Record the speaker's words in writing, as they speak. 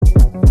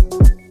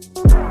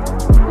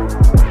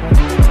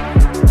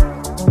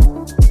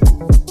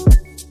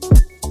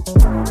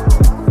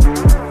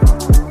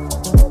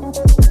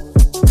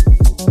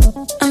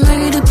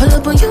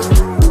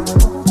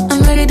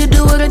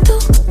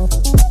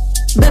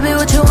Baby,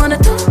 what you wanna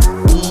do?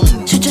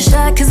 Shoot your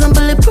shot, cause I'm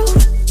bulletproof.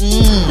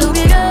 Look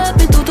it up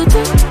and do.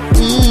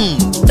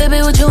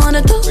 Baby, what you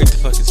wanna do? Break the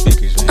fucking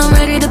speakers, man. I'm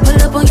ready to pull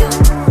up on you.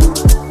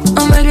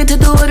 I'm ready to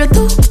do what I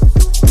do.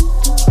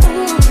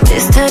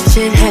 This type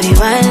shit heavy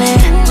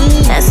wildin'.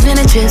 Last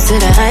minute trips to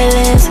the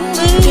highlands.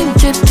 Drip,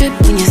 drip, drip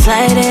when you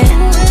slide it.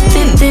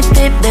 Dip, dip,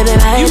 dip, baby,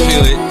 ride it. You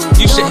feel it.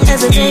 You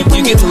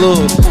get a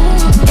little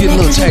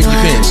tacky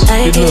pinch.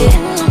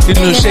 Get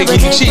a little shaky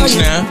in your cheeks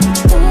now.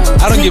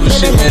 I don't give a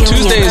shit, man.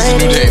 Tuesday is the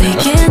new day now.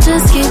 We can't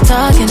just keep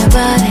talking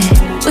about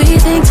it. We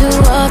think too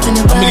often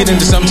about it. I'm gonna get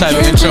into some type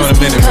of intro in a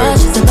minute, but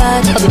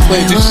I've been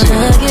playing this shit.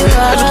 I've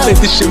been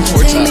playing this shit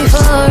 4 times.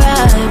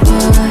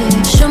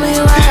 Show me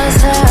your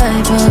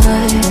outside,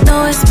 boy.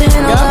 No, it's been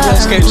a while. God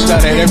bless Kate Shot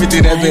at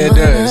everything that man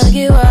does.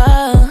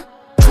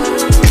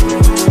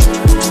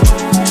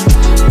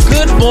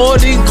 Good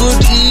morning,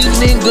 good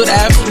evening, good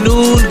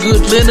afternoon,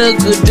 good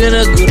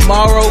dinner, good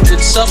morrow,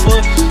 good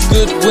supper,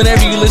 good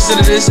whenever you listen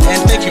to this,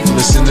 and thank you for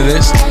listening to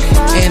this.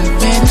 And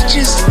man, it's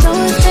just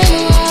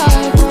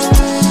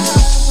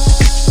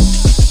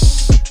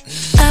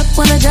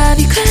wanna drive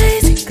you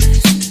crazy.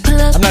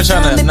 I'm not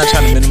trying to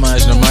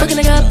minimize no money,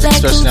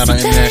 especially not on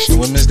International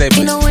Women's Day,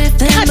 but god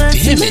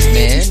damn it,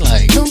 man,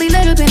 like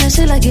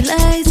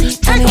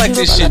act like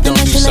this shit don't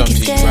do something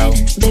to you, bro,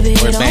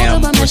 or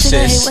Bam, or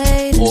Sis,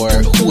 or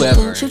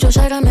whoever. Don't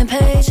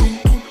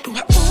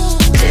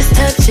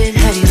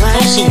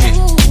sue me.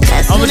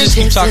 I'm gonna just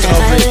keep talking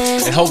over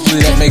it, and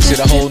hopefully that makes it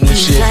a whole new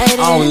shit. I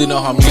don't really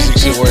know how music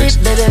shit works,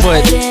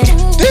 but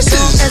this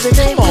is,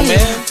 come on,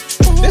 man.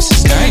 This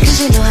is nice.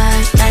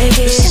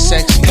 This is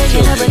sexy. You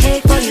feel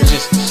good. You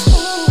just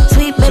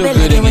feel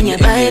good in your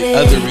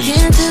other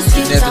regions,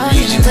 your nether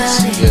regions,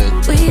 your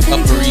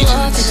upper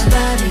regions.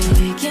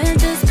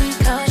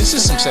 This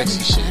is some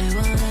sexy shit.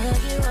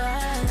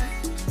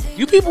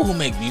 You people who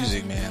make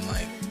music, man,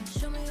 like,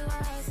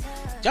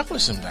 y'all are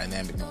some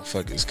dynamic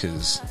motherfuckers,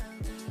 cause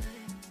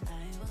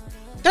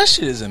that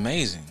shit is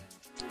amazing.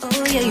 Oh,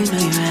 yeah, you know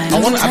you're right.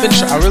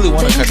 I really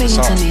want to cut this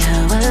off.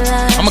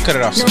 I'm gonna cut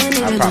it off soon.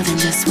 I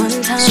promise. Soon.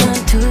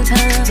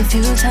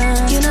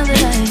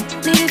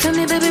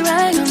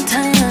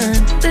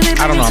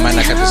 I don't know. I might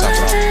not cut this off at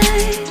all.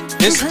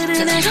 This.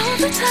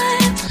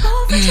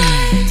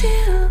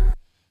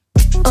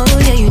 Oh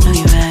yeah, you know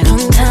you're right on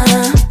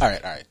time. All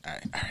right.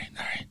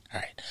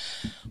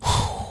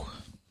 Whew.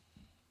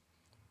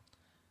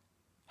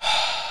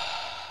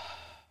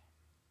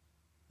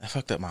 I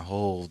fucked up my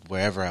whole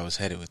wherever I was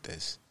headed with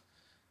this.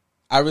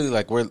 I really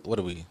like what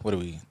are we?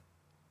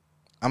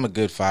 I'm a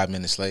good 5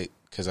 minutes late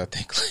because I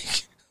think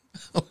like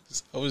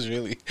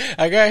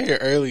I got here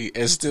early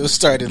and still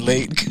started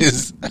late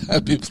because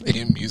I've been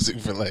playing music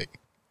for like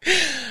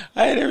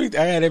I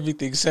had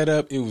everything set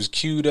up. It was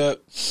queued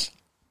up,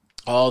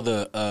 all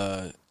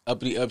the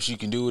uppity ups you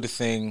can do with a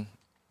thing,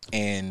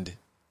 and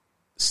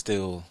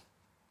still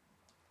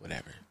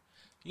whatever.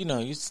 You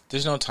know,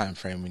 there's no time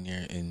frame when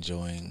you're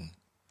enjoying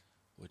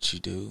what you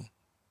do.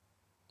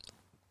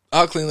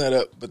 I'll clean that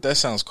up, but that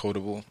sounds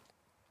quotable.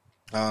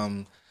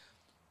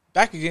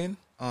 Back again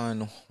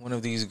on one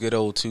of these good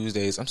old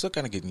Tuesdays. I'm still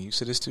kind of getting used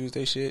to this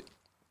Tuesday shit.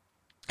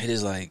 It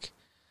is like,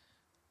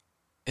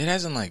 it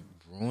hasn't like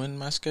ruined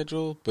my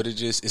schedule, but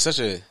it's such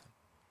a,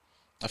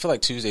 I feel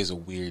like Tuesday's a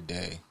weird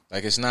day.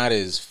 Like, it's not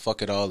as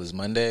fuck it all as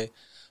Monday,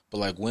 but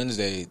like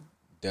Wednesday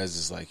does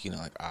this, like, you know,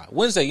 like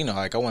Wednesday, you know,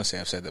 like I want to say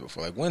I've said that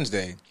before. Like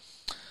Wednesday,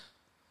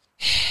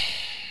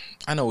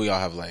 I know we all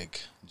have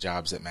like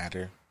jobs that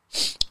matter,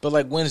 but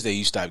like Wednesday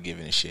you stop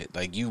giving a shit.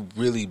 Like, you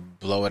really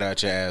blow it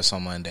out your ass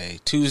on Monday.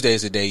 Tuesday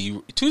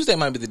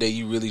might be the day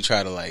you really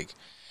try to like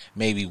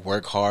maybe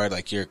work hard,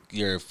 like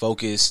you're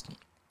focused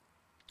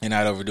and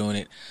not overdoing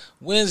it.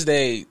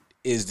 Wednesday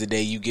is the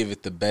day you give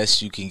it the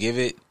best you can give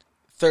it.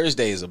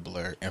 Thursday is a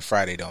blur, and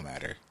Friday don't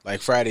matter.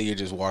 Like Friday you're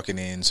just walking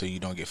in so you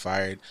don't get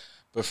fired,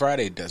 but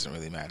Friday doesn't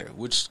really matter,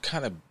 which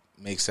kind of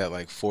makes that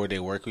like 4-day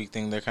work week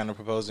thing they're kind of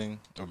proposing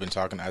or been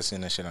talking. I've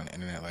seen that shit on the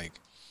internet like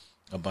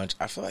a bunch.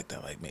 I feel like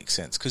that like makes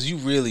sense because you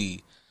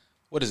really,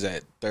 what is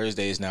that?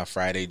 Thursday is now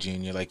Friday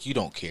Junior. Like, you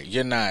don't care.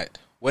 You're not,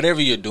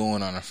 whatever you're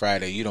doing on a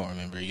Friday, you don't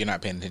remember. You're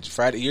not paying attention.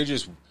 Friday, you're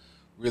just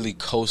really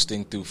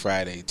coasting through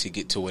Friday to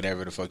get to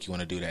whatever the fuck you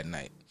want to do that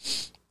night.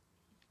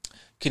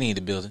 Kenny in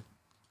the building.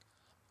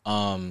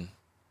 Kenny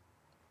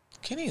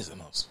is the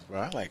most,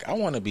 bro. I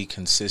want to be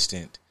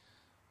consistent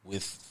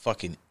with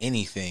fucking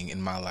anything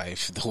in my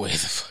life the way the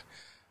fuck.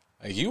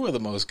 Like, you are the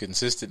most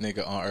consistent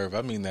nigga on earth.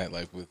 I mean that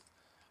like with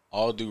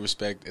all due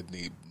respect and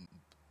the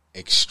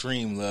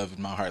extreme love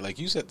in my heart. Like,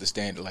 you set the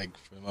standard, like,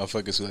 for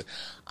motherfuckers who are like,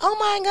 oh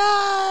my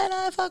God,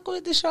 I fuck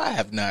with the show. I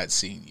have not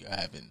seen you.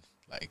 I haven't,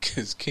 like,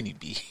 because Kenny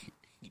be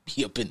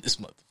up in this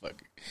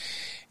motherfucker.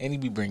 And he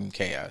be bringing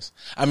chaos.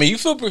 I mean, you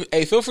feel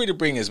free to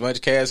bring as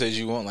much chaos as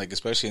you want, like,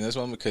 especially in this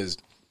one, because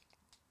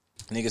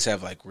niggas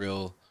have, like,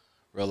 real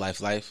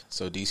life,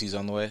 so DC's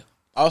on the way.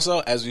 Also,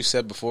 as we've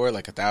said before,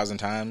 like 1,000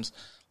 times,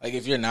 like,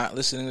 if you're not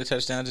listening to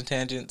Touchdowns and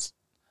Tangents,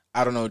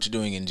 I don't know what you're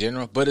doing in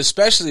general, but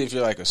especially if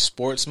you're like a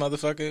sports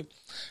motherfucker,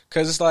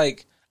 because it's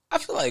like, I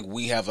feel like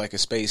we have like a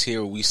space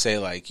here where we say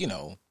like, you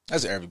know,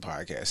 as every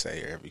podcast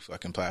say or every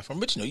fucking platform,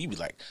 but you know, you be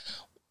like,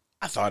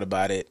 I thought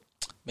about it.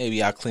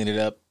 Maybe I'll clean it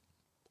up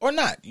or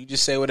not. You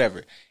just say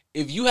whatever.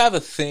 If you have a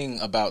thing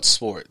about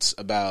sports,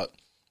 about,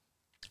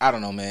 I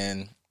don't know,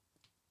 man,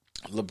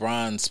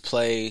 LeBron's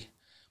play,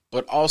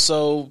 but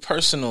also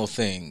personal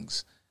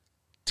things,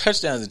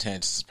 touchdowns and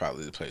tangents is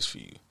probably the place for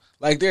you.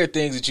 Like, there are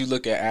things that you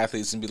look at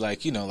athletes and be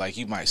like, you know, like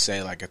you might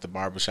say like at the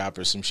barbershop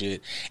or some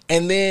shit.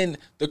 And then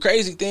the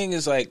crazy thing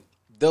is like,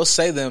 they'll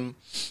say them,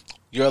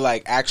 your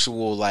like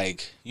actual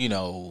like, you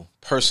know,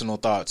 personal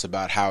thoughts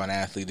about how an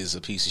athlete is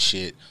a piece of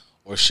shit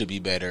or should be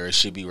better or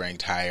should be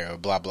ranked higher or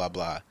blah, blah,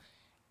 blah.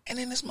 And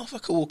then this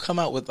motherfucker will come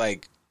out with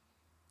like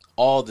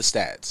all the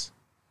stats.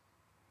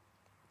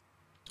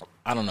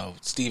 I don't know.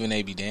 Stephen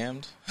A. be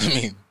damned. I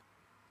mean,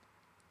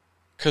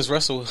 because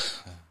Russell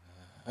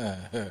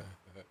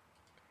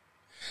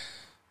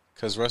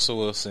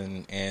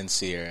Wilson and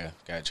Sierra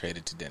got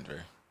traded to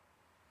Denver.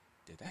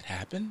 Did that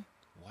happen?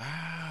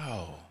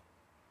 Wow.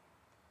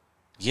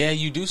 Yeah,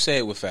 you do say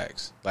it with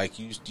facts. Like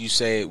you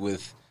say it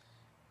with,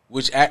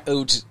 which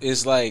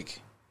is like,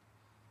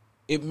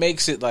 it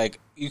makes it like,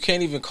 you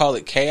can't even call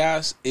it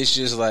chaos. It's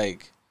just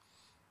like,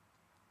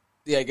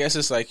 yeah, I guess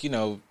it's like, you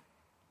know,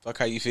 fuck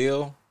how you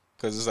feel.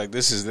 Because it's like,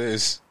 this is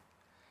this.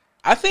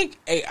 I think,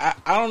 I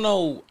don't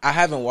know, I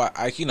haven't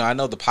watched, you know, I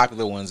know the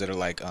popular ones that are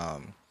like,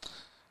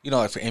 you know,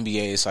 like for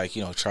NBA, it's like,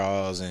 you know,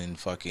 Charles and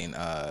fucking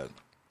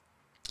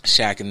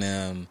Shaq and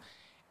them,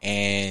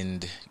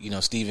 and, you know,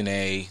 Stephen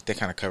A. They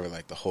kind of cover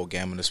like the whole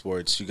gamut of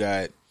sports. You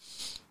got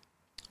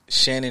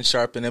Shannon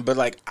Sharp in it, but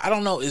like, I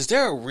don't know, is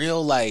there a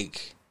real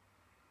like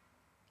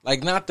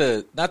not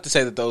to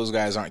say that those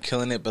guys aren't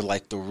killing it, but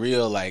like the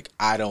real like,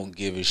 I don't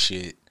give a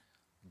shit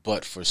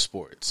but for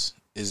sports.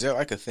 Is there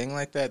like a thing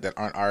like that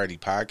aren't already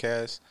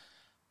podcasts?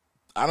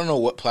 I don't know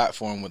what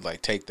platform would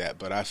like take that,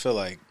 but I feel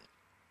like,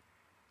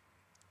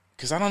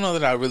 because I don't know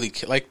that I really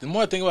like, the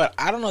more I think about it,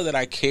 I don't know that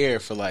I care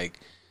for like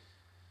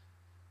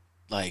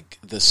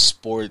the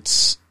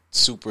sports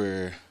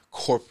super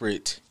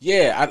corporate.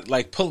 Yeah, I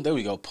like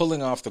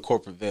pulling off the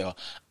corporate veil.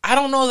 I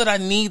don't know that I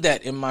need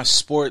that in my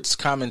sports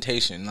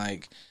commentation.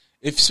 Like,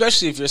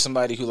 especially if you're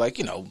somebody who like,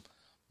 you know,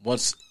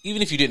 once,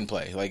 even if you didn't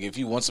play, like if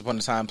you once upon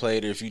a time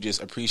played, or if you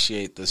just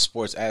appreciate the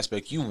sports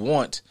aspect, you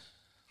want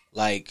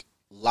like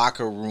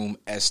locker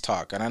room-esque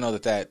talk. And I know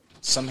that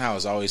somehow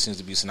is always seems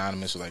to be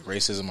synonymous with like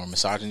racism or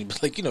misogyny,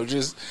 but like, you know,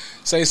 just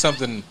say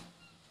something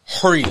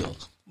real.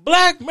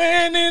 Black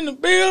man in the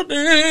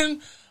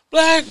building,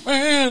 black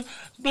man,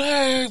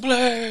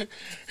 black,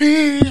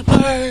 he's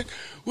black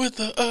with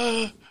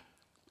the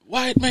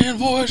white man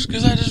voice,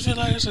 because I just feel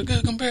like it's a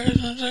good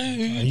comparison.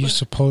 Are you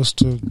supposed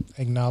to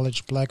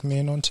acknowledge black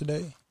men on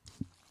today?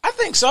 I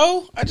think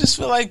so. I just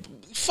feel like,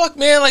 fuck,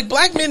 man, like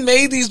black men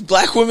made these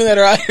black women that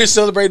are out here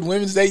celebrating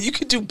Women's Day. You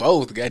could do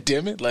both,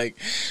 goddammit. Like,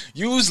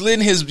 you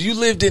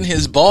lived in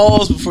his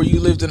balls before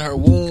you lived in her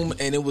womb,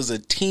 and it was a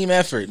team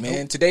effort, man.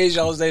 Nope. Today's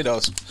y'all's day,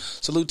 though.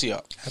 Salute to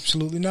y'all.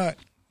 Absolutely not.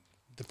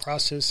 The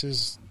process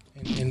is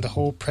in the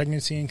whole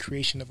pregnancy and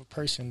creation of a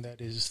person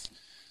that is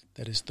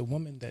the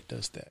woman that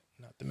does that,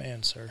 not the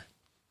man, sir.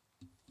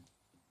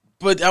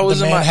 But that was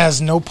the man has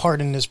no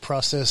part in this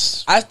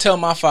process. I tell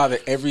my father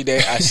every day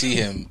I see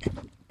him,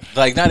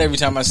 like not every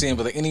time I see him,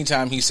 but like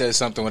anytime he says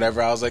something,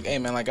 whatever, I was like, hey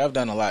man, like I've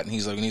done a lot, and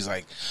he's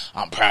like,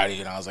 I'm proud of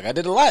you, and I was like, I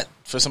did a lot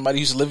for somebody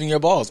who's living your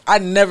balls. I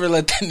never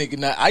let that nigga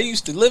know. I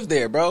used to live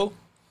there, bro.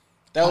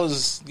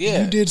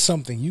 You did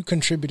something. You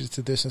contributed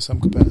to this in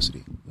some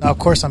capacity. Now, of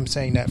course, I'm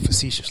saying that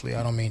facetiously.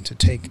 I don't mean to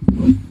take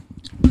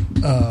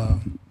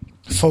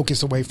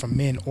focus away from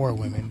men or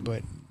women,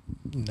 but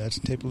that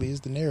typically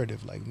is the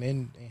narrative. Like,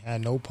 men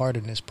had no part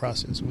in this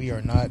process. We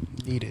are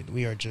not needed.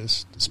 We are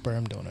just the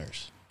sperm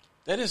donors.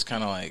 That is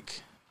kind of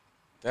like,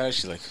 that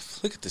actually, like,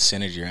 look at the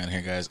synergy around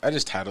here, guys. I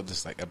just titled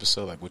this like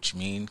episode like "What You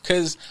Mean,"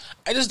 because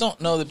I just don't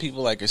know that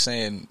people like are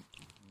saying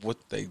what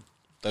they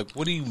like.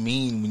 What do you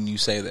mean when you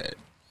say that?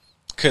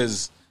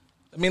 Because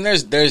I mean,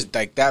 there's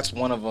like, that's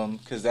one of them,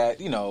 because that,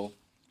 you know.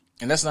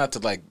 And that's not to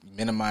like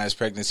minimize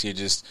pregnancy or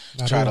just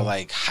try to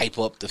like hype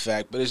up the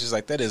fact, but it's just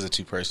like, that is a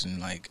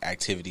 2-person like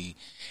activity.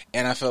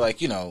 And I feel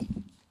like, you know,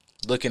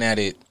 looking at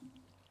it,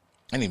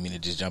 I didn't mean to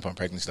just jump on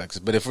pregnancy like this,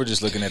 but if we're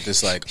just looking at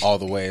this like all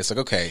the way, it's like,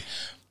 okay,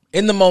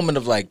 in the moment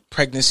of like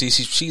pregnancy,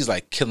 she's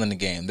like killing the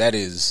game. That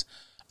is,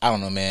 I don't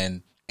know,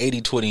 man,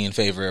 80-20 in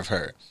favor of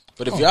her.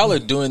 But if y'all are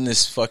doing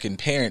this fucking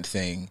parent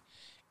thing,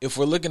 if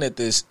we're looking at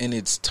this in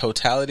its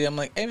totality, I'm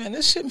like, hey man,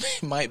 this shit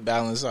might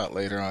balance out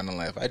later on in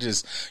life. I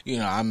just, you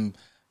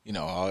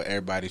know,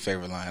 everybody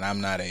favorite line. I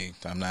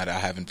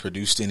haven't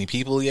produced any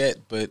people yet,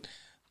 but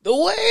the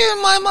way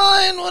in my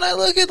mind when I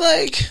look at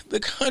like the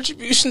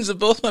contributions of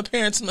both my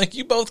parents, I'm like,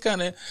 you both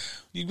kind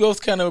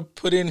of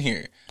put in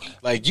here.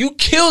 Like, you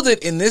killed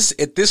it in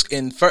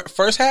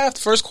first half,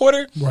 first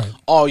quarter. Right.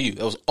 All you.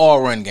 It was all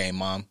run game,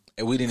 Mom.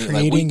 And we didn't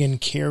creating and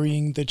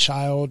carrying the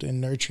child and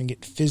nurturing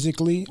it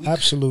physically.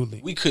 Absolutely,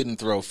 we couldn't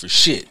throw for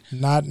shit.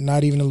 Not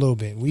even a little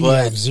bit. We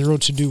have zero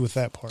to do with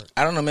that part.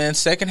 I don't know, man.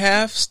 Second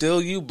half,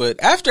 still you,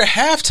 but after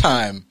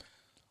halftime,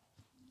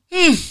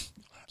 there's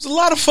a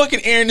lot of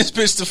fucking airing this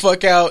bitch the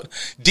fuck out.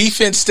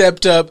 Defense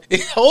stepped up. A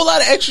whole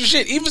lot of extra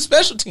shit, even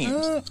special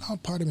teams.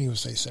 Part of me would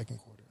say second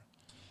quarter.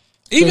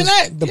 Even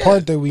that. The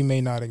part that we may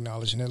not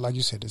acknowledge, and like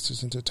you said, this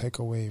isn't to take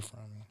away from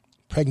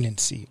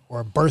pregnancy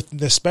or birth,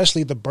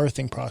 especially the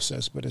birthing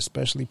process, but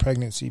especially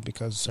pregnancy,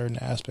 because certain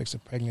aspects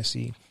of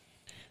pregnancy,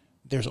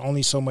 there's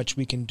only so much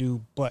we can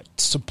do but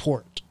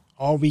support.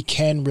 All we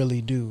can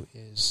really do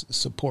is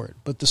support,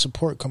 but the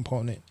support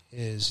component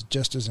is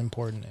just as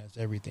important as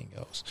everything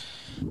else.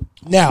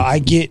 Now, I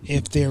get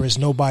if there is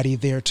nobody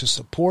there to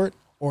support,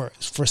 or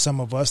for some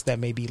of us that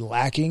may be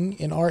lacking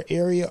in our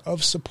area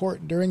of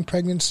support during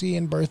pregnancy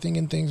and birthing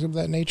and things of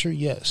that nature,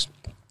 yes,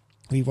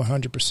 we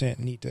 100%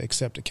 need to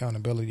accept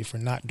accountability for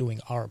not doing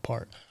our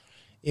part.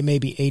 It may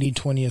be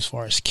 80-20 as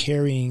far as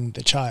carrying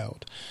the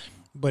child,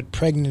 but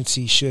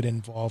pregnancy should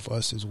involve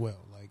us as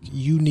well. Like,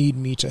 you need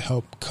me to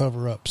help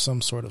cover up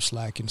some sort of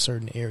slack in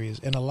certain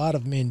areas, and a lot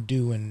of men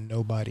do, and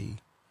nobody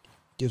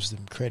gives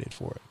them credit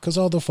for it because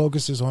all the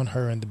focus is on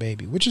her and the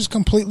baby, which is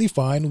completely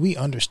fine. We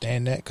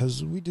understand that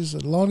because we just,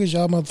 as long as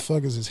y'all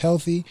motherfuckers is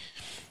healthy,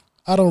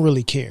 I don't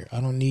really care. I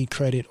don't need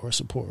credit or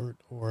support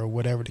or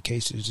whatever the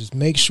case is. Just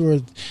make sure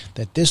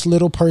that this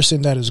little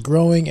person that is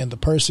growing and the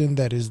person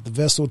that is the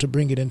vessel to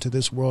bring it into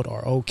this world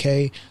are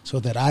okay, so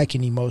that I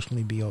can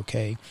emotionally be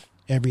okay.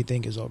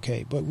 Everything is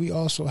okay. But we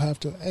also have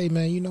to, hey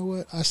man, you know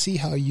what? I see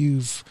how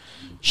you've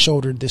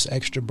shouldered this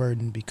extra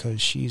burden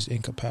because she's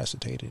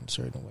incapacitated in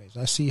certain ways.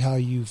 I see how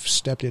you've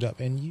stepped it up,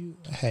 and you,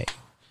 hey,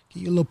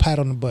 give you a little pat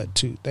on the butt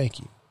too. Thank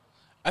you.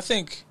 I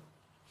think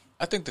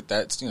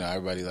that's,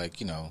 everybody, like,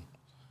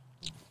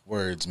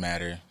 words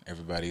matter.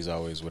 Everybody's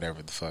always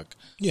whatever the fuck.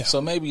 Yeah.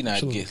 So maybe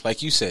not get,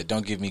 like you said,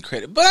 don't give me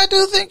credit, but I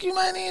do think you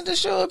might need to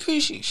show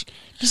appreciation.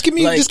 Just give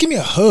me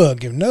a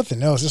hug, if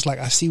nothing else. It's like,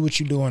 I see what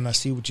you're doing. I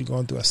see what you're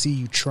going through. I see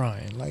you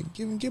trying. Like,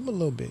 give him a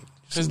little bit.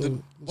 Because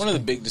one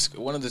of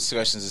the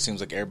discussions, it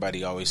seems like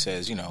everybody always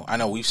says, I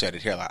know we've said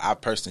it here. Like, I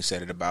personally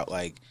said it about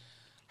like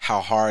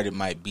how hard it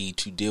might be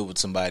to deal with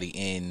somebody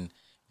in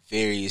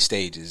various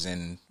stages,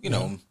 and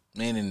men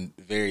in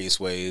various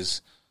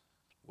ways,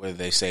 whether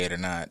they say it or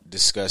not,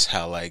 discuss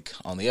how, like,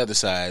 on the other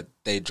side,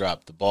 they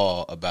drop the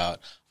ball about,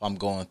 if I'm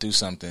going through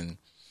something,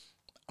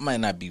 I might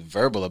not be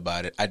verbal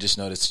about it. I just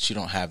noticed that you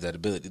don't have that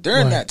ability.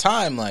 During that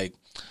time, like,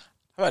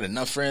 I've had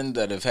enough friends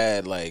that have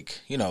had, like,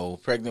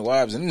 pregnant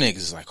wives, and niggas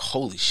is like,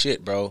 holy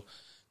shit, bro,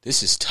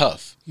 this is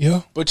tough.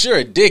 Yeah. But you're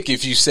a dick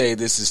if you say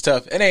this is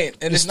tough.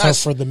 It's tough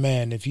for the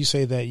man. If you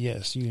say that,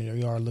 yes,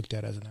 you are looked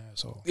at as an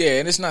asshole. Yeah,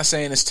 and it's not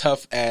saying it's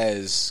tough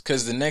as,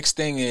 because the next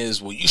thing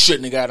is, well, you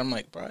shouldn't have got it. I'm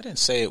like, bro, I didn't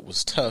say it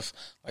was tough.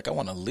 Like, I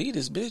want to lead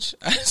this bitch.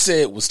 I didn't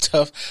say it was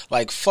tough.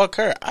 Like, fuck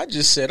her. I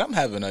just said I'm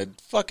having a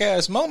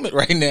fuck-ass moment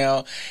right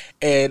now,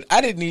 and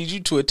I didn't need you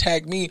to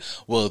attack me.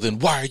 Well, then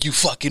why are you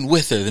fucking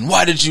with her? Then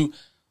why did you?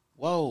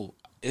 Whoa,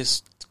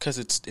 it's because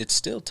it's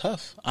still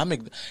tough.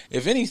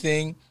 If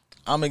anything,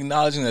 I'm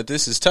acknowledging that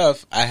this is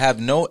tough.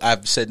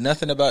 I've said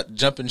nothing about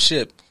jumping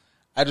ship.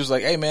 I just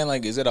like, hey man,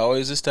 like, is it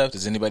always this tough?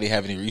 Does anybody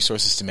have any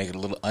resources to make it a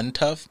little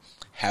untough?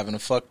 Having a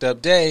fucked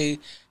up day,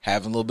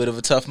 having a little bit of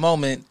a tough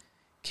moment.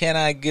 Can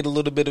I get a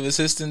little bit of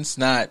assistance?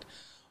 Not,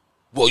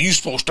 well, you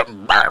supposed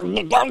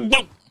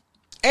to.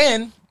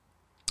 And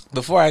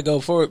before I go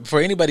forward, before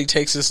anybody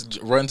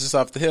runs us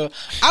off the hill,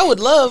 I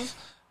wouldn't love.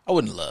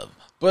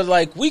 But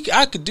like,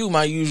 I could do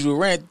my usual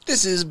rant.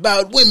 This is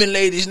about women,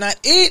 ladies, not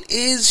it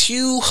is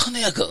you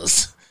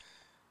niggas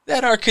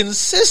that are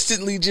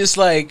consistently just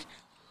like,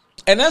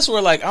 and that's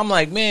where like, I'm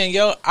like, man,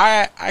 yo,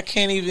 I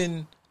can't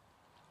even,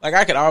 like,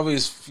 I could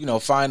always,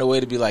 find a way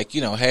to be like,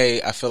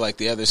 hey, I feel like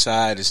the other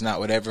side is not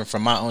whatever. And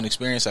from my own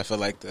experience, I feel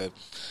like the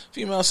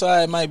female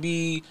side might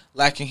be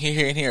lacking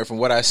here, and here from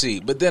what I see.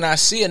 But then I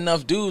see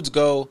enough dudes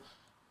go,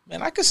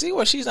 man, I can see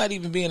why she's not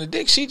even being a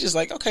dick. She just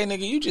like, okay,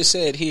 nigga, you just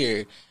said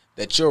here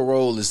that your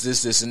role is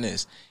this, this, and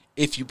this.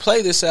 If you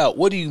play this out,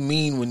 what do you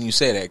mean when you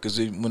say that? Because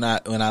when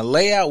I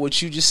lay out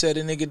what you just said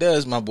a nigga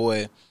does, my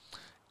boy,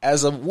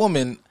 as a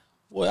woman,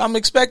 well, I'm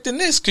expecting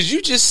this because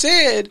you just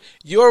said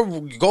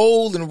your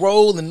goal and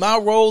role and my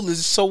role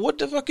is, so what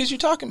the fuck is you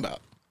talking about?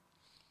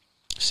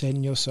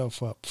 Setting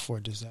yourself up for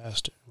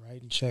disaster,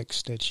 writing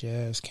checks that your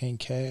ass can't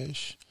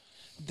cash.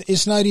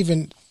 It's not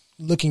even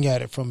looking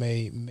at it from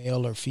a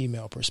male or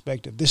female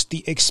perspective. This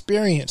the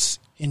experience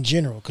in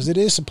general, because it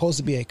is supposed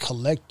to be a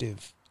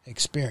collective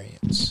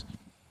experience.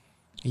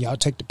 Y'all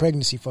take the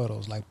pregnancy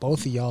photos, like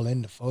both of y'all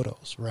in the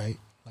photos, right?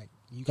 Like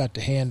you got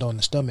the hand on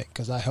the stomach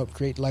because I helped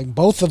create. Like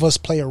both of us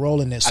play a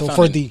role in this. So I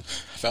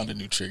found a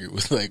new trigger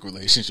with like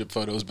relationship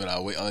photos, but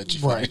I'll let you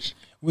finish.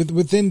 Right.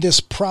 Within this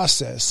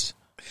process,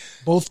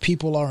 both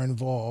people are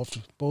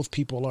involved. Both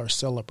people are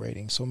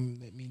celebrating. So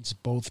it means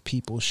both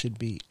people should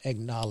be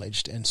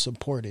acknowledged and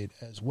supported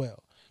as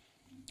well.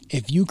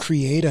 If you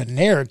create a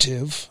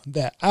narrative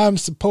that I'm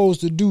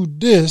supposed to do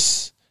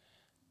this,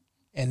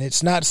 and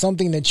it's not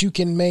something that you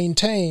can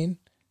maintain,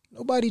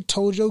 nobody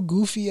told your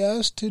goofy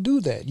ass to do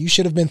that. You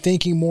should have been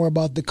thinking more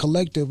about the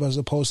collective as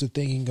opposed to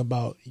thinking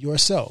about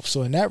yourself.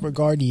 So in that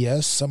regard,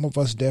 yes, some of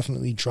us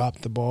definitely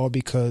dropped the ball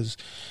because,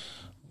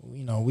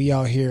 you know, we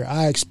out here,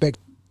 I expect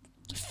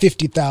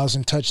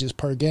 50,000 touches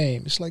per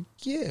game. It's like,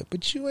 yeah,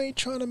 but you ain't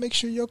trying to make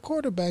sure your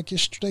quarterback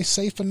is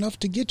safe enough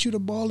to get you the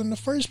ball in the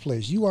first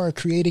place. You are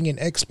creating an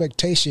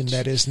expectation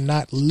that is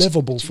not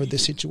livable for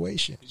this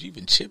situation. Did you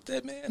even chip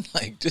that man?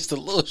 Like just a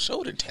little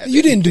shoulder tap.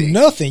 You didn't do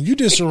nothing. You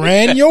just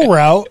ran your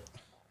route,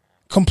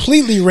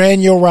 completely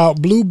ran your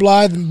route, blew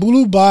by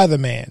the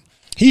man.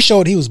 He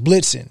showed he was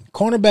blitzing,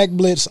 cornerback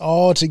blitz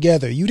all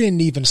together. You didn't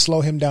even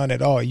slow him down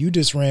at all. You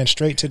just ran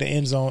straight to the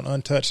end zone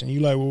untouched. And you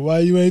like, well, why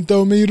you ain't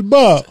throw me the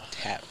ball?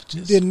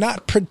 You did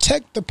not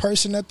protect the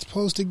person that's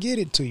supposed to get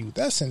it to you.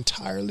 That's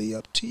entirely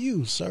up to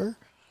you, sir.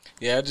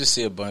 Yeah, I just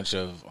see a bunch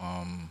of,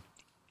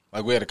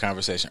 like we had a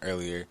conversation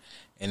earlier,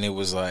 and it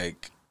was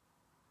like,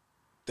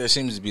 there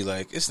seems to be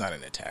like, it's not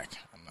an attack.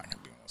 I'm not going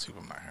to be one of those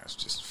people in my house.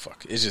 Just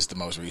fuck it. It's just the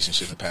most recent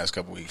shit in the past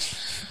couple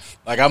weeks.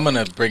 Like, I'm going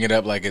to bring it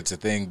up like it's a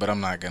thing, but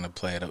I'm not going to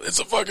play it up. It's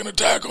a fucking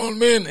attack on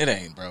men. It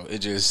ain't, bro.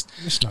 It's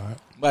not.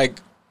 Like,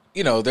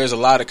 you know, there's a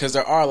lot of, because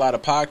there are a lot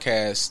of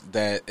podcasts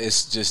that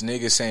it's just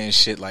niggas saying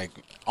shit like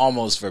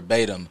almost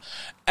verbatim.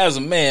 As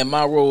a man,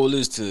 my role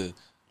is to,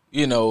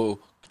 you know,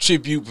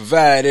 contribute,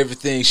 provide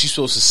everything. She's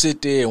supposed to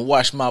sit there and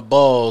wash my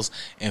balls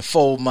and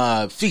fold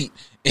my feet.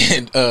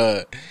 And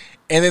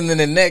then in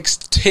the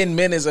next 10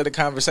 minutes of the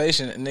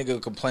conversation, a nigga will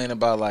complain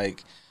about,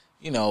 like,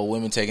 you know,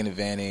 women taking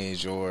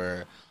advantage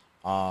or,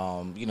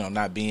 you know,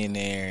 not being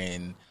there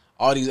and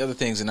all these other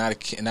things, and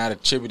not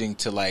attributing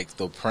to like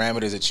the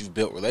parameters that you've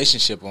built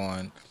relationship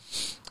on.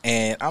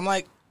 And I'm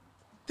like,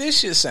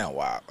 this shit sound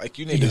wild. Like,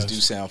 you niggas do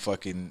sound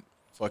fucking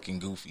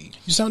goofy.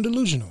 You sound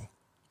delusional.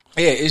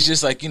 Yeah, it's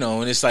just like, you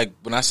know, and it's like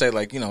when I say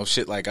like, you know,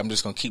 shit, like I'm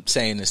just gonna keep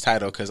saying this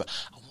title because I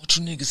want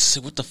you niggas to say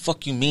what the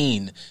fuck you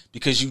mean,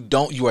 because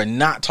you are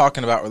not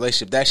talking about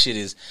relationship. That shit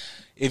is,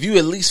 if you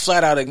at least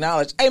flat out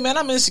acknowledge, hey man,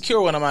 I'm insecure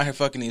when I'm out here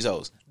fucking these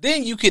hoes,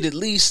 then you could at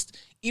least,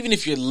 even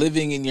if you're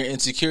living in your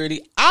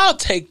insecurity, I'll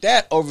take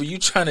that over you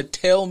trying to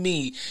tell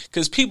me,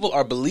 because people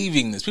are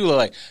believing this. People are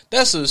like,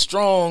 that's a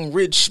strong,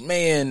 rich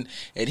man,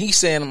 and he's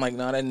saying, I'm like,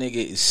 nah, that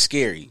nigga is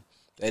scary.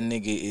 That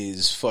nigga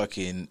is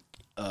fucking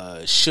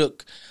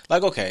shook.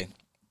 Like, okay,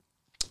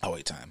 I'll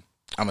wait time.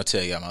 I'm going to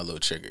tell y'all my little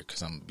trigger,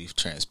 because I'm going to be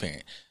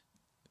transparent.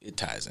 It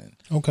ties in.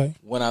 Okay.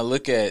 When I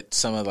look at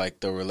some of like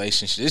the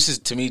relationship, this is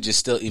to me just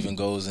still even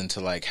goes into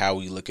like how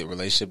we look at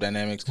relationship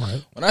dynamics.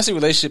 Right. When I see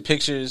relationship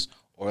pictures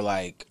or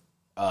like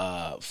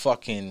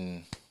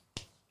fucking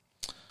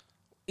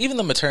even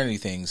the maternity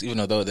things,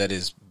 even though that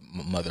is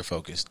mother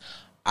focused,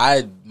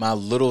 my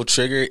little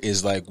trigger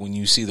is like when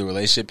you see the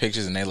relationship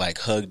pictures and they like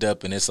hugged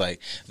up and it's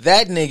like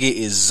that nigga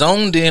is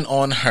zoned in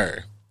on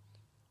her.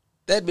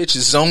 That bitch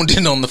is zoned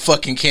in on the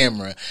fucking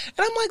camera. And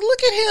I'm like,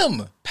 look at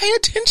him. Pay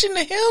attention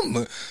to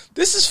him.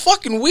 This is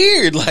fucking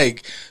weird.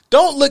 Like,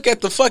 don't look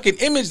at the fucking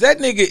image. That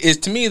nigga is,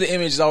 to me, the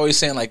image is always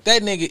saying, like,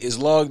 that nigga is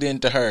logged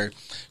into her.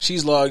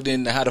 She's logged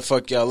into how the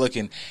fuck y'all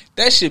looking.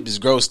 That shit is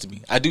gross to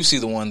me. I do see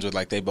the ones where,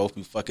 like, they both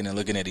be fucking and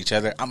looking at each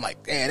other. I'm like,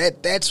 yeah,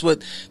 that's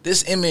what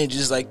this image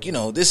is like, you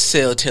know, this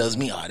cell tells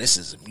me, oh, this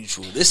is a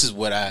mutual. This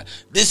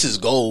is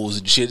goals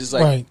and shit. It's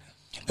like, right.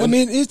 I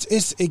mean,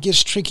 it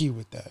gets tricky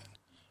with that.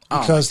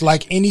 Because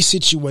like any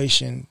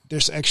situation,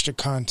 there's extra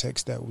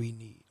context that we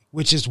need,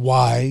 which is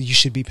why you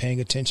should be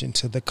paying attention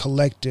to the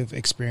collective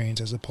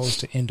experience as opposed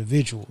to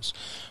individuals.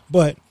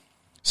 But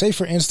say,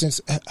 for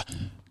instance,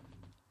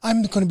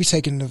 I'm going to be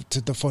taking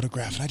the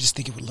photograph, and I just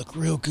think it would look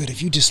real good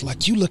if you just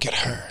like, you look at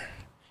her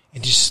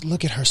and just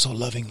look at her so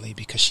lovingly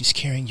because she's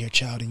carrying your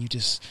child and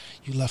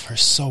you love her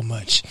so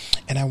much.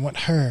 And I want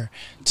her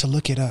to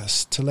look at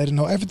us, to let her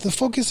know the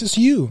focus is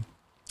you.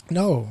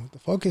 No, the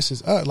focus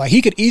is us. Like,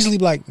 he could easily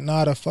be like,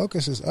 nah, the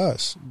focus is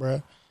us,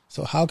 bruh.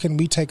 So how can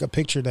we take a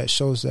picture that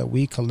shows that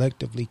we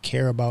collectively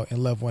care about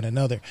and love one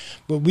another?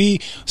 But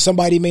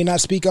somebody may not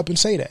speak up and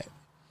say that.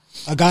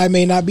 A guy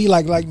may not be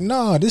like,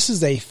 no, this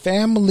is a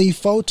family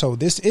photo.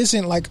 This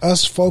isn't like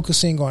us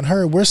focusing on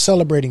her. We're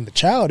celebrating the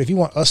child. If you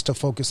want us to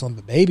focus on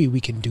the baby,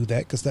 we can do that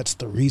because that's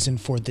the reason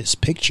for this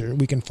picture.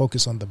 We can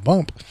focus on the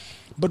bump.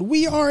 But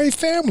we are a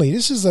family.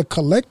 This is a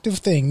collective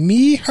thing.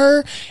 Me,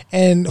 her,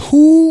 and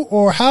who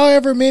or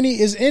however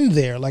many is in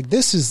there. Like,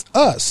 this is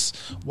us.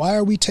 Why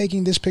are we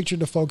taking this picture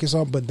to focus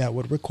on? But that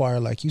would require,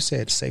 like you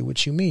said, say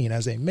what you mean.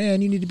 As a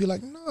man, you need to be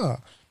like, nah,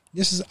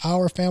 this is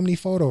our family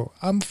photo.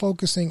 I'm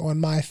focusing on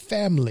my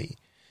family.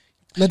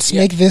 Let's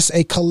make this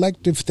a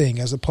collective thing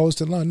as opposed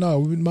to, no,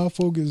 my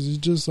focus is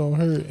just on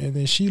her. And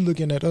then she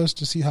looking at us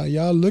to see how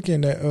y'all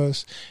looking at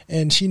us.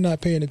 And she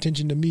not paying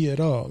attention to me at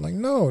all. Like,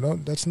 no,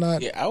 that's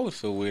not. Yeah, I would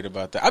feel weird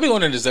about that. I be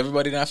wondering, does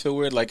everybody not feel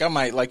weird? Like, I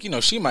might, like, you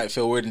know, she might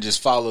feel weird and just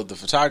follow the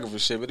photographer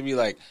shit. But it'd be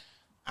like,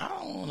 I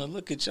don't want to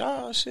look at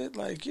y'all shit.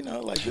 Like, you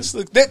know, like this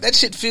look, that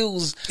shit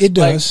feels. It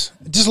does.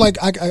 Like, just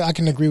like I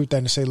can agree with that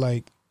and say,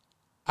 like,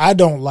 I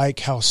don't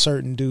like how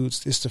certain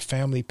dudes, it's the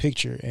family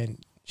picture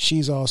and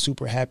she's all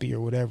super happy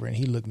or whatever, and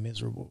he looked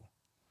miserable.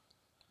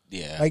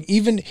 Yeah. Like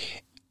even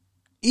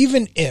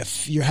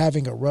if you're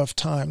having a rough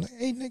time, like,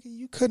 hey nigga,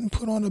 you couldn't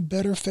put on a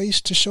better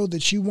face to show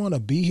that you want to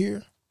be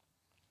here.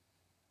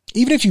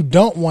 Even if you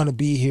don't want to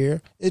be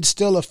here, it's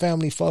still a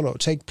family photo.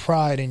 Take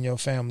pride in your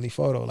family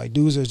photo. Like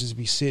dudes will just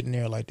be sitting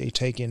there like they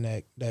taking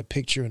that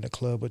picture in the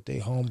club with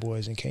their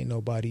homeboys and can't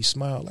nobody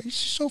smile. Like,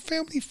 it's your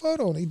family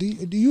photo. Like, do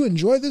you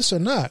enjoy this or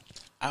not?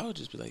 I would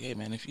just be like, hey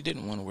man, if you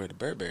didn't want to wear the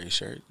Burberry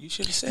shirt, you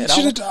should have said,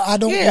 I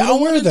don't want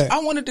to wear that. I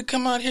wanted to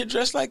come out here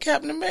dressed like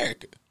Captain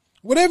America.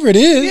 Whatever it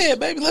is. Yeah,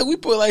 baby. Like, we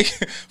put, like,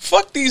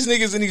 fuck these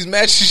niggas in these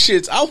matching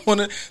shits.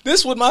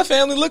 This is what my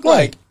family look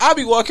like. I'll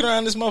be walking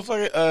around this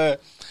motherfucker,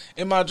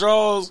 in my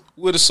drawers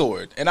with a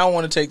sword, and I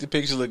want to take the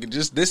picture looking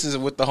just, this is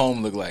what the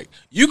home look like.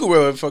 You can wear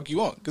whatever the fuck you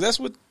want, because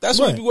that's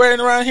what we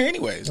wearing around here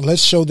anyways. And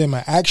let's show them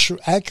an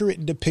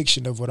accurate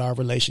depiction of what our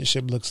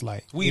relationship looks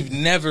like. We've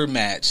never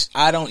matched.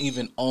 I don't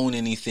even own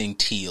anything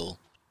teal.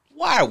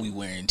 Why are we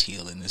wearing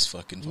teal in this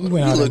fucking photo?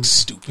 We look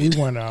stupid. We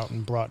went out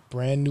and brought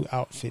brand new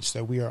outfits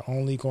that we are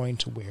only going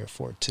to wear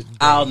for today.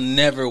 I'll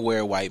never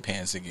wear white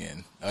pants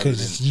again.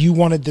 Because you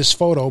wanted this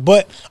photo.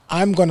 But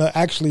I'm going to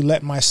actually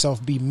let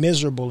myself be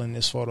miserable in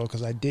this photo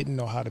because I didn't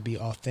know how to be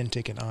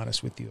authentic and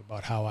honest with you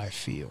about how I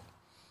feel.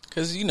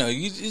 Because, you know,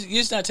 you're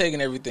just not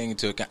taking everything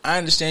into account. I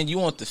understand you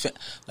want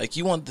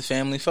you want the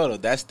family photo.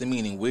 That's the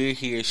meaning. We're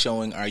here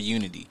showing our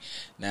unity.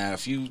 Now,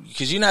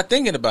 because you're not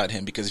thinking about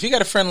him. Because if you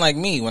got a friend like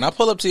me, when I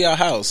pull up to your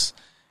house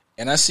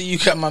and I see you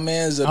got my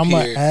mans up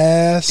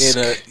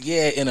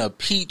here in a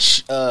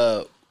peach with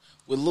a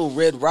little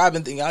red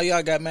robin thing, all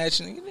y'all got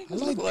matching. You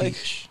niggas look like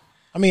peach.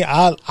 I mean,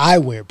 I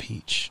wear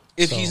peach.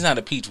 He's not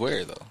a peach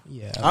wearer though.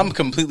 Yeah, I'm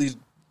completely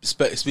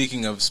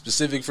speaking of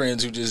specific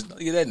friends who just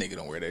look at that nigga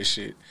don't wear that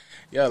shit.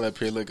 Y'all up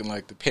here looking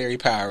like the Perry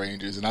Power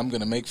Rangers, and I'm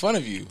going to make fun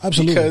of you.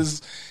 Absolutely.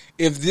 Because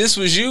if this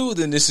was you,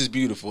 then this is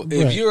beautiful.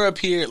 If you're up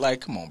here,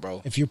 like, come on,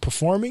 bro. If you're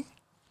performing,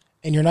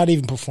 and you're not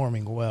even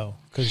performing well,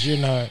 because you're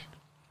not,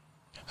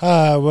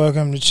 hi,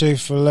 welcome to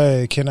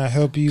Chick-fil-A. Can I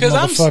help you,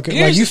 motherfucker?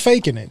 Like, you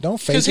faking it. Don't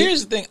fake it. Because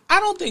here's the thing.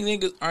 I don't think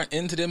niggas aren't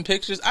into them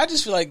pictures. I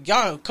just feel like,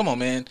 y'all, come on,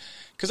 man.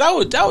 Because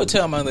I would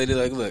tell my lady,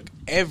 like, look,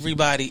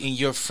 everybody in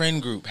your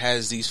friend group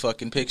has these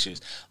fucking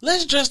pictures.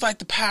 Let's dress like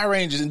the Power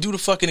Rangers and do the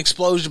fucking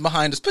explosion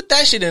behind us. Put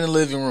that shit in the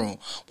living room.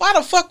 Why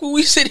the fuck would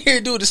we sit here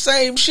and do the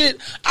same shit?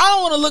 I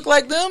don't want to look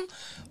like them.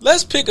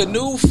 Let's pick a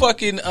new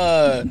fucking,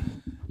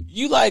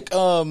 you like,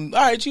 all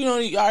right,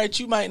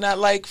 you might not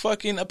like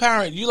fucking a Power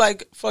Ranger. You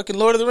like fucking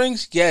Lord of the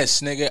Rings?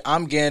 Yes, nigga,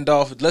 I'm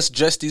Gandalf. Let's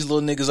dress these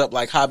little niggas up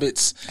like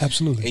hobbits.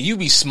 Absolutely. And you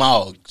be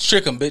Smaug.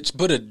 Trick them, bitch.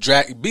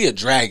 Be a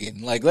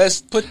dragon. Like,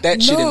 let's put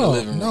that shit in the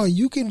living room. No,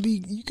 you can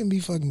be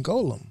fucking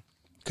Golem.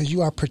 Because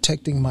you are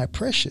protecting my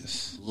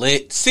precious.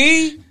 Lit.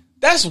 See?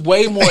 That's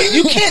way more.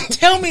 You can't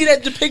tell me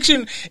that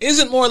depiction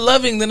isn't more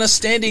loving than us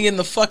standing in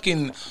the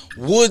fucking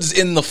woods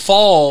in the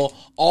fall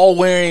all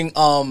wearing,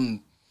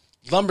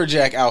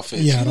 lumberjack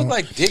outfits. You look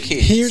like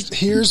dickheads.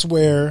 Here's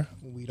where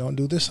we don't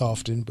do this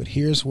often, but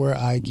here's where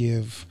I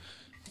give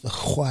the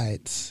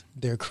whites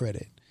their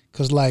credit.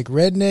 Because like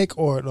redneck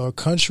or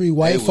country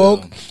white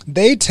folk,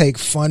 they take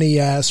funny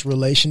ass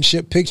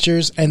relationship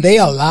pictures and they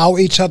allow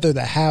each other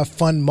to have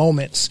fun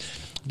moments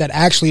that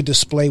actually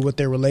display what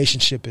their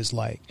relationship is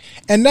like.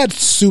 And that's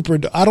super.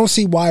 I don't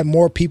see why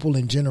more people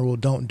in general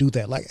don't do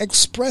that. Like,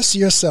 express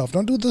yourself.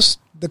 Don't do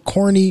the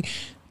corny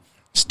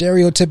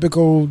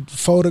stereotypical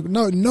photo.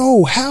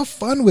 No, have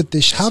fun with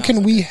this. How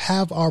can we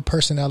have our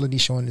personality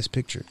show in this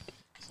picture?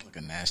 It's like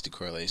a nasty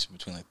correlation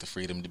between like the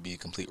freedom to be a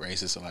complete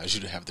racist allows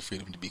you to have the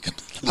freedom to be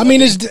complete. I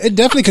mean, it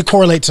definitely could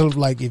correlate to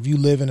like if you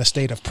live in a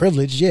state of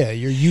privilege. Yeah,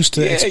 you're used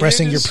to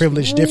expressing your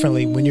privilege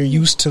differently. When you're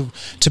used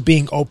to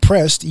being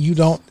oppressed, you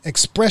don't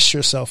express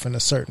yourself in a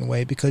certain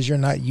way because you're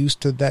not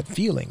used to that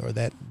feeling or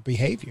that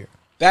behavior.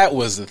 That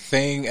was the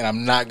thing, and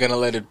I'm not gonna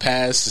let it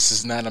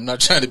pass. I'm not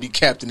trying to be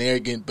Captain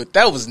Arrogant, but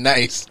that was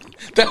nice.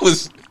 That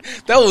was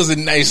a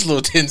nice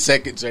little 10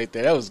 seconds right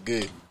there. That was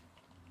good.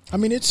 I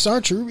mean, it's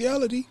our true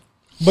reality.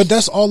 But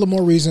that's all the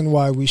more reason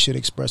why we should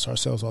express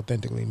ourselves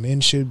authentically. Men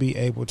should be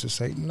able to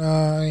say,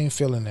 nah, I ain't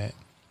feeling that.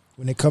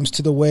 When it comes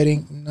to the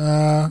wedding,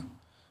 nah,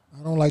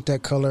 I don't like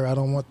that color. I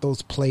don't want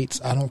those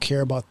plates. I don't care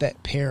about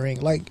that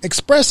pairing. Like,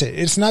 express it.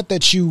 It's not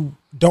that you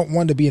don't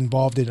want to be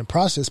involved in the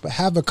process, but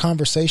have a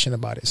conversation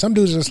about it. Some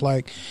dudes are just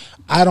like,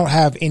 I don't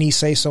have any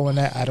say-so in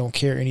that. I don't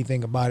care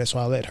anything about it, so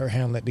I'll let her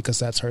handle it because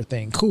that's her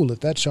thing. Cool.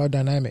 If that's your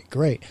dynamic,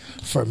 great.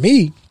 For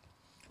me,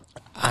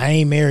 I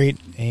ain't married,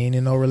 ain't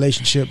in no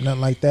relationship,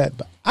 nothing like that.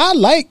 But I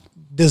like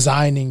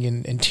designing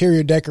and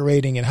interior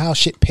decorating and how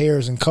shit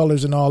pairs and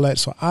colors and all that.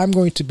 So I'm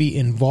going to be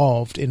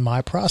involved in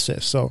my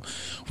process. So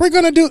we're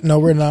going to do it. No,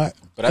 we're not.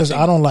 Because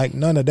I don't like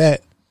none of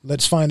that.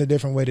 Let's find a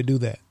different way to do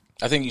that.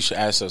 I think you should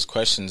ask those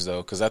questions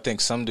though, because I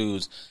think some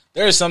dudes,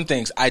 there are some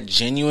things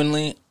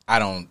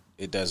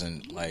it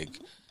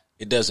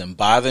doesn't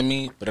bother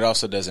me, but it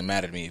also doesn't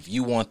matter to me. If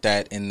you want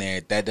that in there,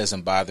 that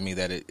doesn't bother me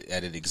that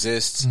it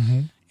exists,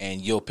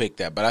 and you'll pick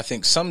that. But I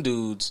think some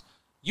dudes,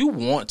 you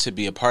want to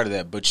be a part of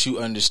that, but you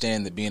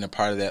understand that being a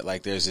part of that,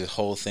 like there's this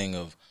whole thing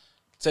of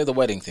say the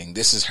wedding thing,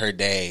 this is her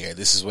day or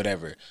this is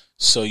whatever.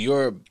 So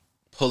you're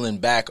pulling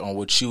back on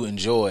what you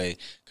enjoy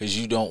because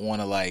you don't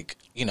want to like,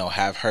 you know,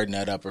 have her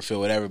nut up or feel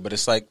whatever. But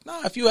it's like,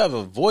 nah, if you have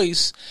a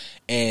voice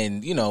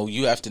and, you know,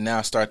 you have to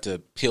now start to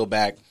peel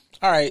back.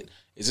 All right,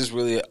 is this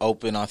really an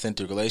open,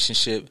 authentic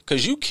relationship?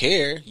 Because you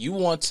care. You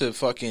want to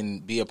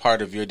fucking be a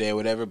part of your day or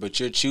whatever, but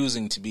you're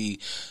choosing to be,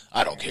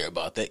 I don't care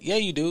about that. Yeah,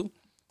 you do.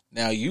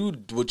 Now,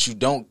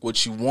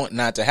 what you want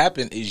not to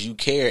happen is you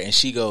care, and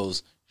she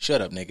goes, shut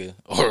up, nigga,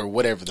 or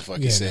whatever the fuck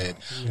you said.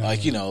 No,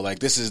 like, you know, like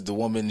this is the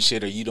woman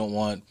shit, or you don't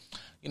want,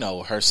 you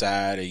know, her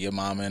side or your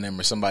mama and them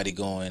or somebody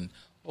going,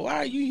 well, why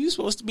are you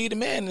supposed to be the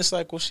man? And it's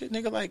like, well, shit,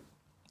 nigga, like,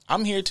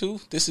 I'm here too.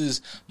 This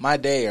is my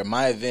day or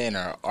my event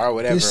or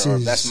whatever, or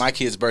that's my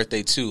kid's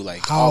birthday too.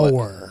 Like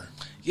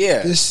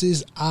this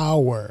is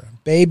our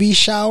baby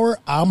shower.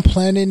 I'm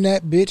planning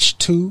that bitch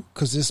too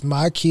because it's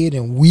my kid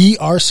and we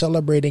are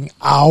celebrating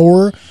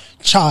our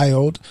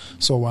child.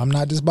 So I'm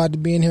not just about to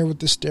be in here with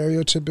the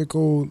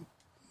stereotypical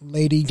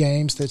lady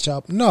games that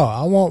y'all. No,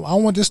 I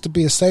want this to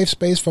be a safe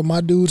space for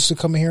my dudes to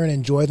come here and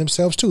enjoy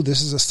themselves too.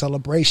 This is a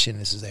celebration.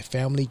 This is a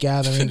family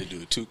gathering. I'm finna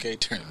do a 2K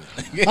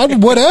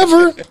tournament.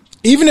 Whatever.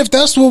 Even if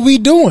that's what we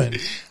doing.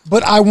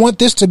 But I want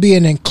this to be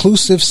an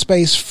inclusive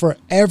space for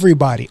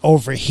everybody.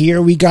 Over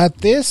here we got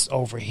this.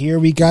 Over here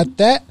we got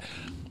that.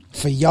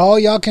 For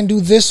y'all can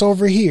do this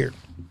over here.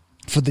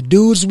 For the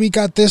dudes, we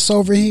got this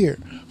over here.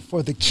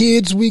 For the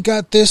kids, we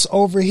got this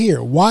over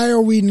here. Why are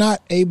we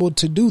not able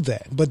to do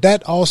that? But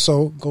that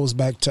also goes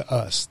back to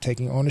us,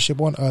 taking ownership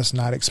on us,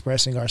 not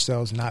expressing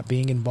ourselves, not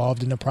being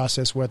involved in the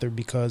process, whether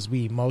because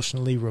we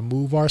emotionally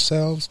remove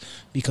ourselves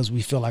because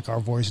we feel like our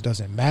voice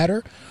doesn't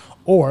matter,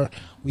 or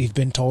we've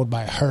been told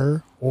by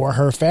her or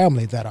her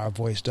family that our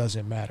voice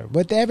doesn't matter.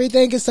 But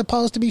everything is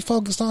supposed to be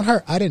focused on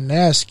her. I didn't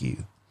ask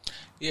you.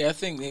 Yeah, I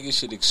think niggas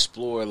should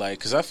explore, like,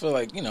 because I feel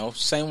like, you know,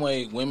 same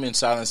way women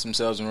silence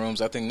themselves in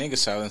rooms, I think niggas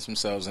silence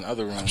themselves in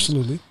other rooms.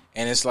 Absolutely.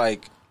 And it's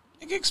like,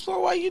 nigga,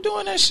 explore why you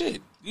doing that shit.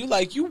 You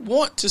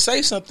want to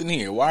say something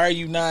here. Why are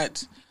you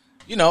not,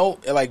 you know,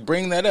 like,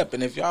 bring that up?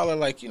 And if y'all are,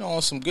 like, you know,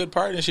 on some good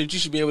partnership, you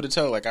should be able to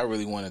tell, like, I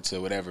really wanted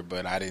to whatever,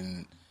 but I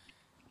didn't.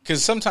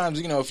 Because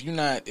sometimes, you know, if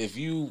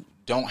you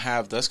don't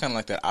have, that's kind of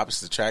like that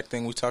opposite attract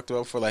thing we talked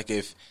about before. Like,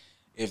 if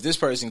this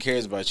person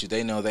cares about you,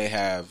 they know they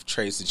have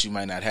traits that you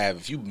might not have.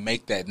 If you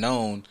make that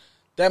known,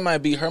 that might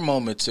be her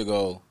moment to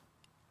go,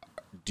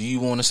 do you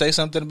want to say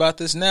something about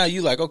this? Now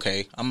you like,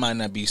 okay, I might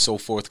not be so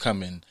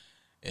forthcoming.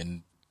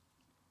 And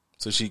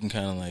so she can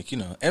kind of like, you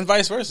know, and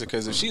vice versa.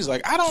 Because if she's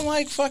like, I don't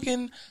like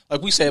fucking,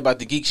 like we say about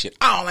the geek shit,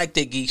 I don't like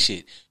that geek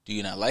shit. Do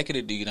you not like it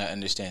or do you not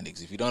understand it?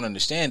 Because if you don't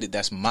understand it,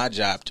 that's my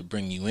job to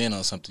bring you in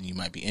on something you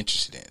might be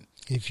interested in.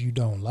 If you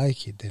don't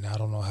like it, then I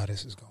don't know how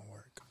this is going to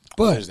work.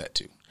 But there's that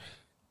too.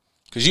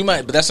 Because you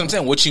might, but that's what I'm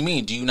saying. What you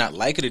mean? Do you not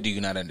like it or do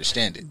you not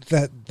understand it?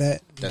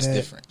 That's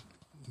different.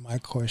 My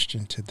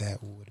question to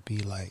that would be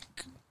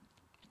like,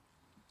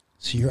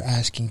 so you're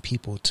asking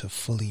people to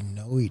fully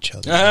know each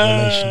other's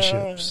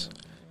relationships.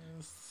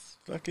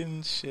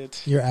 Fucking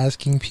shit. You're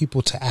asking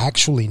people to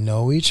actually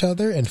know each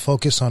other and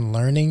focus on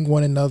learning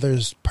one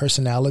another's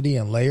personality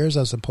and layers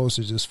as opposed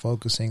to just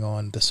focusing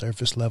on the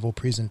surface level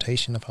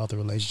presentation of how the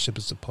relationship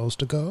is supposed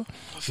to go.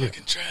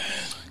 Fucking trying.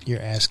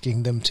 You're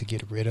asking them to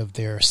get rid of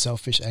their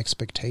selfish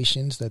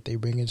expectations that they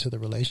bring into the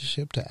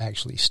relationship to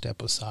actually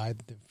step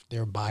aside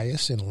their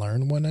bias and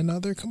learn one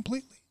another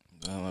completely.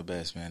 I'm my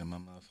best, man. And my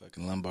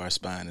motherfucking lumbar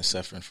spine is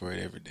suffering for it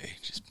every day.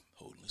 Just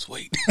holding its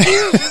weight.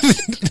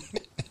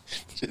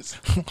 Just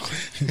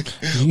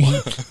you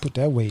put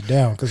that weight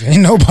down because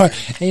ain't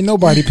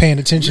nobody paying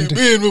attention to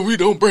it. But we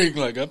don't break.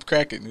 Like I'm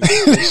cracking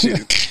this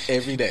shit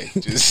every day.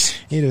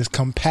 Just it is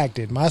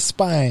compacted. My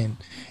spine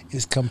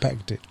is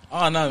compacted.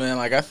 Oh no, man!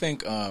 Like I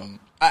think I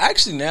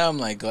actually now I'm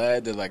like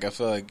glad that like I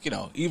feel like, you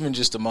know, even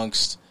just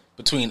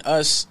between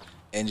us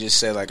and just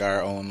say like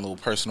our own little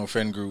personal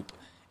friend group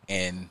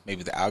and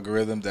maybe the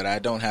algorithm, that I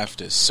don't have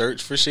to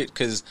search for shit,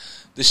 because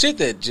the shit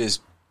that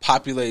just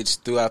populates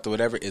throughout the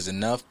whatever is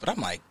enough. But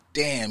I'm like,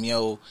 damn,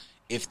 yo,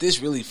 if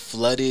this really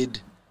flooded,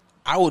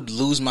 I would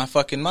lose my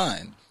fucking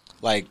mind.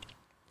 Like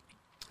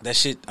that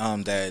shit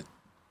that,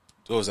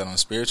 what was that on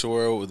Spiritual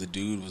World, where the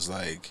dude was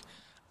like,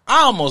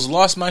 I almost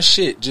lost my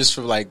shit just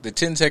for like the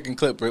 10-second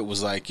clip where it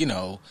was like, you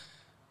know,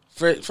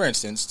 for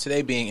instance,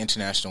 today being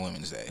International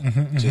Women's Day,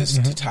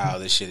 to tie all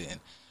this shit in.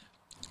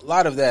 A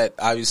lot of that,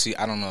 obviously,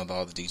 I don't know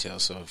all the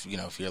details. So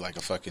if you're like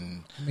a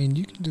fucking, I mean,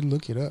 you can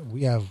look it up.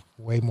 We have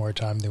way more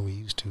time than we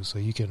used to, so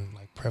you can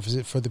like preface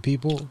it for the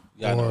people.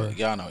 Y'all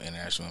know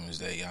International Women's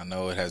Day. Y'all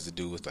know it has to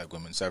do with like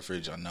women's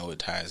suffrage. Y'all know it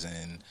ties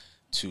in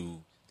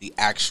to the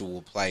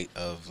actual plight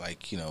of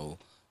like, you know,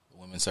 the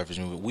women's suffrage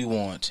movement. We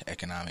want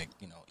economic,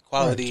 you know,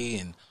 equality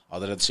and all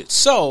that other shit.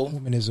 So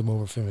feminism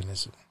over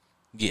feminism.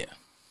 Yeah.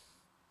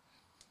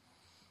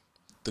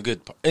 The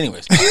good part.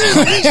 Anyways,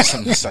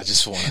 I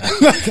just want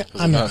to.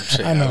 I know.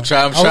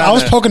 I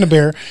was poking the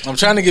bear. I'm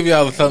trying to give you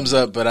all the thumbs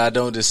up, but I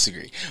don't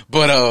disagree.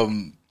 But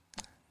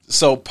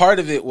so part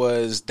of it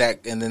was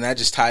that, and then that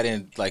just tied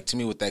in, like, to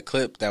me with that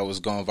clip that was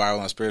going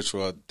viral on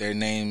Spiritual. Their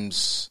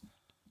names,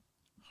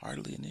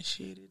 Hardly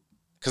initiated.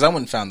 Because I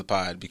wouldn't found the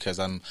pod because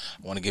I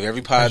want to give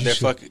every pod their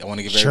I want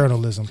to give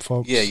journalism,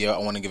 folks. Yeah. I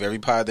want to give every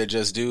pod their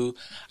just due.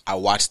 I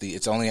watched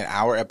it's only an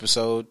hour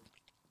episode,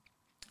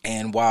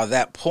 and while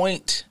that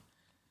point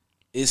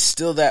is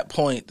still that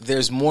point,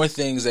 there's more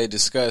things they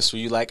discuss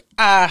where you like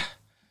that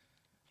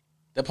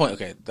point.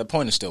 Okay, the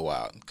point is still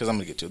wild because I'm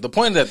gonna get to it. The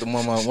point that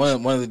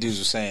one of the dudes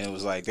was saying, it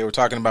was like they were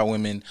talking about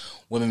women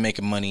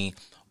making money,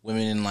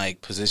 women in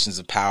like positions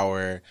of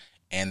power,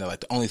 and they're like,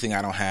 the only thing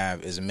I don't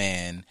have is a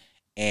man.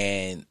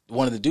 And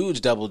one of the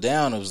dudes doubled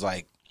down and was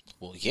like,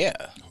 well, yeah.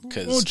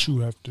 Cause who wants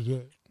you after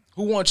that?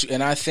 Who wants you?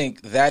 And I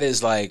think that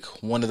is like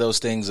one of those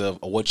things of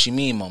a what you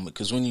mean moment.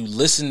 Because when you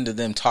listen to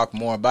them talk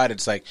more about it,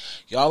 it's like,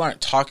 y'all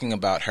aren't talking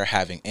about her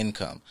having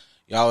income.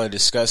 Y'all are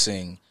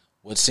discussing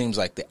what seems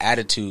like the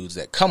attitudes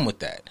that come with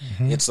that.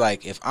 Mm-hmm. It's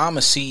like, if I'm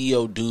a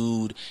CEO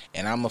dude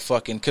and I'm a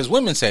fucking... Because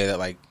women say that,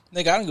 like,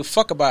 nigga, I don't give a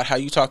fuck about how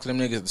you talk to them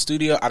niggas at the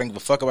studio. I don't give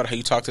a fuck about how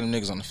you talk to them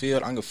niggas on the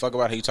field. I don't give a fuck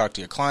about how you talk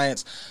to your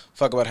clients.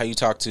 Fuck about how you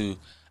talk to,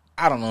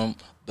 I don't know,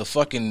 the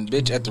fucking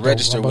bitch at the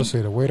register. I'm about to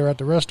say the waiter at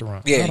the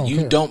restaurant.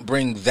 Yeah, don't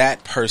bring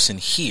that person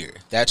here.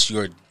 That's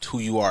who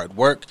you are at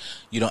work.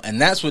 You don't, and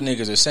that's what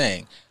niggas are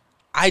saying.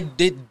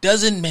 It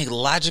doesn't make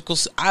logical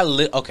sense.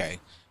 Okay,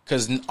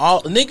 because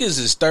all niggas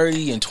is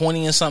 30 and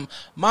 20 and something.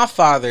 My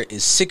father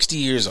is 60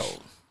 years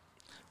old.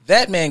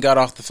 That man got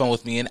off the phone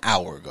with me an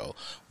hour ago.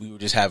 We were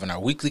just having our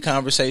weekly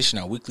conversation,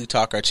 our weekly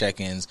talk, our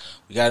check-ins.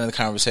 We got in the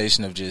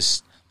conversation of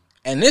just,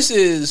 and this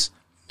is,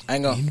 I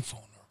ain't gonna,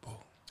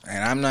 invulnerable.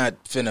 And I'm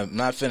not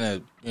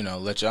finna,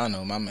 let y'all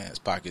know my man's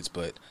pockets,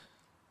 but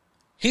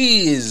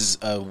he is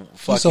a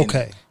fucking, he's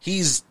okay.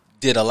 He's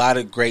did a lot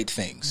of great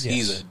things. Yes.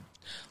 He's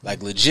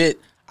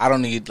legit. I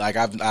don't need,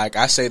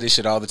 I say this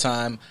shit all the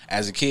time.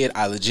 As a kid,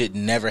 I legit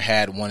never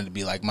wanted to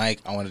be like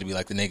Mike. I wanted to be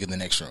like the nigga in the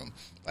next room.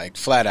 Like,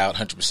 flat out,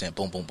 100%,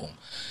 boom, boom, boom.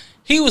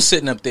 He was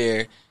sitting up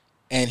there,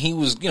 and he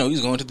was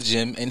going to the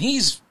gym, and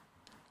he's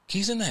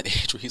in that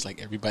age where he's like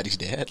everybody's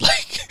dad.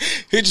 Like,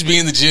 he'll just be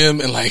in the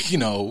gym and, like,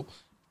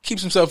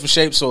 keeps himself in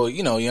shape. So,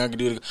 younger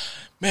dude,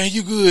 man,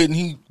 you good. And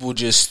he will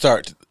just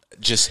start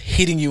just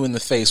hitting you in the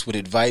face with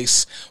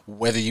advice,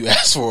 whether you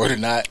ask for it or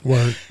not.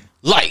 Word.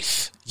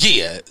 Life.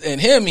 Yeah.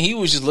 And he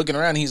was just looking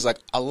around, and he's like,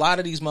 a lot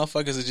of these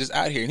motherfuckers are just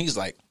out here. And he's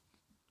like,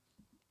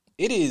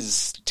 it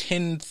is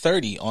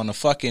 10:30 on a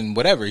fucking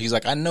whatever. He's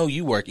like, I know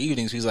you work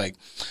evenings. He's like,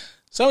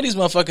 some of these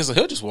motherfuckers,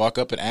 he'll just walk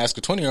up and ask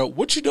a 20-year-old,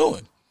 what you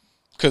doing?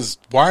 Because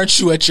why aren't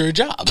you at your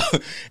job?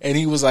 And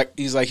he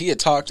had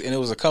talked, and it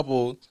was a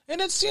couple,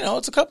 and it's,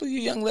 it's a couple of you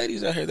young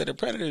ladies out here that are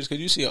predators,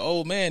 because you see an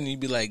old man, and you'd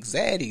be like,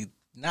 Zaddy,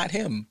 not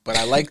him. But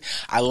I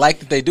like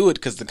that they do it,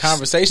 because the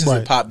conversations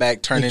that pop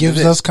back turn into this. It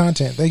gives us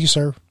content. Thank you,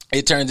 sir.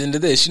 It turns into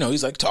this,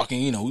 he's like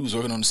talking, we was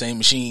working on the same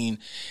machine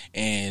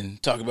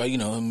and talking about,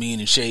 him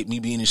being in shape, me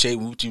being in shape,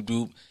 what you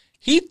do.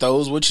 He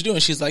throws what you do,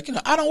 and she's like,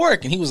 I don't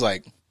work. And he was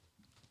like,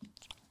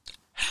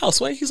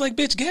 houseway? He's like,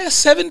 bitch, gas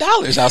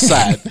 $7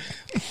 outside.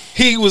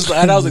 He was,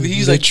 and I was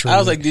like, I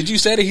was like, did you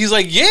say that? He's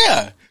like,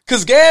 yeah,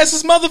 because gas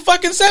is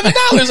motherfucking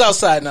 $7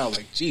 outside. And I was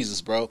like,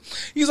 Jesus, bro.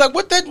 He's like,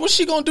 what's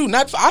she gonna do?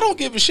 I don't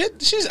give a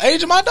shit. She's the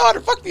age of my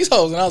daughter. Fuck these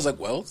hoes. And I was like,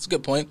 well, it's a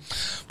good point.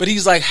 But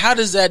he's like, how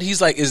does that?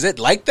 He's like, is it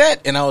like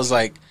that? And I was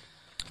like,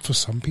 for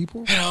some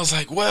people. And I was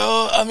like,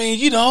 well, I mean,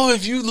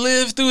 if you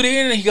live through the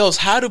internet, he goes,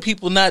 how do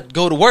people not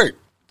go to work?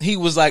 He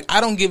was like,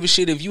 I don't give a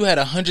shit if you had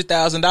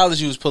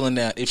 $100,000 you was pulling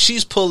down. If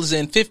she's pulls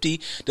in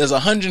 50, does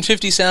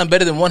 150 sound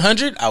better than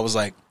 100? I was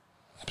like,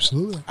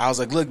 absolutely. I was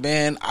like, look,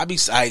 man, I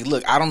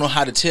don't know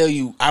how to tell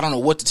you. I don't know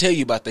what to tell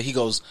you about that. He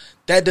goes,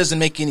 that doesn't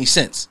make any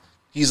sense.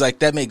 He's like,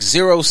 that makes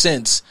zero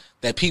sense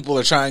that people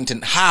are trying to,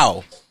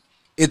 how?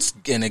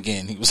 And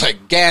again, he was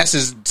like, gas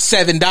is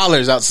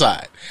 $7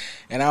 outside.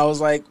 And I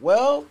was like,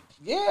 well,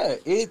 yeah,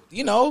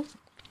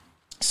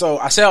 So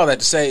I say all that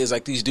to say is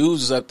like these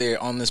dudes was up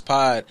there on this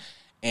pod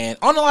and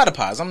on a lot of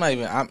pods.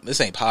 This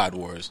ain't Pod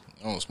Wars.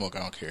 I don't smoke. I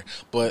don't care.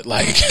 But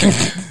like,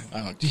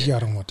 I don't care. Yeah, I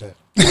don't want that.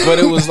 But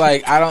it was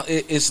like,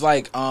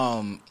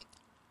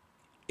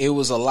 it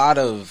was a lot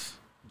of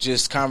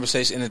just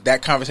conversation, and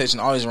that conversation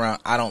always around,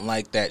 I don't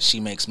like that she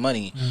makes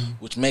money,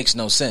 which makes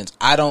no sense.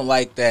 I don't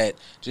like that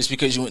just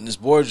because you went in this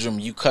boardroom,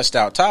 you cussed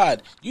out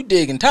Todd, you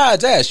digging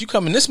Todd's ass. You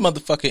come in this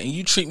motherfucker and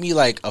you treat me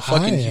like a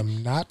fucking... I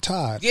am not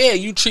Todd. Yeah,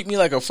 you treat me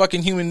like a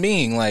fucking human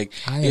being. Like,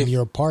 I am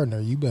your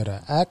partner. You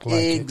better act like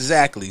it.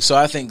 Exactly. So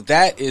I think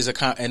that is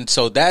and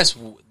so that's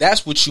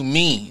what you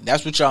mean.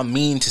 That's what y'all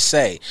mean to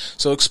say.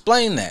 So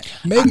explain that.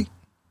 Maybe.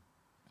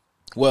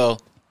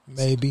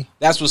 Maybe.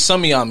 That's what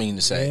some of y'all mean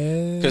to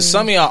say. Because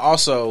some of y'all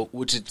also,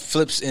 which it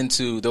flips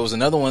into, there was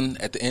another one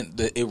at the end,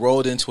 it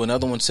rolled into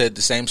another one, said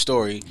the same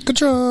story.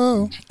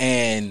 Control.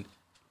 And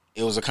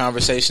it was a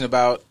conversation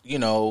about,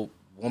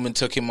 woman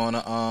took him on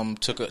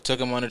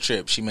a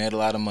trip. She made a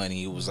lot of money.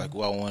 He was like,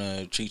 well, I want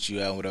to treat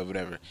you out,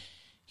 whatever.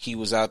 He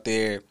was out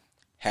there,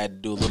 had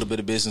to do a little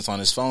bit of business on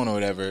his phone or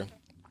whatever.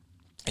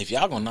 If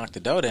y'all gonna knock the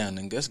door down,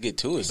 then let's get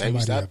to it.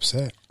 Somebody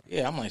upset.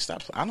 Yeah, I'm like,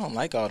 stop. I don't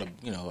like all the,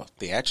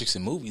 theatrics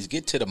in movies.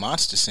 Get to the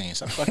monster scene.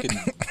 Stop fucking.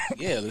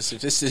 Yeah, if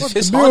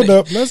it's haunted.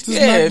 Let's just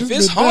if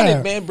it's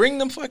haunted, man, bring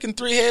them fucking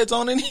 3 heads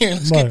on in here and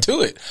let's get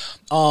to it.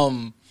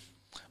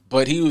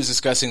 But he was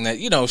discussing that,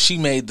 she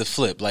made the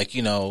flip. Like,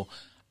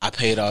 I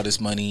paid all this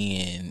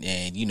money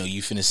and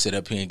you finna sit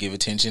up here and give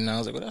attention. And I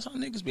was like, well, that's how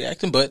niggas be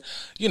acting. But,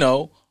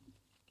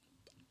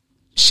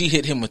 she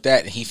hit him with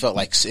that, and he felt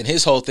like, and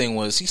his whole thing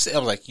was, he said, I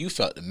was like, you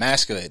felt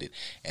emasculated,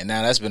 and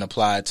now that's been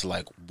applied to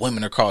like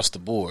women across the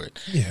board.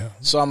 Yeah.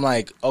 So I'm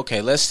like,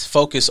 okay, let's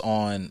focus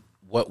on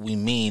what we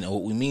mean. And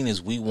what we mean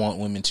is we want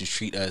women to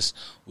treat us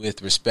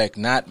with respect,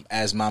 not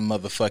as my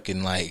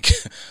motherfucking like,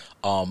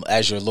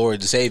 as your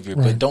Lord and Savior,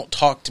 right. But don't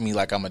talk to me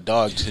like I'm a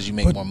dog just because you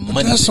make more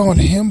money. That's on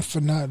him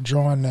for not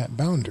drawing that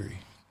boundary.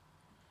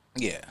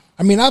 Yeah.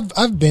 I mean,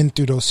 I've been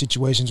through those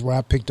situations where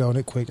I picked on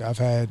it quick. I've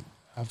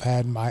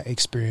had my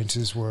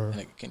experiences where...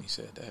 Kenny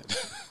said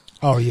that.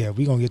 Oh, yeah.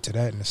 We're going to get to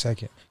that in a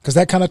second. Because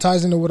that kind of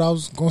ties into what I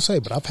was going to say.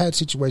 But I've had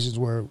situations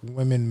where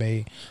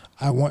women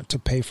I want to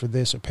pay for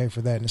this or pay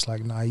for that. And it's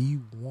like, nah,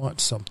 you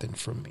want something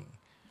from me.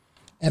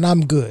 And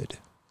I'm good.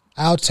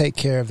 I'll take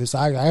care of this.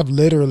 I've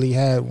literally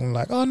had one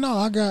like, oh, no,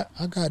 I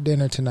got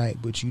dinner tonight.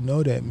 But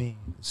that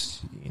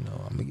means, I'm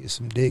going to get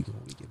some dick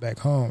when we get back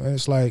home. And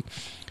it's like,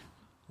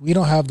 we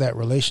don't have that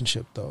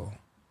relationship, though.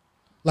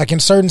 Like, in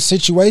certain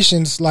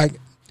situations, like...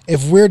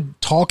 If we're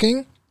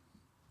talking,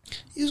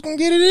 he's going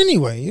to get it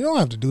anyway. You don't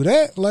have to do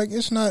that. Like,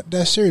 it's not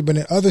that serious. But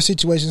in other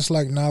situations,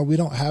 like, nah, we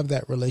don't have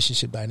that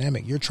relationship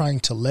dynamic. You're trying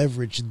to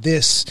leverage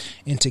this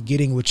into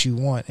getting what you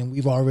want. And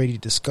we've already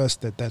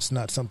discussed that that's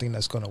not something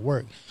that's going to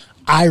work.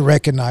 I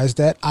recognize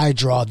that. I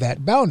draw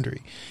that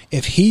boundary.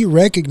 If he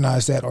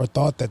recognized that or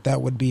thought that that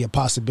would be a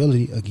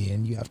possibility,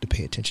 again, you have to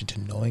pay attention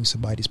to knowing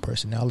somebody's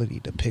personality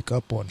to pick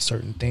up on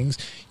certain things.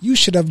 You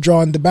should have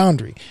drawn the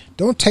boundary.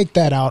 Don't take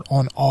that out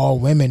on all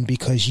women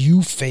because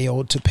you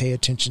failed to pay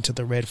attention to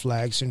the red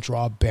flags and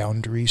draw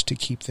boundaries to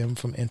keep them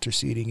from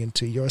interceding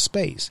into your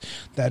space.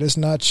 That's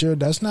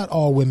not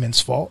all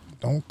women's fault.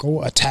 Don't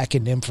go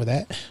attacking them for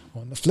that.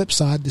 On the flip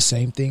side, the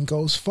same thing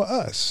goes for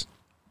us.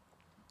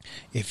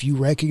 If you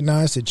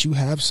recognize that you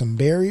have some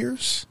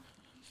barriers,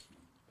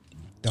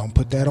 don't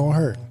put that on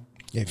her.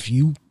 If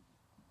you,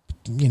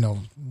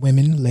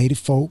 women, lady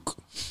folk,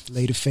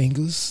 lady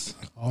fingers,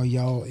 all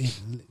y'all,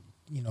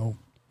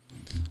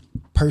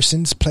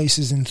 persons,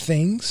 places, and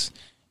things,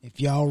 if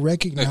y'all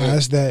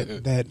recognize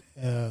that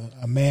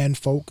a man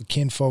folk, a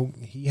kin folk,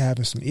 he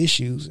having some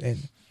issues,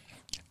 and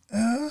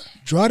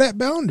draw that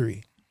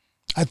boundary.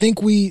 I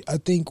think we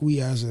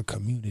as a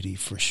community,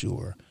 for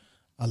sure,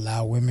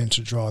 allow women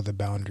to draw the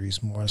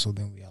boundaries more so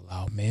than we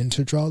allow men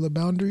to draw the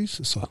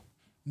boundaries. So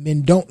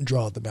men don't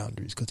draw the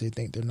boundaries because they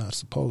think they're not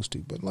supposed to.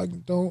 But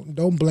like,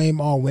 don't blame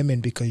all women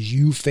because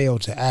you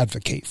failed to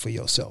advocate for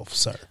yourself,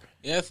 sir.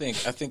 Yeah, I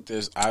think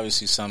there's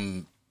obviously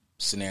some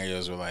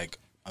scenarios where like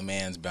a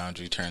man's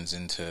boundary turns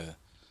into,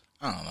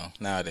 I don't know,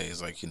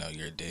 nowadays, like,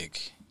 you're a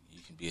dick. You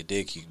can be a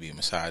dick, you can be a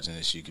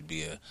misogynist, you could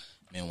be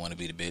men want to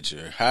be the bitch,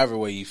 or however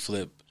way you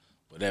flip,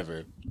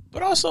 whatever.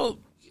 But also,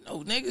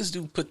 niggas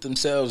do put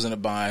themselves in a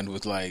bind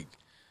with like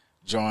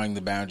drawing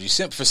the boundaries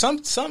for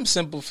some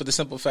simple, for the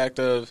simple fact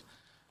of,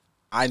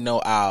 I know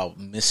I'll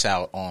miss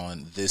out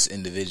on this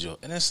individual,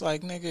 and it's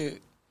like, nigga,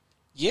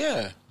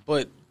 yeah,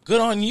 but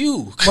good on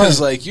you, because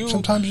like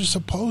sometimes you're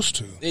supposed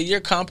to. You're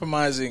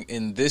compromising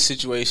in this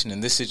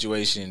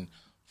situation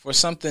for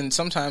something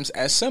sometimes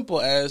as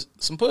simple as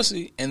some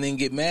pussy, and then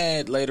get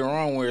mad later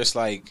on where it's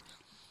like,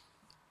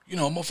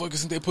 motherfuckers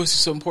think their pussy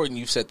so important.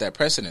 You've set that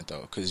precedent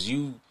though, because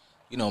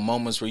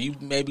moments where you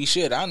maybe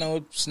should. I know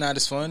it's not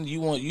as fun.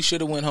 You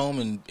should have went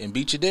home and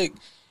beat your dick.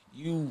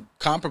 You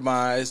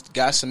compromised,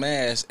 got some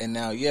ass, and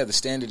now, the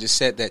standard is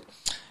set that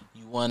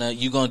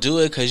you gonna do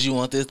it because you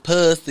want this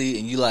pussy,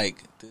 and you like,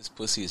 this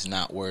pussy is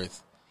not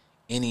worth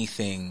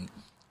anything,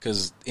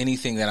 because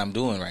anything that I'm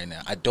doing right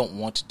now, I don't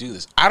want to do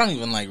this. I don't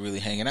even like really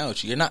hanging out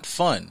with you. You're not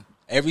fun.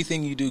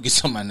 Everything you do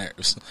gets on my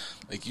nerves.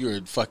 Like,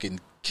 you're fucking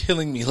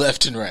killing me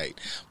left and right.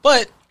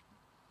 But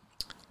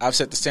I've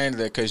set the standard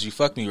that because you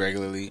fuck me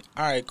regularly,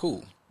 all right,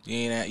 cool. We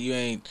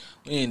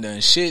ain't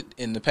done shit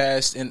in the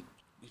past, and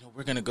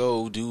we're gonna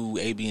go do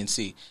A, B, and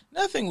C.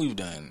 Nothing we've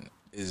done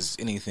is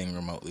anything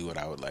remotely what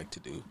I would like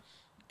to do,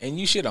 and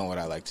you shit on what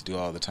I like to do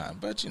all the time.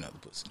 But the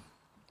pussy,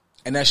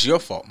 and that's your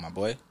fault, my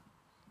boy.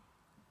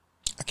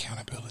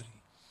 Accountability.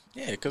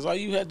 Yeah, because all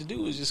you had to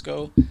do was just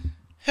go,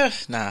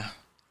 nah.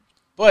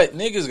 But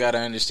niggas gotta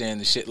understand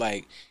the shit.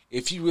 Like,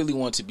 if you really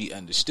want to be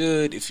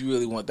understood,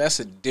 that's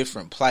a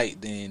different plight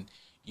than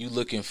you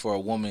looking for a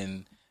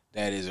woman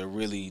that is a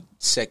really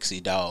sexy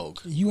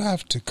dog. You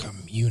have to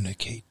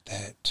communicate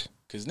that.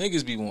 Because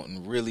niggas be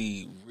wanting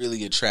really,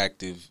 really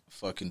attractive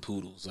fucking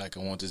poodles. Like,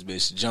 I want this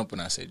bitch to jump when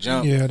I say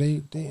jump. Yeah,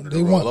 they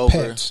want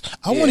pets.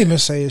 I won't even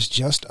say it's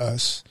just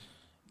us.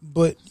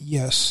 But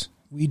yes,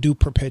 we do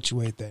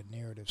perpetuate that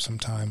narrative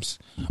sometimes,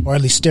 or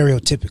at least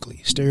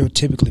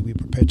stereotypically we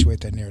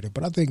perpetuate that narrative.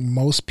 But I think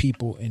most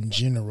people in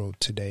general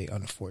today,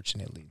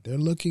 unfortunately, they're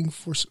looking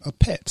for a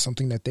pet,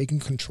 something that they can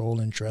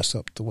control and dress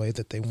up the way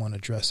that they want to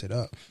dress it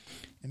up.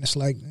 And it's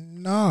like,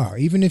 nah,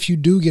 even if you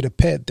do get a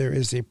pet, there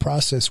is a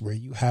process where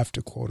you have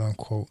to, quote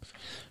unquote,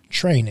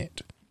 train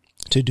it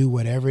to do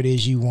whatever it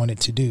is you want it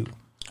to do.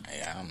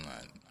 Yeah,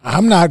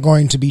 I'm not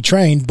going to be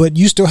trained, but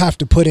you still have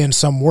to put in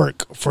some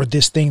work for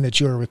this thing that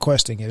you're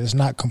requesting. It is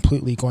not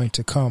completely going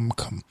to come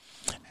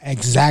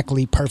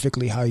exactly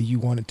perfectly how you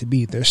want it to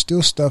be. There's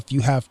still stuff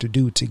you have to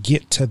do to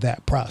get to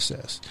that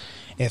process.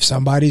 If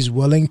somebody's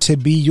willing to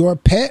be your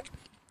pet,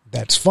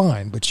 that's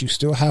fine, but you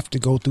still have to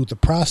go through the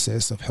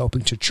process of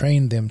helping to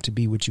train them to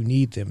be what you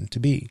need them to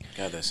be.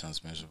 God, that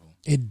sounds miserable.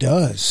 It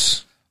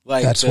does.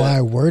 Like that's why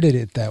I worded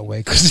it that way,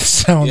 because it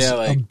sounds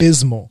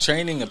abysmal.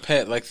 Training a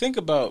pet, like, think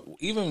about,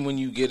 even when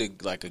you get a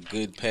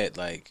good pet,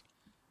 like,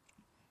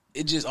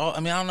 it just all,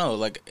 I don't know,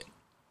 like,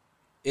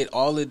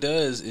 all it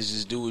does is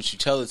just do what you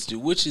tell it to do,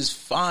 which is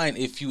fine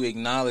if you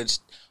acknowledge.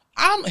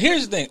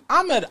 Here's the thing,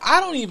 I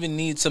don't even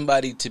need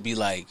somebody to be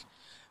like,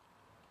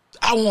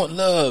 I want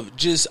love.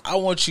 I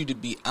want you to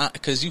be,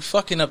 because you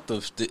fucking up the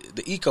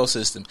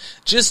ecosystem.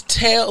 Just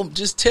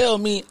tell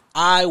me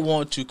I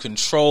want to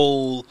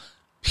control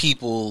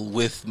people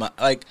with my,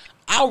 like,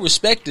 I'll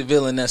respect the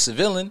villain that's a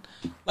villain.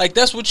 Like,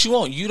 that's what you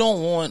want. You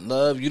don't want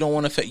love. You don't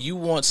want affect. You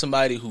want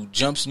somebody who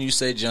jumps and you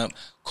say jump.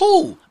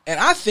 Cool. And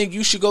I think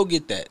you should go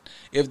get that.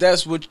 If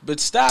that's what,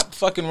 but stop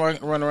fucking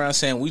run around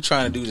saying we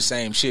trying to do the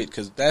same shit,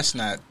 because that's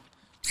not,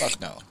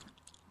 fuck no.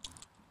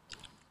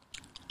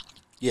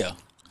 Yeah.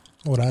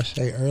 What I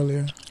say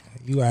earlier,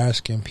 you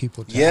asking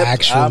people to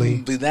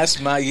actually.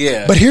 That's my,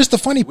 yeah. But here's the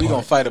funny part. We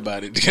gonna fight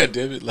about it. God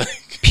damn it.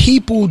 Like,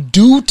 people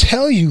do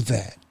tell you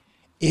that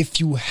if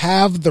you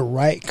have the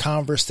right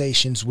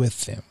conversations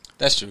with them.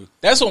 That's true.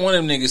 That's what one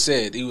of them niggas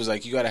said. He was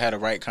like, you gotta have the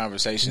right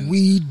conversation.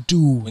 We do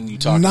when you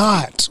talk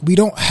not. We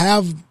don't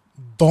have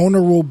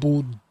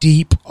vulnerable,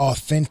 deep,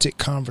 authentic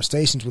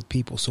conversations with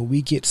people. So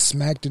we get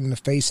smacked in the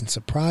face and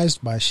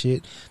surprised by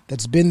shit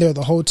that's been there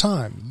the whole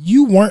time.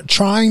 You weren't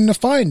trying to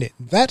find it.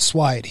 That's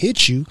why it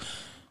hit you.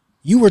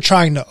 You were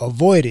trying to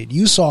avoid it.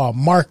 You saw a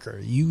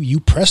marker. You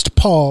pressed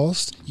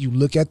pause. You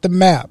look at the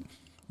map.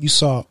 You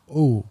saw,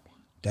 oh,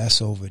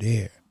 that's over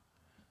there.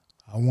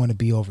 I want to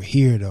be over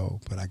here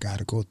though, but I got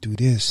to go through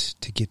this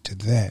to get to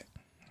that.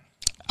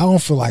 I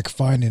don't feel like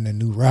finding a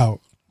new route.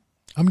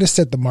 I'm just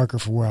set the marker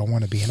for where I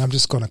want to be, and I'm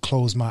just going to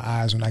close my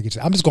eyes when I get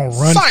to. I'm just going to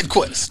run. Side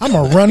quest. I'm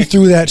going to run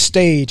through that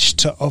stage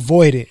to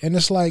avoid it, and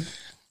it's like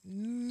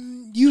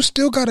you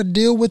still got to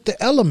deal with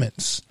the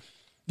elements.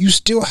 You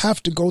still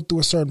have to go through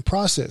a certain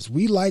process.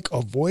 We like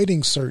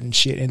avoiding certain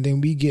shit, and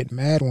then we get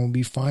mad when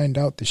we find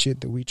out the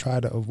shit that we try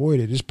to avoid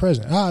it is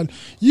present.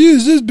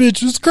 This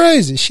bitch was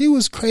crazy. She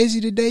was crazy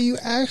the day you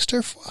asked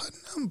her for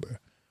a number.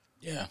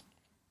 Yeah.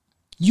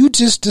 You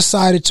just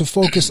decided to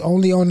focus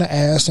only on the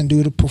ass and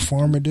do the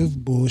performative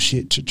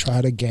bullshit to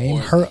try to game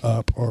her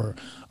up or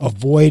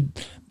avoid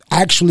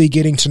actually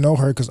getting to know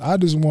her, because I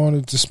just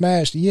wanted to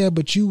smash. Yeah,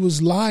 but you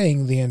was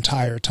lying the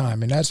entire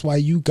time, and that's why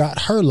you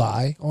got her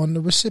lie on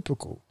the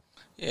reciprocal.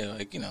 Yeah,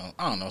 like,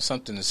 I don't know,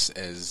 something as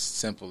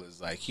simple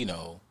as, like,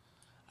 I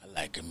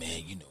like her,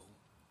 man,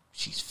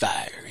 she's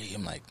fiery.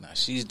 I'm like, nah,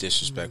 she's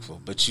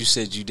disrespectful. But you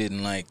said you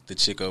didn't like the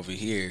chick over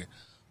here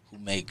who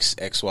makes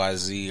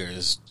XYZ or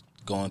is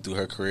going through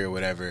her career or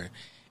whatever,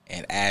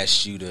 and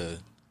asked you to,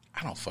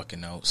 I don't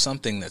fucking know,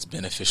 something that's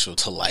beneficial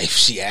to life.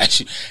 She asked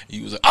you,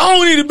 you was like, I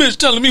don't need a bitch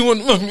telling me what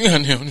to fuck me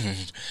on.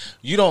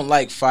 You don't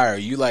like fire.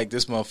 You like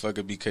this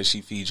motherfucker because she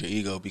feeds your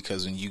ego,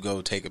 because when you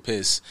go take a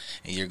piss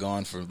and you're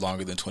gone for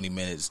longer than 20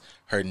 minutes,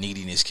 her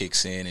neediness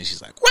kicks in and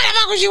she's like, where the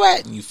fuck was you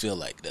at? And you feel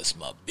like, that's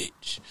my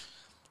bitch.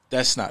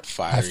 That's not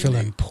fire. I feel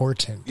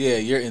important. Yeah,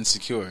 you're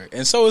insecure.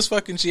 And so is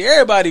fucking she.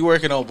 Everybody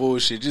working on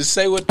bullshit. Just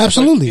say what the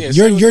absolutely. Fuck,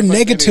 your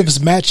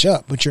negatives match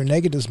up, but your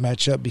negatives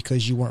match up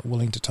because you weren't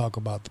willing to talk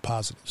about the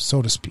positives,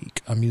 so to speak.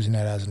 I'm using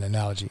that as an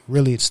analogy.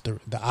 Really, it's the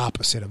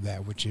opposite of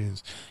that, which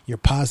is your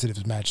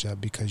positives match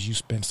up because you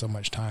spend so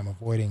much time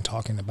avoiding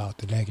talking about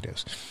the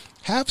negatives.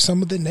 Have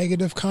some of the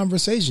negative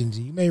conversations.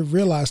 You may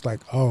realize, like,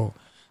 oh,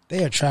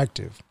 they're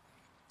attractive,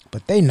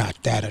 but they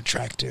not that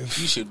attractive.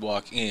 You should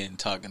walk in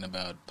talking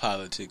about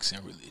politics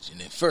and religion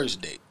at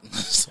first date.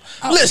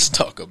 Let's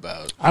talk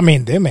about. I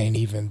mean, them ain't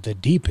even the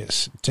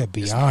deepest, to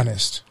be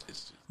honest.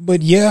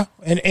 But yeah,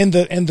 and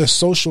the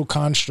social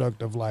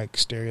construct of, like,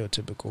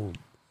 stereotypical,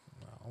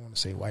 I want to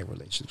say white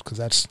relationships, because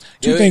that's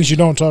two things you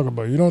don't talk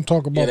about. You don't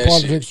talk about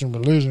politics shit. And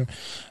religion.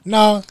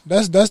 No,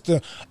 that's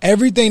the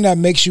everything that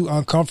makes you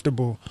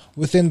uncomfortable.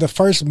 Within the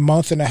first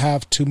month and a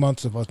half, 2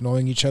 months of us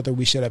knowing each other,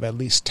 we should have at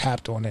least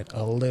tapped on it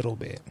a little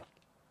bit.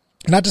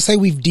 Not to say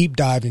we've deep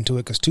dived into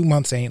it, because 2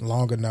 months ain't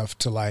long enough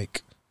to,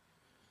 like,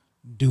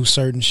 do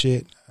certain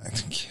shit. I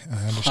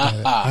understand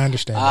that. I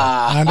understand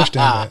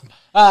that.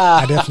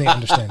 I definitely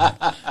understand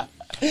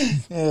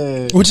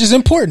that. Which is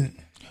important.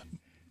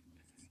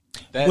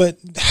 But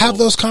have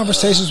those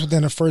conversations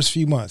within the first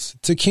few months.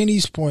 To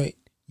Kenny's point,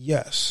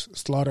 yes,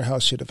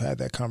 Slaughterhouse should have had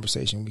that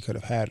conversation. We could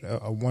have had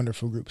a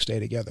wonderful group stay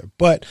together.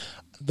 But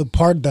the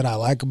part that I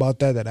like about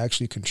that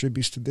actually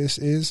contributes to this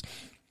is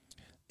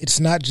it's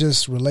not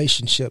just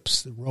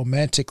relationships,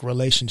 romantic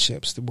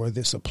relationships where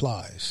this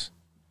applies.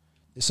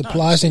 This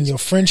applies in your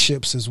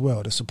friendships as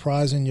well. This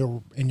applies in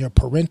your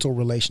parental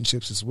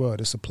relationships as well.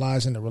 This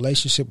applies in the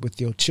relationship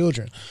with your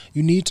children.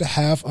 You need to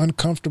have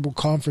uncomfortable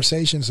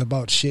conversations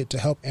about shit to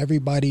help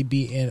everybody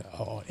be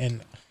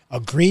in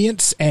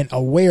agreement and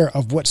aware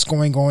of what's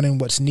going on and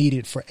what's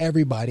needed for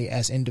everybody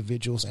as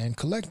individuals and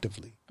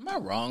collectively. Am I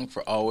wrong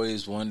for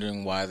always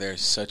wondering why there's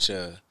such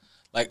a,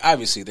 like,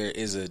 obviously there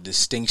is a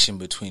distinction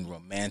between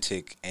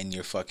romantic and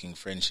your fucking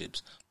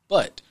friendships,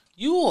 but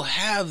you will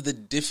have the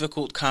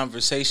difficult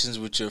conversations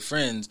with your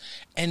friends,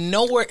 and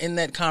nowhere in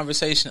that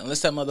conversation,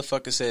 unless that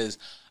motherfucker says,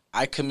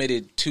 I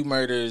committed 2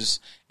 murders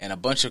and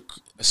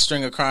a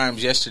string of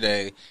crimes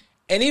yesterday,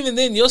 and even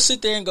then you'll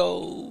sit there and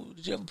go,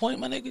 did you have a point,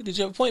 my nigga? Did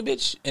you have a point,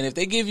 bitch? And if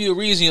they give you a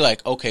reason, you're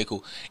like, okay,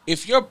 cool.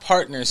 If your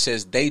partner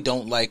says they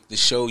don't like the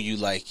show you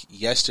like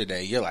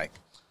yesterday, you're like,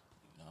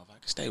 you know, if I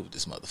could stay with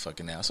this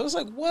motherfucker now. So it's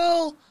like,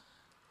 well,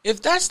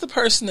 if that's the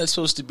person that's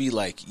supposed to be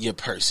like your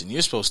person,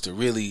 you're supposed to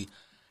really...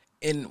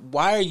 And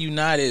why are you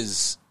not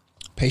as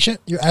patient?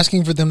 You're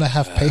asking for them to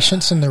have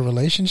patience in their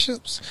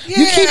relationships? Yeah.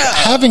 You keep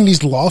having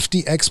these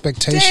lofty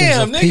expectations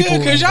of people.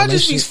 Because y'all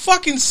just be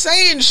fucking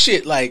saying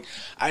shit like,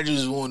 I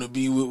just want to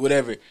be with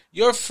whatever.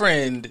 Your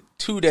friend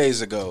 2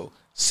 days ago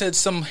said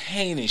some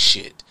heinous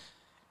shit.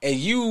 And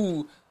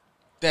you,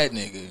 that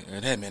nigga,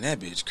 or that man, that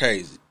bitch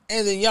crazy.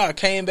 And then y'all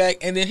came back.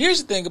 And then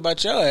here's the thing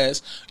about your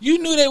ass. You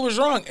knew they was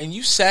wrong. And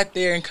you sat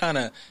there and kind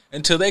of,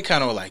 until they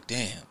kind of were like,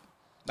 damn.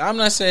 Now, I'm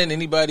not saying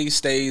anybody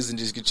stays and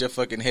just get your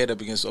fucking head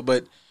up against,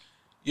 but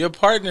your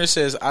partner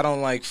says, I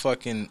don't like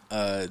fucking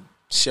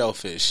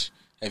shellfish.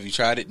 Have you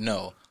tried it?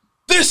 No.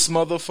 This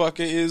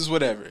motherfucker is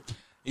whatever.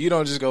 You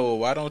don't just go, well,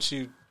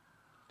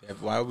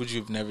 why would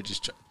you have never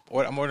just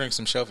tried? I'm ordering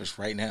some shellfish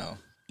right now.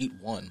 Eat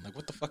one. Like,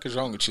 what the fuck is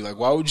wrong with you? Like,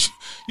 why would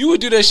you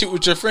would do that shit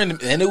with your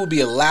friend, and it would be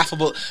a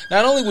laughable,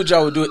 not only would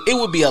y'all do it, it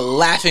would be a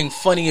laughing,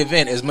 funny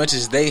event as much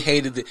as they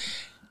hated it.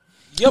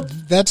 Yep.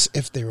 That's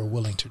if they were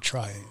willing to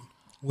try it.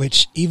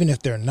 Which, even if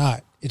they're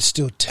not, it's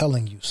still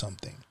telling you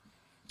something.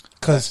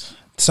 Because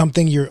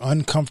something you're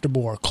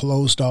uncomfortable or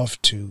closed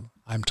off to,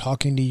 I'm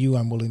talking to you,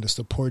 I'm willing to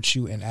support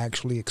you and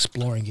actually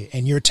exploring it.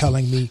 And you're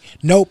telling me,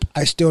 nope,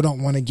 I still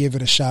don't want to give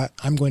it a shot.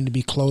 I'm going to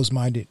be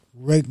closed-minded,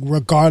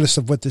 regardless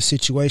of what the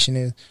situation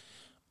is.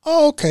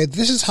 Oh, okay,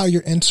 this is how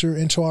you enter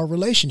into our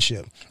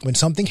relationship. When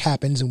something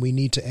happens and we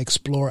need to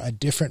explore a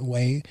different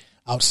way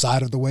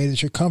outside of the way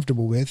that you're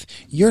comfortable with,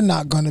 you're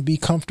not going to be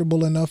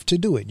comfortable enough to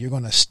do it. You're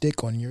going to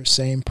stick on your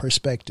same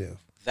perspective.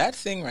 That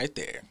thing right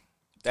there,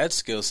 that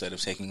skill set of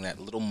taking that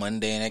little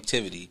mundane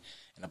activity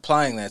and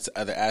applying that to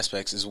other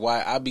aspects is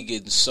why I be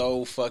getting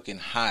so fucking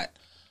hot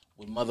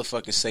when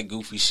motherfuckers say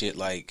goofy shit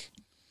like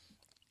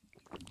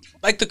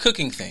the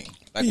cooking thing.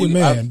 Like be a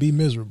man, be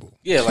miserable.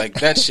 Yeah, like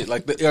that shit.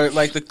 Like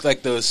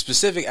the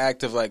specific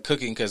act of like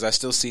cooking, because I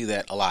still see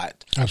that a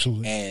lot.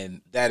 Absolutely.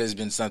 And that has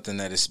been something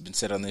that has been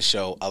said on this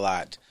show a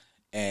lot.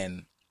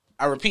 And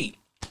I repeat,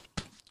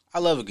 I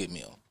love a good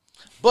meal.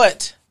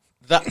 But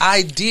the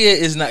idea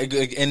is not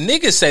good. And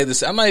niggas say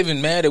this. I'm not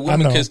even mad at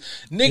women because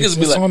niggas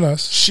be like, on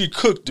us. She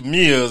cooked the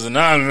meals, and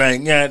I'm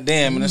like, God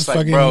damn. And it's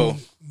like, bro.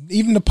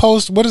 Even the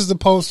post, what is the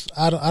post?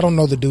 I don't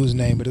know the dude's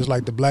name, but it's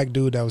like the black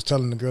dude that was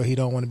telling the girl he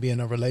don't want to be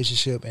in a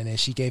relationship, and then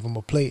she gave him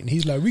a plate, and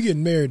he's like, we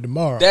getting married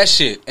tomorrow. That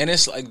shit. And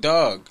it's like,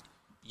 dog,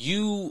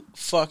 you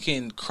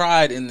fucking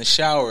cried in the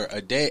shower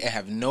a day and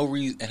have no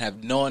reason and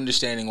have no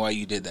understanding why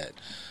you did that.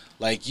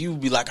 Like, you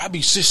be like, I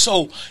be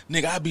so,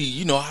 nigga,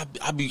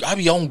 I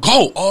be on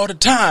go all the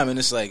time. And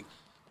it's like,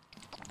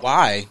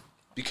 why?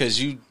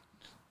 Because you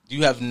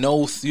have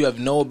no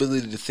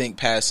ability to think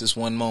past this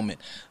one moment.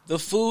 The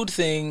food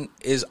thing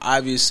is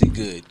obviously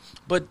good,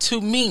 but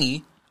to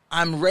me,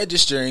 I'm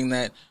registering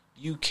that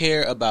you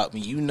care about me.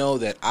 You know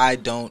that I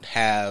don't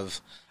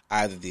have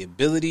either the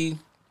ability,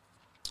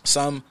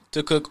 to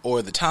cook,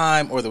 or the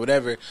time, or the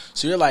whatever.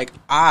 So you're like,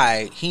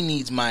 he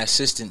needs my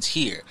assistance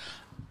here.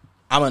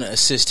 I'm gonna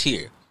assist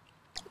here.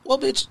 Well,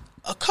 bitch,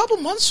 a couple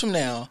months from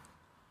now,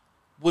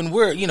 when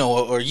we're,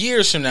 or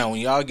years from now,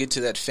 when y'all get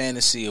to that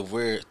fantasy of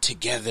we're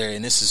together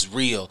and this is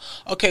real.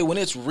 Okay, when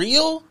it's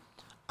real,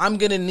 I'm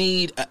going to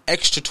need an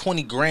extra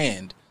 20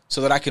 grand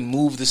so that I can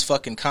move this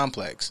fucking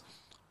complex.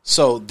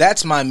 So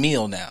that's my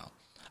meal now.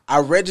 I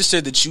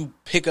registered that you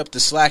pick up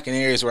the slack in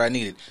areas where I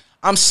need it.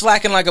 I'm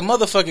slacking like a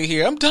motherfucker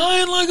here. I'm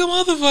dying like a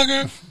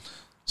motherfucker.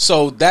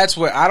 So that's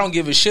where I don't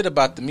give a shit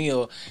about the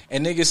meal.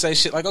 And niggas say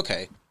shit like,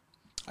 okay,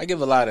 I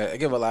give a lot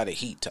of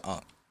heat to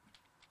Unc.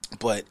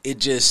 But it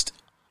just...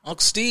 Uncle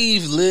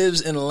Steve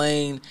lives in a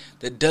lane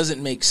that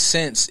doesn't make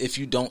sense if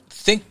you don't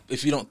think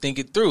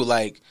it through.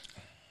 Like,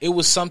 it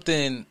was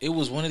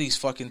one of these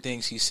fucking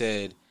things he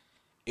said.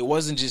 It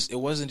wasn't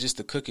just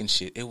the cooking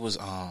shit. It was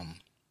I'm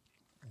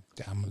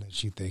gonna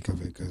let you think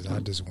of it because I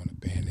just want to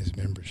ban his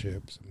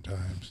membership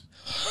sometimes.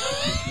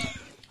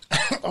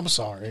 I'm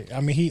sorry.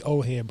 I mean, he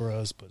old head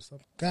bros, but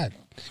God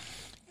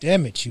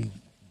damn it, you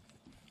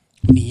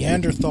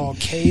Neanderthal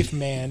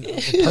caveman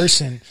of a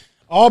person.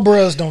 All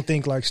bros don't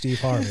think like Steve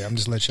Harvey. I'm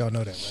just let y'all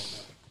know that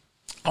right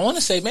now. I want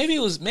to say maybe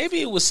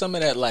it was some of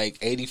that like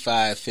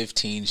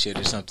 85-15 shit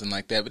or something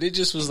like that, but it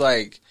just was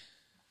like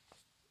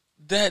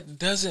that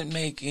doesn't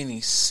make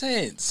any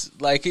sense.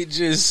 Like it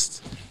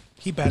just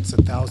he bats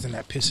 1,000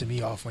 at pissing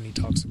me off when he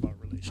talks about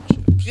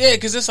relationships. Yeah,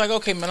 because it's like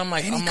okay, man. And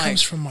he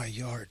comes from my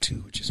yard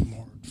too, which is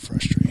more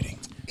frustrating.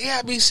 Yeah,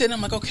 I be sitting.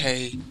 I'm like,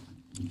 okay,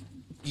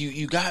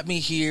 you got me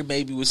here,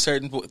 maybe with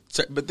certain,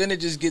 but then it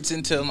just gets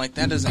into I'm like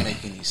that doesn't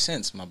make any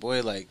sense, my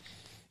boy. Like,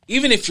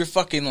 even if you're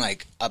fucking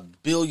like a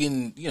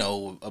billion,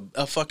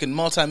 a fucking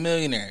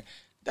multimillionaire,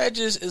 that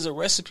just is a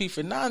recipe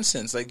for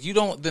nonsense. Like you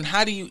don't. Then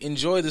how do you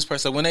enjoy this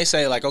person? When they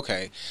say like,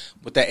 okay,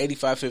 with that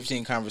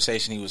 85-15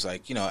 conversation, he was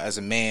like, as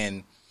a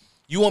man,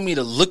 you want me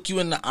to look you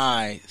in the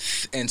eye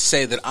and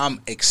say that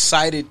I'm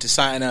excited to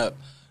sign up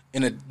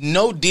in a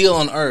no deal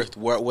on earth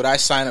where would I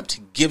sign up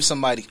to give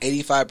somebody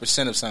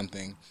 85% of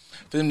something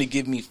for them to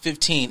give me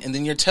 15, and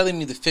then you're telling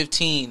me the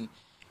 15,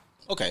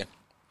 okay.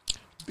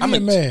 Be a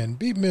man,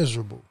 be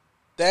miserable.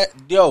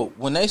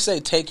 When they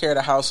say take care of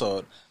the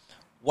household,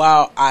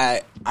 while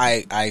I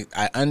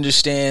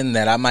understand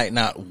that I might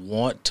not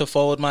want to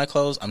fold my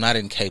clothes, I'm not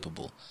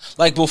incapable.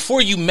 Like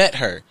before you met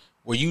her,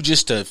 were you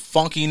just a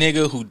funky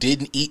nigga who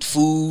didn't eat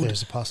food?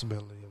 There's a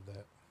possibility of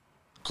that.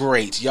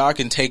 Great. Y'all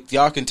can take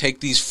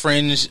these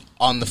fringe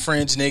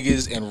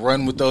niggas and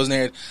run with those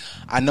narratives.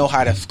 I know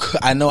how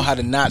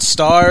to not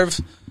starve.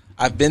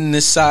 I've been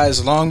this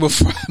size long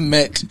before I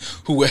met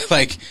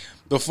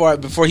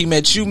before he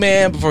met you,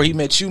 man, before he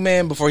met you,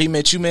 ma'am,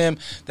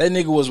 that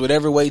nigga was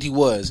whatever weight he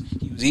was.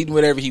 He was eating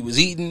whatever he was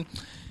eating.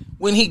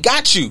 When he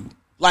got you,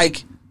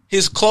 like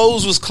his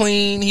clothes was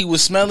clean, he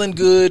was smelling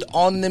good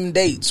on them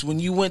dates when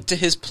you went to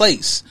his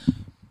place.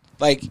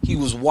 Like he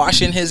was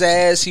washing his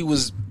ass, he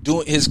was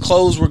doing his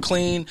clothes were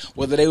clean,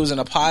 whether they was in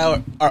a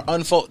pile or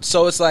unfold.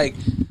 So it's like,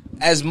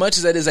 as much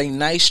as that is a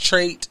nice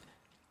trait,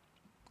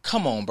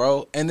 come on,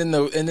 bro. And then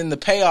the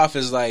payoff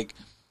is like,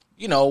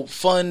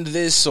 fund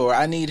this, or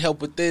I need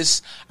help with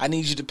this. I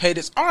need you to pay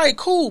this. All right,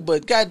 cool,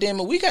 but goddamn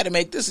it, we got to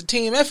make this a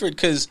team effort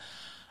because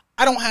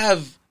I don't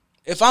have.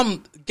 If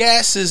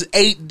gas is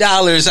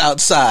 $8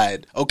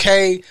 outside,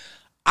 okay,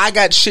 I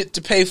got shit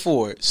to pay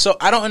for. So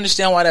I don't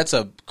understand why that's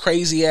a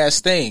crazy ass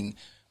thing.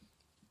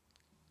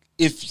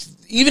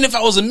 Even if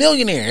I was a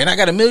millionaire and I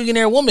got a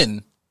millionaire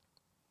woman,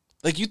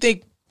 like you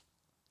think,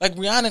 like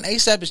Rihanna and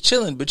ASAP is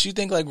chilling, but you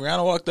think like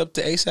Rihanna walked up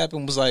to ASAP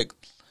and was like,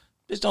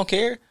 "Bitch, don't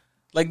care."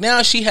 Like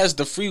now she has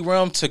the free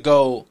realm to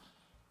go,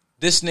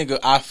 this nigga,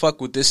 I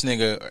fuck with this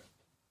nigga,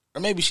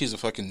 or maybe she's a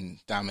fucking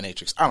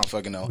dominatrix. I don't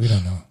fucking know. We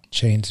don't know.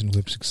 Chains and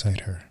whips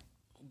excite her.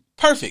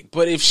 Perfect.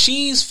 But if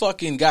she's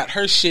fucking got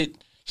her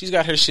shit, she's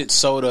got her shit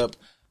sewed up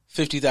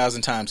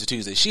 50,000 times a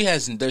Tuesday.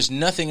 There's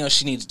nothing else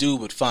she needs to do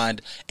but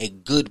find a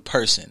good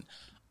person.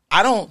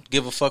 I don't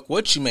give a fuck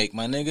what you make,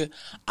 my nigga.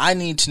 I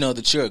need to know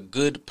that you're a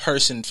good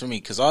person for me,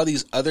 because all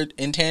these other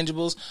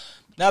intangibles,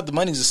 now the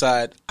money's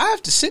aside, I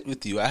have to sit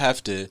with you. I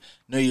have to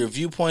know your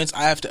viewpoints.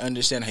 I have to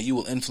understand how you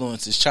will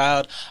influence this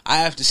child. I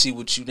have to see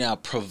what you now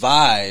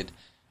provide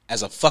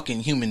as a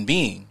fucking human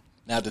being.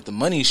 Now that the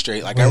money's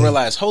straight, like I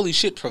realize, holy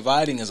shit,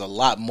 providing is a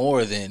lot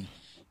more than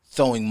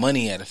throwing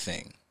money at a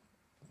thing.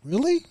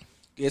 Really?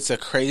 It's a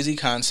crazy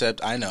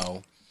concept, I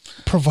know.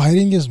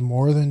 Providing is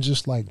more than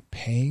just like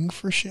paying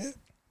for shit?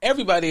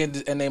 Everybody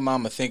and their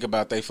mama think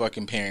about their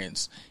fucking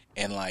parents,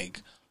 and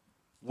like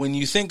when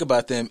you think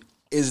about them,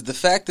 is the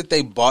fact that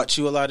they bought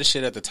you a lot of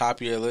shit at the top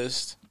of your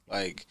list?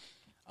 Like,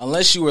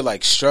 unless you were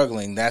like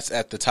struggling, that's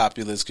at the top of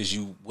your list because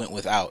you went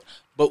without.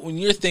 But when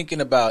you're thinking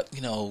about,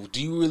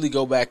 do you really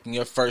go back and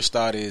your first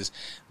thought is,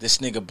 this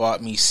nigga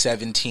bought me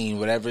 17,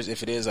 whatever,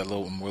 if it is, we're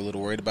a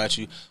little worried about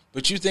you.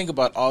 But you think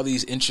about all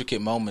these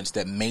intricate moments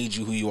that made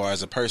you who you are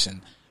as a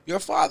person. Your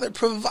father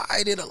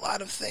provided a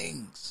lot of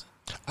things.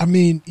 I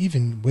mean,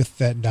 even with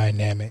that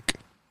dynamic,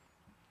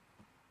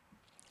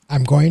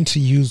 I'm going to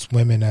use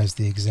women as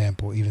the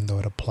example, even though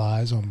it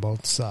applies on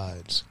both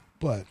sides.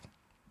 But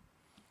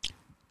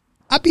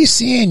I be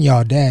seeing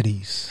y'all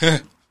daddies.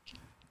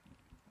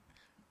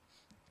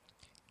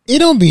 It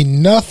don't be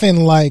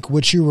nothing like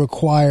what you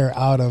require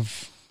out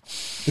of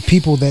the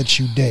people that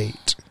you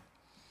date.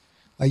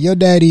 Like your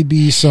daddy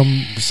be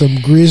some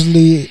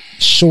grizzly,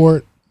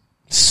 short,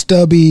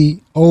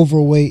 stubby,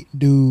 overweight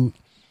dude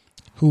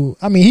who,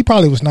 I mean, he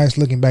probably was nice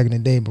looking back in the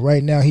day, but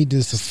right now he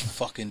just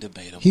fucking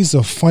debatable. He's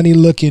a funny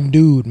looking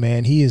dude,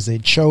 man. He is a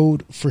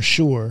chode for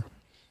sure.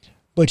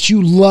 But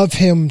you love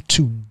him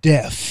to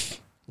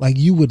death. Like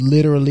you would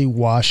literally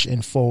wash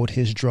and fold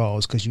his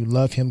drawers because you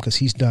love him because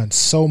he's done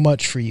so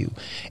much for you.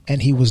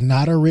 And he was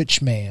not a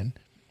rich man.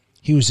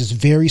 He was just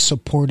very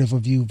supportive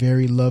of you,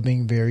 very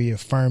loving, very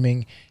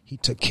affirming. He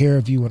took care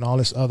of you and all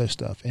this other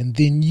stuff. And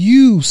then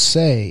you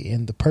say,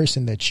 in the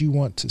person that you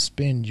want to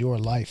spend your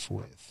life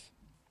with,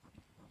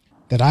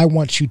 that I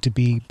want you to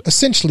be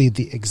essentially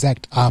the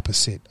exact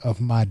opposite of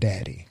my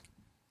daddy.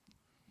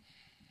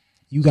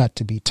 You got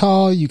to be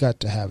tall. You got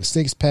to have a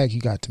 6-pack.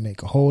 You got to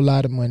make a whole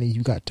lot of money.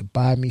 You got to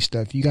buy me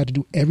stuff. You got to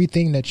do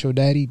everything that your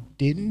daddy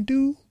didn't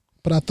do.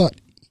 But I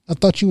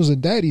thought you was a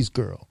daddy's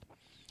girl.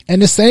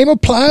 And the same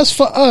applies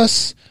for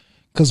us,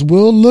 because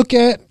we'll look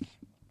at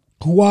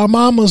who our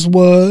mamas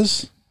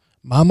was.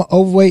 Mama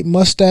overweight,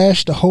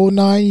 mustache, the whole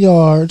 9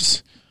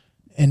 yards.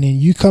 And then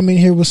you come in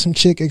here with some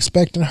chick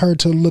expecting her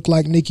to look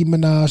like Nicki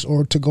Minaj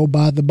or to go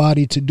buy the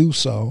body to do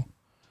so.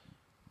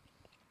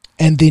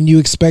 And then you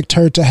expect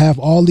her to have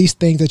all these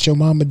things that your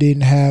mama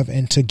didn't have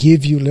and to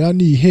give you, I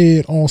need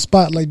head on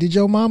spot. Like, did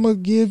your mama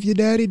give your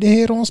daddy the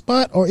head on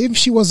spot? Or if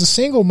she was a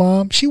single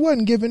mom, she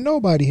wasn't giving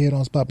nobody head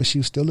on spot, but she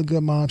was still a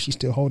good mom. She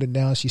still held it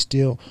down. She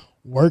still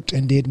worked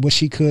and did what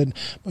she could.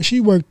 But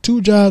she worked 2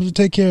 jobs to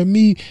take care of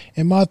me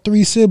and my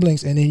 3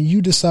 siblings. And then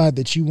you decide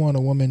that you want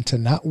a woman to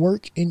not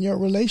work in your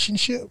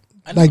relationship.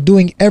 Like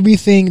doing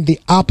everything the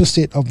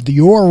opposite of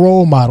your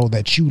role model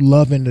that you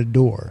love and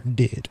adore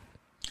did.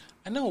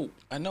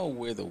 I know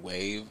we're the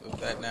wave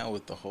of that now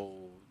with the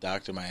whole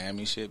Dr.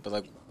 Miami shit,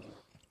 but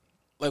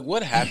like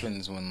what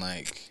happens when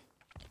like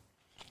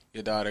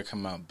your daughter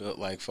come out built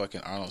like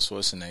fucking Arnold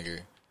Schwarzenegger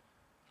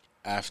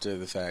after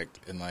the fact,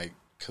 and like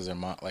because her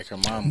mom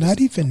not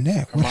even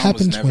that. What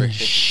happens when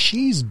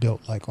she's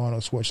built like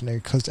Arnold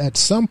Schwarzenegger? Because at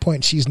some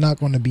point she's not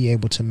going to be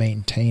able to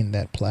maintain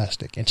that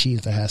plastic, and she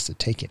either has to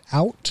take it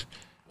out.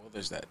 Well,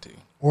 there's that too.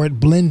 Or it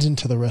blends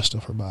into the rest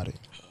of her body.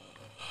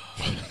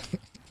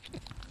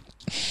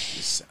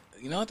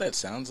 You know what that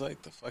sounds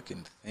like? The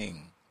fucking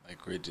Thing.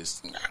 Like we're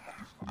just.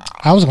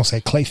 I was gonna say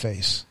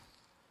Clayface.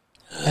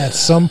 At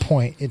some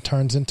point, it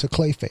turns into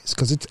Clayface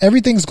because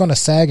everything's gonna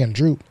sag and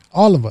droop.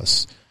 All of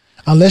us,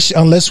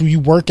 unless you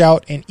work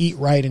out and eat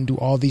right and do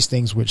all these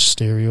things, which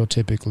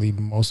stereotypically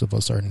most of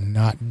us are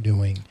not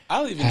doing.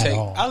 I'll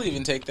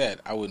even take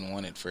that. I wouldn't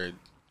want it for.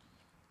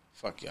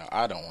 Fuck y'all.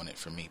 I don't want it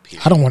for me,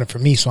 period. I don't want it for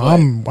me, so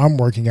I'm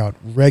working out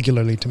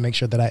regularly to make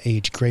sure that I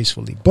age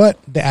gracefully. But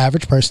the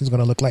average person is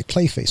going to look like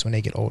Clayface when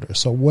they get older.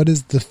 So what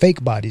is the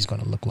fake body's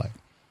going to look like?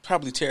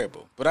 Probably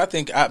terrible. But I'll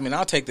take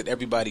that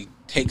everybody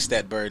takes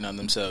that burden on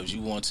themselves.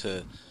 You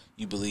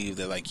believe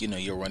that like,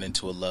 you'll run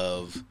into a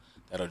love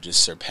that'll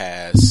just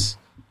surpass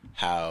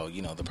how,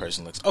 the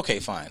person looks. Okay,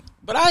 fine.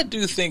 But I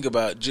do think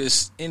about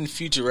just in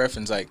future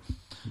reference, like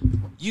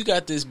you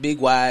got this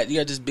big old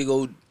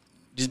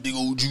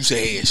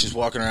juicy ass just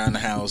walking around the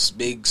house,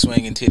 big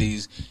swinging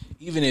titties,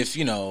 even if,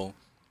 the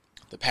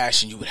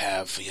passion you would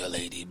have for your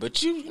lady. But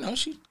she'd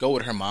go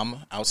with her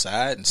mama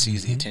outside and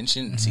sees the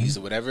attention and sees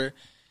the whatever.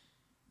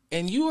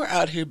 And you are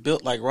out here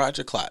built like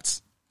Roger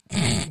Klotz.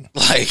 And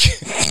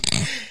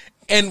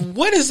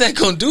what is that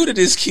going to do to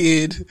this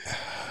kid?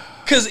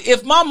 Because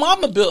if my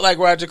mama built like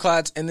Roger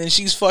Klotz and then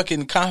she's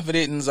fucking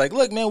confident and is like,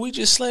 look, man, we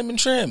just slim and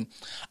trim.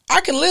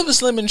 I can live a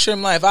slim and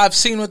trim life. I've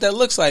seen what that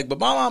looks like. But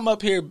my mom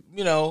up here,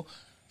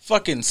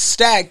 fucking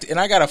stacked, and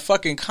I got a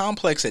fucking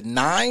complex at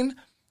 9?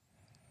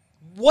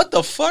 What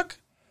the fuck?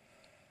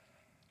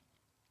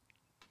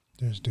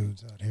 There's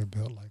dudes out here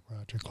built like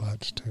Roger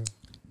Klotz, too.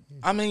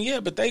 I mean, yeah,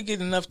 but they get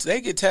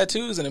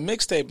tattoos and a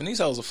mixtape, and these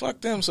hoes will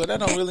fuck them, so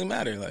that don't really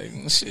matter. Like,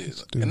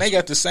 shit. And they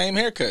got the same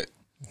haircut.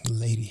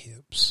 Lady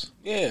hips.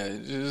 Yeah,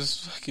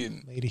 just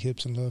fucking. Lady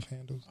hips and love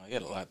handles. I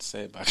had a lot to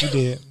say about it. You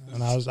did,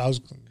 and I was going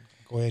to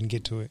go ahead and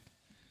get to it.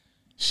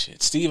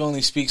 Shit. Steve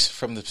only speaks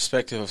from the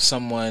perspective of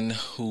someone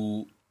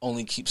who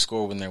only keeps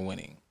score when they're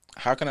winning.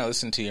 How can I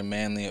listen to your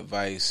manly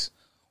advice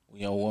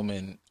when your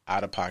woman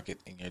out of pocket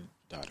and your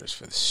daughter's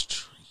for the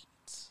streets?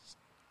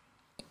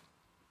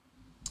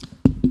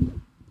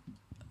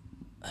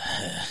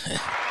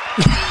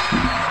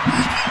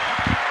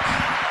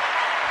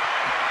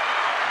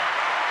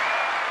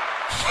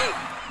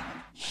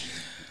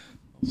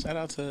 Shout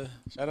out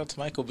to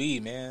Michael B,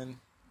 man.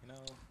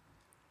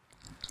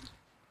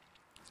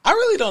 I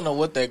really don't know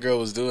what that girl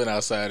was doing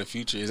outside of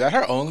Future. Is that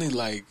her only,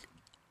 like,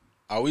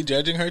 are we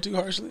judging her too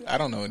harshly? I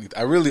don't know anything.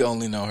 I really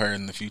only know her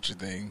in the Future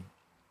thing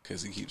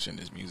because he keeps in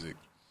his music.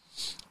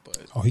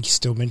 But he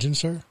still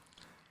mentions her?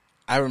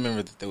 I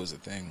remember that there was a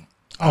thing.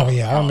 Oh,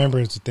 yeah, I remember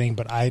it's a thing,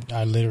 but I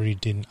literally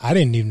didn't. I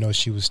didn't even know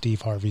she was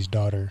Steve Harvey's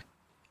daughter.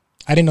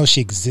 I didn't know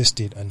she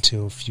existed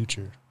until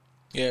Future.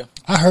 Yeah.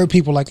 I heard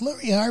people like,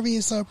 Lori Harvey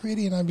is so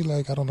pretty, and I'd be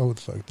like, I don't know what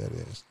the fuck that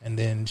is. And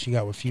then she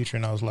got with Future,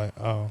 and I was like,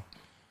 oh,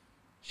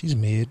 she's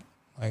mid.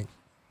 Like,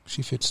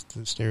 she fits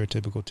the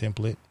stereotypical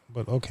template,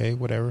 but okay,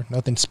 whatever.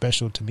 Nothing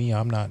special to me.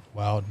 I'm not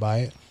wowed by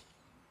it.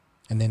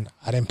 And then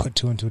I didn't put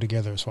 2 and 2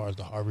 together as far as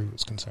the Harvey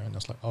was concerned. I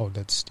was like, oh,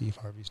 that's Steve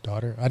Harvey's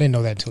daughter. I didn't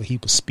know that until he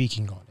was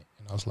speaking on it.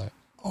 And I was like,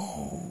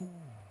 oh.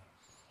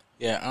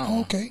 Yeah, I don't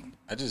know. Okay.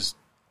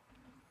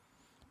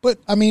 But,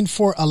 I mean,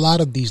 for a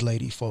lot of these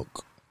lady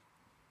folk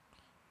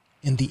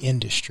in the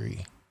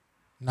industry,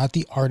 not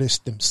the artists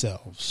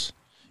themselves,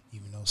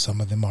 even though some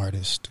of them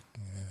artists,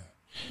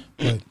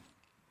 but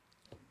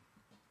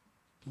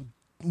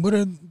what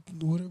are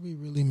we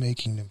really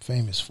making them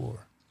famous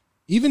for?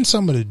 Even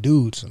some of the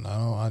dudes, and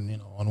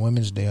on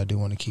Women's Day, I do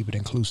want to keep it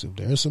inclusive.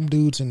 There are some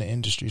dudes in the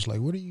industries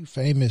like, what are you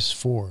famous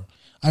for?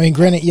 I mean,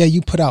 granted, yeah,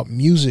 you put out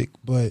music,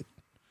 but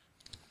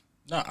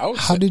No, I would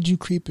How say, did you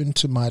creep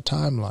into my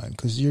timeline?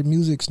 Because your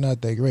music's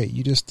not that great.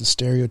 You just the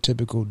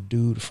stereotypical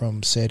dude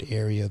from said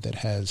area that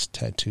has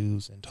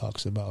tattoos and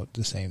talks about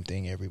the same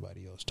thing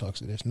everybody else talks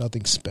about. There's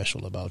nothing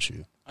special about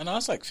you. I know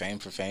it's like fame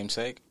for fame's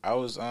sake. I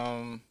was, you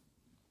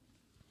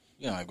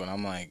know, like when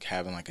I'm like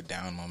having like a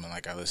down moment,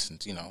 like I listen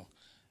to, you know,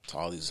 to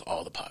all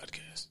the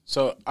podcasts.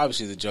 So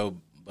obviously the Joe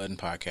Budden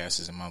podcast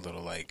is in my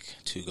little like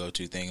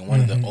go-to thing. And one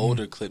of the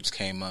older clips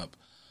came up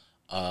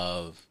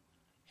of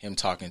him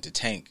talking to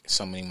Tank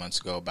so many months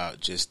ago about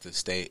just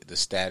the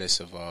status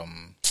of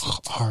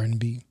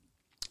R&B.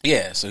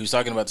 Yeah, so he was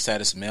talking about the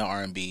status of male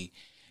R&B,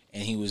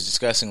 and he was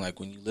discussing like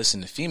when you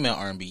listen to female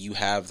R&B, you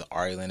have the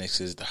Ari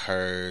Lennoxes, the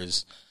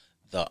Hers,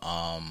 the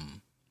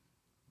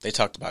they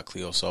talked about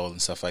Cleo Soul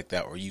and stuff like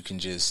that, where you can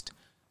just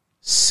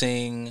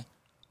sing,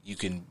 you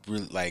can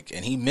really like,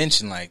 and he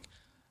mentioned like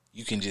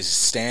you can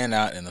just stand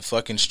out in the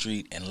fucking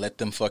street and let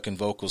them fucking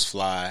vocals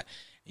fly.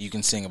 You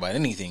can sing about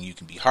anything. You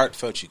can be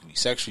heartfelt. You can be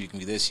sexual. You can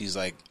be this. He's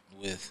like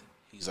with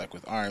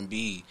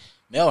R&B,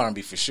 male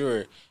R&B for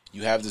sure.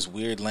 You have this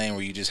weird lane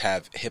where you just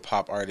have hip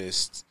hop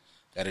artists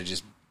that are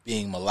just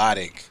being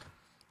melodic,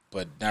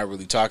 but not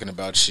really talking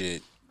about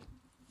shit,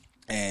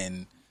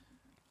 and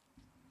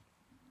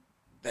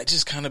that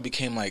just kind of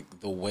became like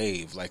the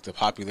wave, like the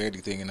popularity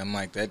thing. And I'm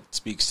like, that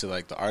speaks to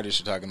like the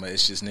artists you're talking about.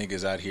 It's just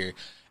niggas out here.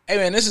 Hey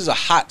man, this is a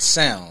hot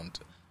sound.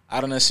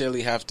 I don't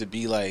necessarily have to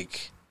be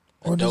like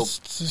a dope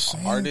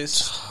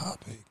artist.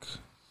 Topic.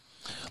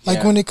 Like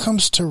Yeah. when it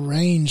comes to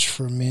range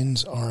for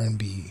men's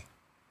R&B,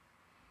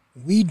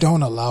 we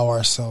don't allow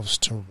ourselves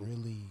to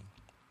really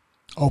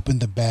open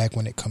the bag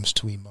when it comes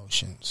to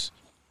emotions.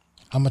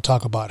 I'm going to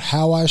talk about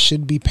how I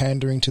should be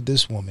pandering to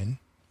this woman,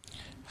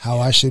 how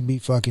I should be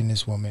fucking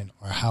this woman,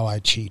 or how I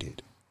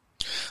cheated.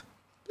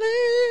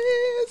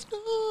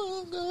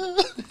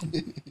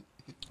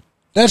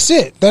 That's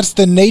it. That's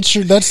the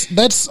nature.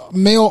 That's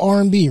male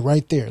R&B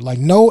right there. Like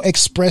no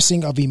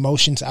expressing of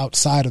emotions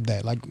outside of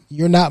that. Like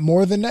you're not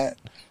more than that.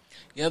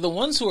 Yeah, the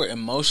ones who are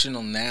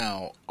emotional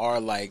now are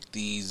like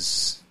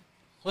these.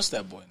 What's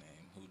that boy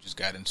name who just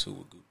got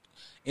into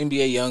a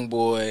NBA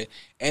YoungBoy?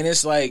 And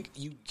it's like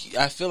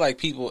I feel like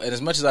people, and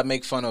as much as I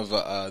make fun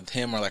of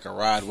him or like a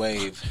Rod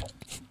Wave,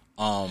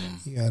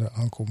 He had an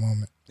uncle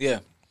moment. yeah.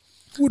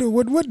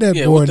 What that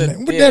Yeah, boy what the-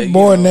 name? What yeah, that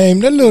boy you know, name?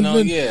 That little,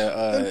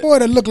 that boy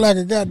that looked like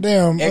a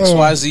goddamn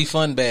XYZ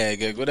Fun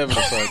Bag, like, whatever the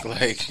fuck,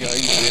 like, you know,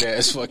 these weird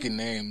ass fucking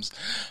names.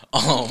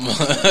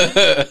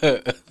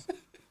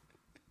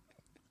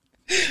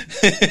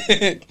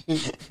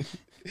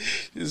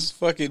 It's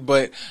fucking,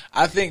 but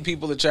I think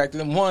people attracted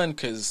them, one,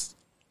 because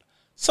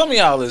some of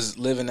y'all is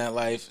living that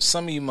life.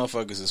 Some of you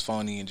motherfuckers is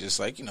phony and just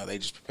like, you know, they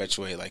just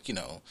perpetuate, like, you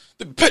know,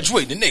 they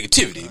perpetuate the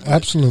negativity. But,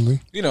 Absolutely.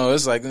 you know,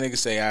 it's like the niggas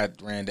say I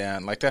ran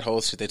down, like that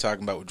whole shit they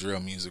talking about with drill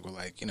music, where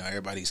like, you know,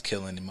 everybody's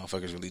killing and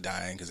motherfuckers really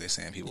dying because they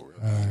saying people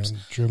real names.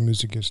 Drill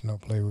music gets no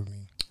play with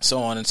me. So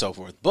on and so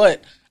forth.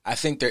 But I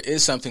think there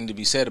is something to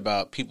be said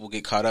about people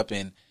get caught up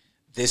in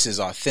this is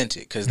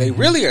authentic, because they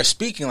really are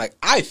speaking like,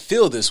 I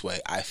feel this way.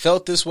 I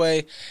felt this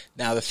way.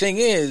 Now, the thing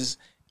is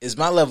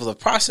my level of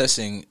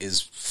processing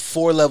is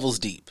 4 levels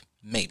deep,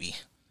 maybe.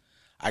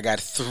 I got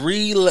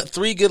three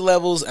good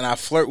levels, and I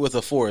flirt with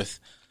a 4th.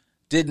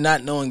 Did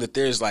not knowing that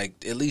there's like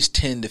at least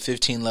 10 to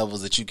 15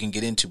 levels that you can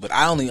get into, but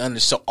I only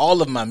understand. So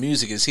all of my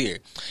music is here,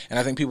 and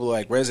I think people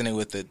like resonate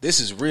with it. This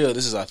is real.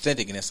 This is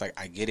authentic, and it's like,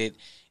 I get it.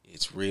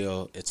 It's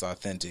real. It's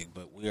authentic.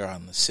 But we are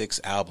on the 6th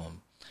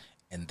album,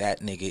 and that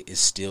nigga is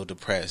still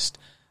depressed.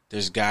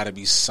 There's got to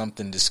be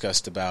something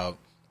discussed about.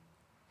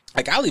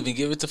 Like, I'll even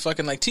give it to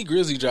fucking, like, T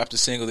Grizzly dropped a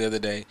single the other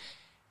day,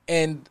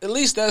 and at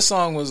least that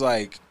song was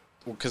like,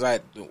 because I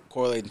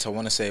correlated to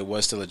want to say it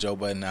was still a Joe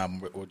Budden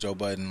album or Joe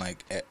Budden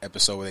like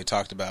episode where they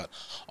talked about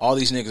all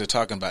these niggas are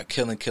talking about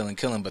killing,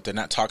 but they're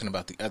not talking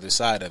about the other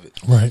side of it.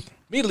 Right.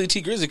 Immediately, T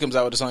Grizzly comes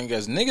out with a song. You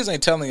guys, niggas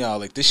ain't telling y'all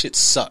like this shit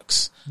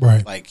sucks.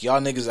 Right. Like y'all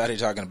niggas out here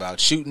talking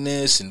about shooting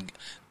this and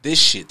this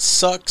shit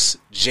sucks.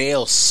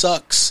 Jail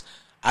sucks.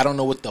 I don't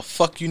know what the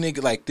fuck you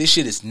nigga like. This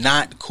shit is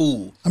not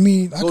cool. I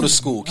mean, Go to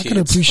school, I kids. could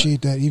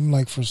appreciate that, even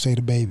like for say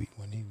the baby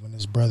when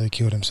his brother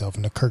killed himself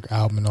and the Kirk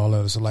album and all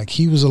that. So like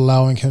he was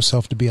allowing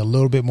himself to be a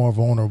little bit more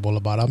vulnerable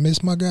about. I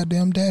miss my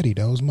goddamn daddy.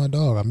 That was my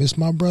dog. I miss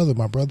my brother.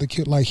 My brother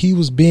killed. Like he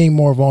was being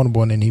more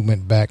vulnerable, and then he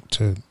went back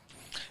to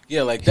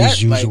like his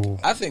that. usual.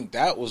 Like I think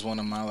that was one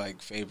of my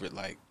like favorite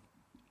like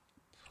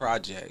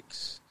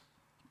projects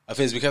of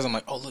his, because I'm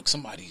like, oh look,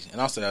 somebody,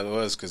 and also that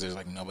was because there's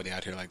like nobody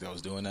out here like that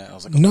was doing that. I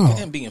was like, oh, No. look at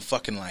him being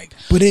fucking like.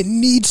 But it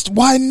needs.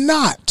 Why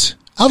not?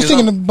 I was 'Cause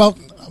thinking about.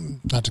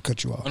 Not to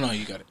cut you off. Oh no,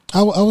 you got it.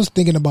 I was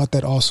thinking about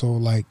that also.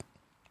 Like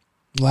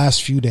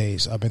last few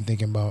days, I've been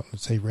thinking about,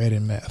 let's say, Red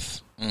and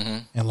Meth,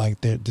 and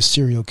like the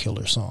serial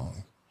killer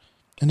song.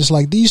 And it's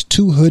like these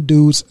two hood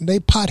dudes, they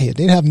pothead.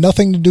 They have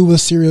nothing to do with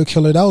serial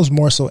killer. That was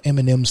more so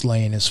Eminem's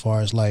lane as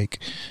far as like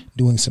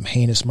doing some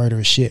heinous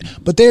murderous shit.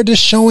 But they're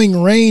just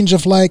showing range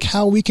of like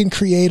how we can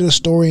create a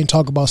story and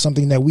talk about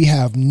something that we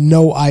have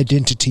no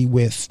identity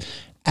with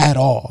at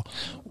all.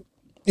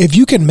 if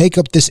you can make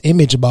up this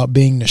image about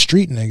being the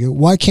street nigga,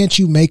 why can't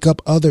you make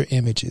up other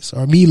images?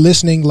 Or me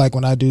listening, like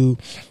when I do,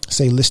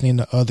 say, listening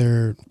to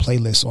other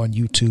playlists on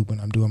YouTube when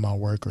I'm doing my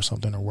work or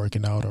something, or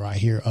working out, or I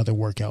hear other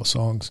workout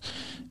songs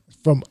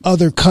from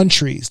other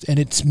countries, and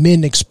it's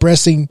men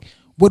expressing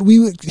what we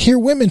would hear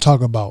women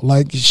talk about,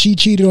 like she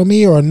cheated on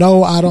me, or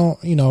no, I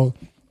don't, you know.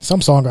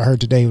 Some song I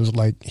heard today was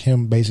like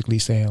him basically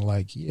saying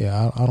like,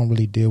 yeah, I don't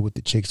really deal with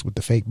the chicks with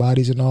the fake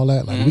bodies and all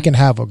that. Like we can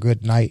have a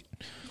good night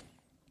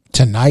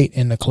tonight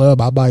in the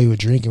club. I'll buy you a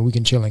drink and we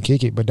can chill and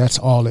kick it, but that's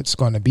all it's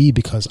going to be,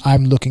 because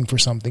I'm looking for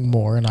something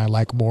more and I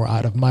like more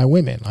out of my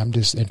women. I'm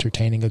just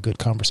entertaining a good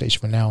conversation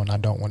for now, and I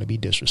don't want to be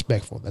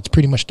disrespectful. That's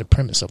pretty much the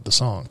premise of the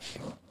song.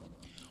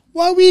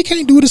 Why we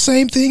can't do the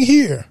same thing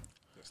here?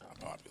 It's not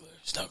popular.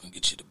 It's not going to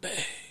get you the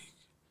bag.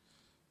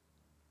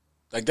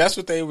 Like, that's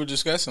what they were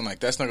discussing. Like,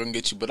 that's not going to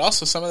get you. But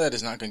also, some of that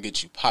is not going to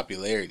get you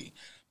popularity.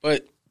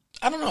 But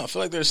I don't know. I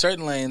feel like there are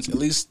certain lanes, at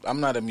least I'm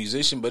not a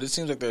musician, but it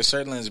seems like there are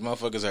certain lanes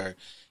motherfuckers are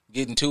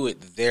getting to it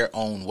their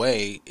own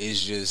way,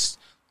 is just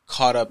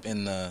caught up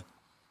in the,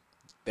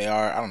 they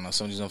are, I don't know,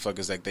 some of these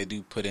motherfuckers, like, they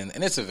do put in,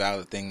 and it's a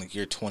valid thing, like,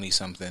 you're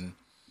 20-something,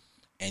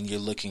 and you're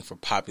looking for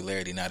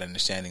popularity, not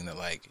understanding that,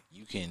 like,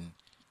 you can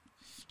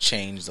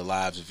change the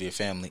lives of your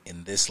family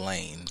in this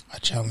lane. I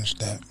challenge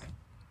that.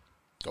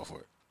 Go for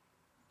it.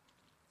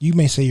 You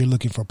may say you're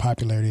looking for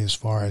popularity as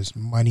far as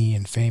money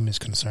and fame is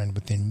concerned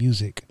within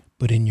music,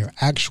 but in your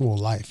actual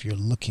life, you're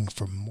looking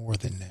for more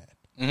than that.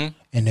 Mm-hmm.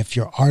 And if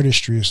your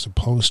artistry is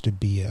supposed to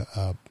be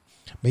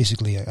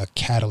basically a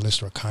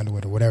catalyst or a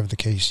conduit or whatever the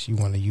case you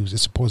want to use,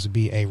 it's supposed to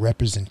be a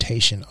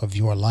representation of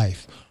your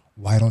life.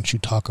 Why don't you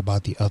talk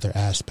about the other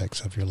aspects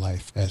of your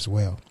life as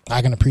well?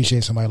 I can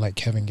appreciate somebody like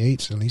Kevin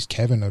Gates. At least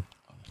Kevin,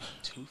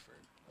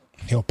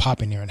 he'll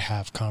pop in there and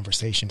have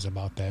conversations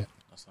about that.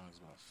 Songs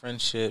about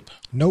friendship.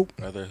 Nope.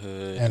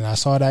 Brotherhood. And I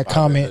saw that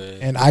comment,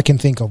 and I can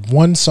think of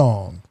one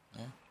song.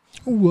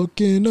 What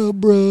can a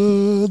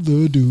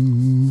brother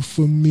do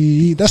for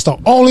me? That's the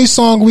only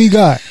song we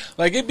got.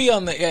 Like, it'd be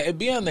on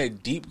their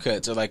deep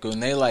cuts, or like when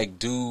they like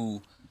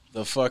do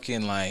the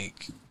fucking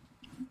like,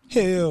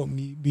 help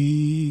me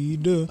be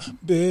the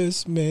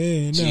best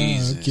man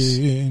Jesus. I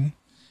can.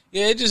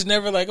 Yeah, it just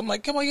never, like, I'm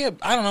like, come on, yeah,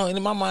 I don't know. And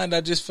in my mind,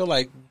 I just feel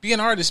like, be an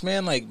artist,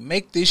 man. Like,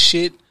 make this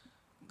shit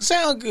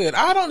sound good.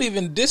 I don't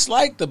even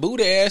dislike the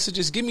Buddha ass, so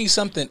just give me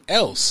something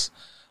else.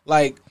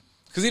 Like,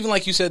 because even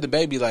like you said, the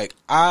baby, like,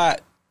 I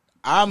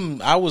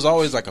was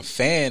always like a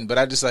fan, but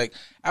I just like,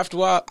 after a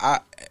while,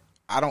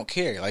 I don't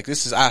care. Like,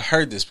 I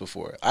heard this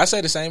before. I say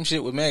the same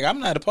shit with Meg. I'm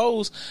not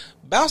opposed.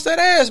 Bounce that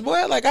ass,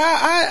 boy. Like,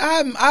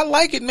 I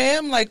like it,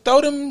 man. Like,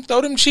 throw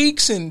them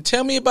cheeks and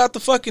tell me about the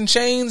fucking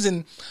chains,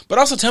 but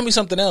also tell me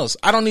something else.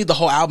 I don't need the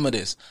whole album of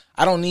this.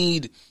 I don't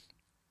need,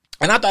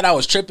 and I thought I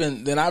was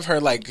tripping. Then I've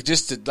heard, like,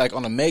 just to, like,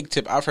 on a Meg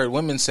tip, I've heard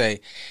women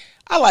say,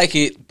 I like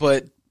it,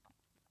 but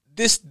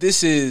this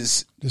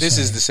is the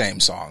same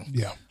song.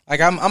 Yeah. Like,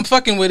 I'm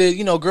fucking with it,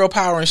 you know, girl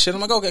power and shit. I'm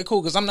like, okay,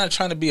 cool, because I'm not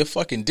trying to be a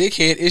fucking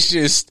dickhead. It's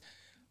just,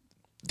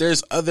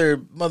 there's other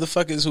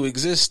motherfuckers who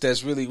exist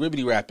that's really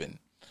ribbity rapping.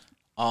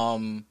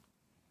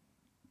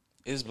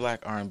 Is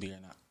Black R&B or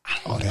not? I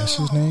don't know. That's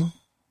his name?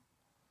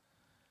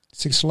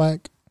 Six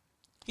Slack?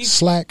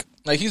 Slack?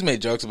 Like, he's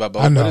made jokes about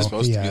both, I know. but it's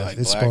supposed to be like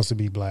it's black. supposed to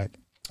be black.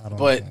 I don't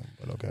know,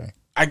 but okay.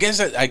 I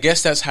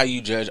guess that's how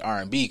you judge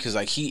R&B, because,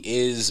 like, he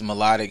is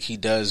melodic, he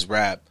does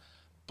rap.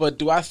 But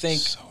do I think...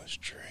 So is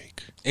Drake.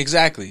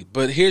 Exactly.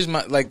 But here's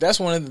my, like, that's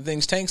one of the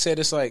things Tank said.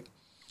 It's like,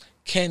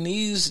 can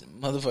these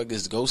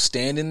motherfuckers go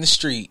stand in the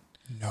street?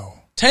 No.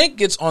 Tank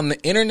gets on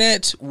the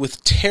internet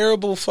with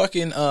terrible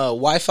fucking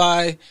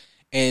Wi-Fi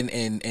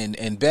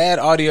and bad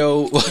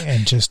audio.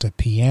 And just a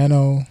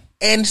piano.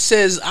 And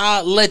says,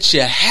 I'll let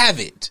you have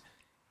it.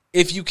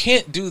 If you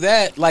can't do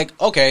that, like,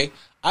 okay,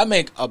 I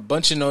make a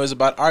bunch of noise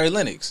about Ari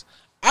Lennox.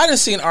 I done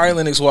seen Ari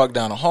Lennox walk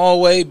down a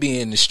hallway,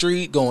 be in the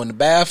street, go in the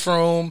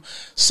bathroom,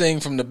 sing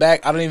from the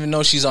back. I don't even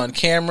know she's on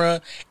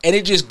camera. And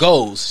it just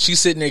goes.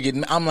 She's sitting there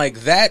getting... I'm like,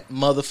 that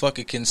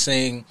motherfucker can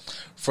sing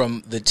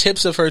from the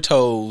tips of her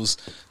toes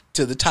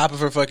to the top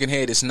of her fucking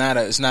head. It's not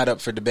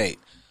up for debate.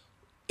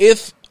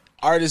 If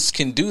artists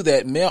can do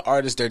that, male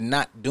artists, they're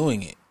not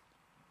doing it.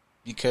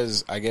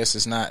 Because I guess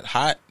it's not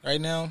hot right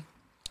now.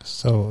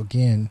 So,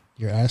 again,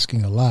 you're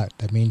asking a lot.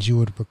 That means you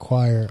would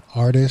require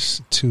artists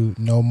to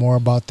know more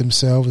about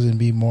themselves and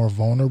be more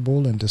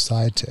vulnerable and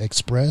decide to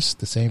express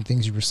the same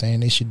things you were saying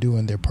they should do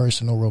in their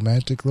personal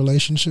romantic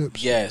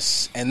relationships.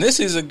 Yes, and this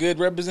is a good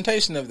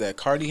representation of that.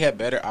 Cardi had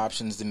better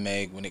options than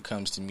Meg when it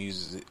comes to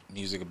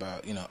music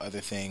about, you know,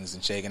 other things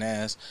and shaking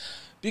ass,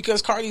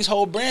 because Cardi's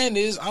whole brand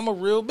is, I'm a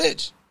real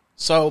bitch.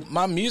 So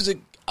my music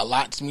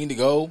allots me to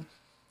go,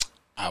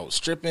 I was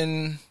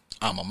stripping,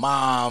 I'm a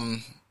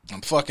mom, I'm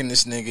fucking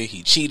this nigga,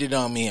 he cheated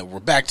on me, and we're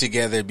back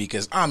together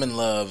because I'm in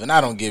love and I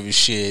don't give a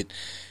shit,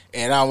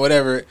 and I'm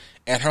whatever.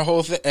 And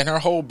her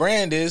whole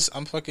brand is,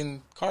 I'm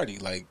fucking Cardi.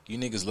 Like, you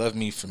niggas love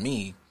me for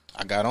me.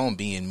 I got on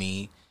being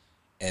me,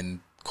 and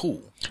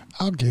cool.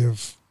 I'll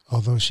give,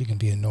 although she can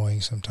be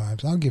annoying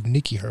sometimes, I'll give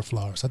Nicki her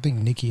flowers. I think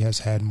Nicki has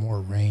had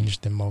more range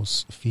than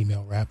most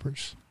female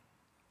rappers.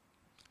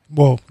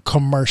 Well,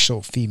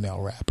 commercial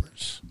female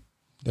rappers.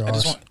 I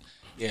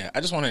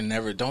just want to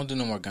never don't do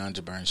no more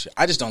Ganja Burn shit.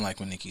 I just don't like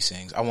when Nicki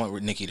sings. I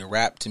want Nicki to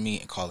rap to me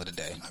and call it a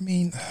day. I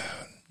mean,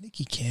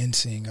 Nicki can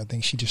sing. I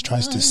think she just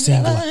tries to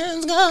sing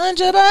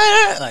Ganja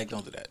Burn. Like,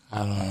 don't do that.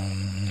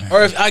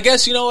 Or if I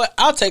guess you know what,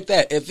 I'll take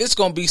that. If it's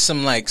gonna be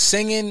some like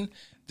singing,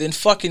 then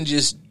fucking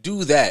just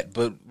do that.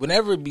 But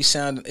whenever it be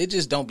sounding, it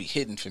just don't be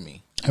hidden for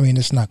me. I mean,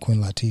 it's not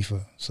Queen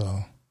Latifah,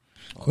 so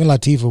Queen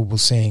Latifah will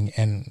sing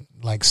and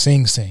like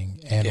sing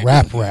and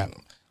rap.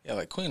 Yeah,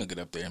 like Queen will get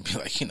up there and be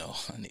like, you know,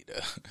 I need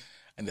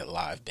a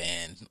live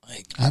band,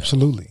 like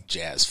absolutely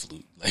jazz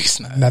flute. Like it's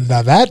not.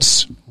 Now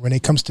that's when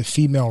it comes to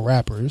female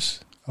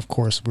rappers. Of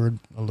course, we're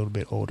a little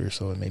bit older,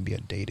 so it may be a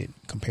dated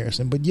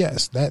comparison. But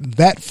yes,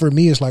 that for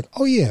me is like,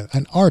 oh yeah,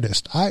 an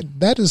artist.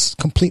 That is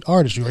complete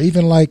artistry. Or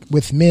even like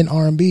with men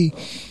R&B,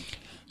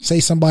 say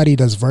somebody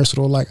that's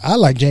versatile. Like I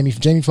like Jamie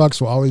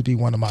Foxx will always be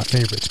one of my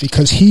favorites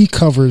because he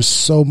covers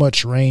so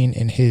much range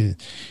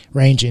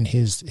in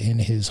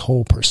his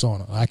whole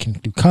persona. I can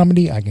do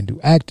comedy, I can do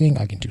acting,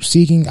 I can do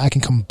singing, I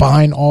can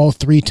combine all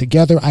three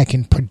together. I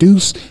can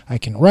produce, I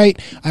can write,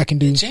 I can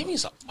do. Yeah,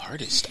 Jamie's an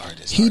artist.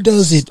 He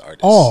does it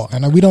all,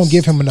 and we don't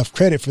give him enough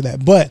credit for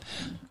that. But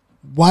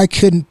why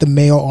couldn't the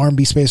male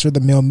R&B space or the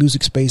male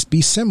music space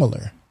be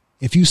similar?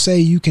 If you say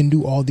you can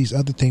do all these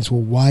other things,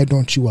 well, why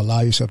don't you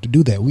allow yourself to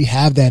do that? We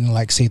have that in,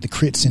 like, say, the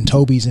Crits and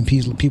Tobys and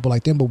people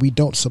like them, but we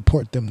don't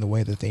support them the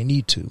way that they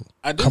need to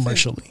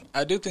commercially.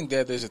 I do think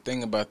that there's a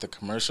thing about the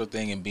commercial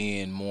thing and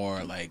being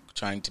more, like,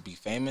 trying to be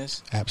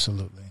famous.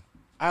 Absolutely.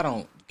 I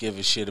don't give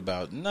a shit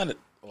about none of,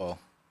 well.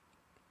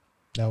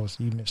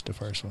 You missed the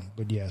first one.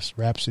 But, yes,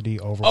 Rhapsody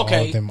over all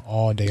of them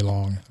all day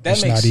long.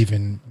 It's not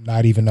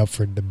even up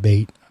for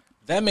debate.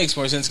 That makes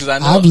more sense because I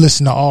know I've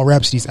listened to all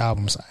Rhapsody's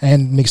albums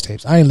and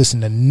mixtapes. I ain't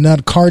listened to none.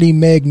 Cardi,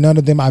 Meg, none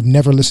of them. I've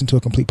never listened to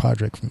a complete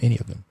project from any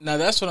of them. Now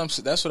that's what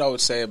I would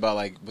say about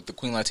like with the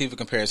Queen Latifah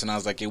comparison. I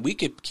was like, yeah, we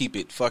could keep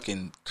it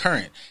fucking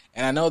current.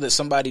 And I know that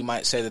somebody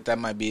might say that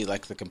might be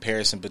like the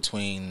comparison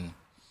between,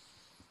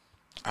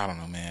 I don't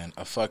know, man,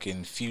 a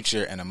fucking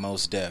Future and a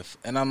Mos Def.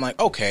 And I'm like,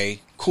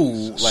 okay,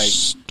 cool. Like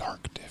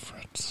stark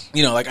difference.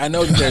 You know, like I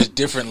know that there's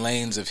different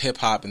lanes of hip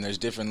hop and there's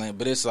different lanes,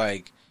 but it's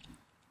like.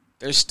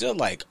 There's still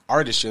like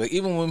artistry. Like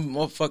even when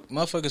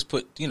motherfuckers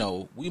put, you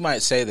know, we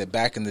might say that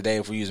back in the day,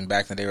 if we're using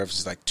back in the day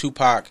references like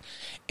Tupac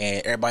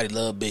and everybody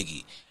loved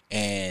Biggie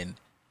and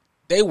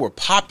they were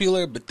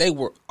popular, but they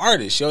were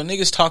artists. Yo,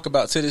 niggas talk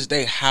about to this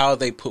day how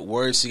they put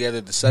words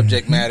together, the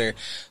subject matter.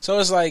 So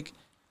it's like,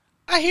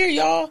 I hear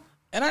y'all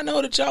and I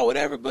know that y'all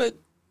whatever, but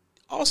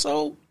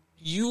also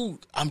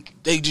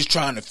they just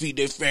trying to feed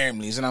their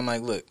families. And I'm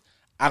like, look,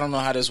 I don't know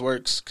how this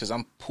works because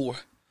I'm poor,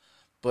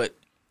 but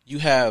you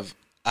have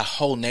a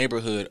whole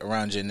neighborhood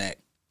around your neck.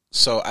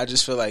 So I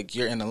just feel like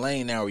you're in a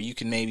lane now where you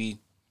can maybe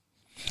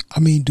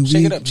do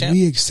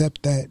we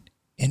accept that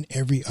in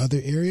every other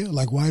area?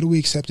 Like why do we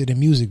accept it in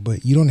music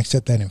but you don't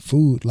accept that in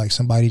food? Like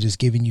somebody just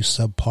giving you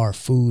subpar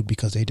food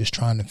because they just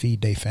trying to feed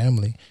their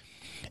family.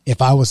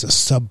 If I was a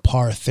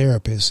subpar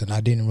therapist and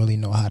I didn't really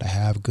know how to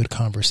have good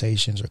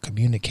conversations or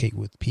communicate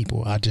with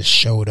people, I just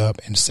showed up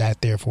and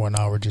sat there for an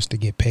hour just to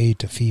get paid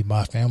to feed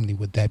my family,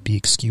 would that be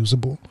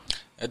excusable?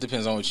 It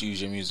depends on what you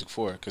use your music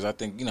for. Because I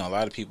think, you know, a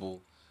lot of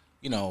people,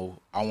 you know,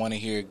 I want to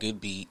hear a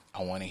good beat.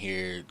 I want to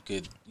hear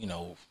good, you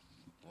know,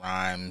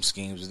 rhyme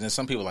schemes. And then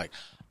some people like,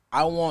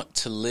 I want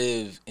to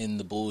live in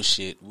the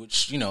bullshit,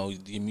 which, you know,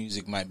 your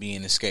music might be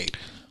an escape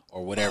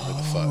or whatever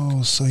the fuck.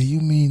 Oh, so you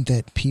mean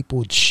that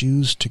people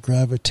choose to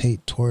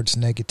gravitate towards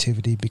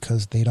negativity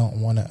because they don't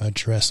want to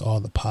address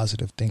all the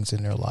positive things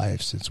in their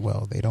lives as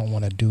well. They don't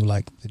want to do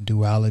like the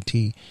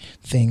duality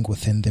thing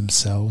within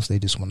themselves. They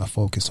just want to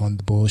focus on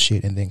the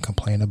bullshit and then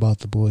complain about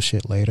the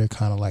bullshit later,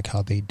 kind of like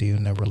how they do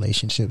in the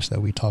relationships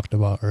that we talked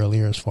about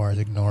earlier as far as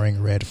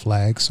ignoring red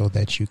flags so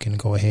that you can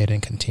go ahead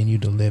and continue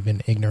to live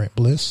in ignorant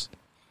bliss.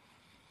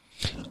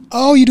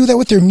 Oh, you do that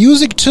with your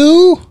music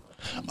too?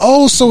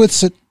 Oh,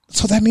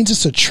 so that means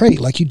it's a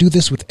trait. Like you do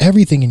this with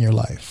everything in your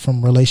life,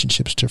 from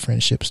relationships to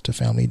friendships to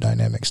family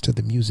dynamics to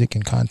the music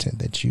and content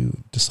that you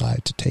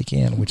decide to take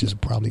in, which is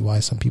probably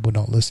why some people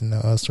don't listen to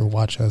us or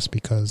watch us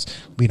because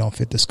we don't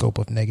fit the scope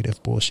of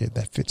negative bullshit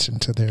that fits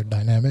into their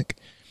dynamic.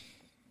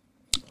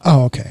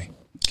 Oh, okay.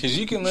 Because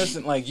you can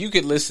listen, like you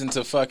could listen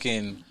to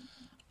fucking,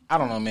 I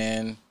don't know,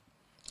 man.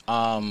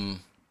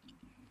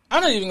 I'm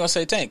not even gonna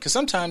say Tank because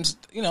sometimes,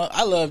 you know,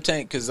 I love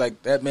Tank because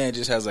like that man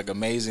just has like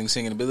amazing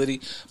singing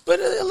ability, but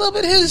a little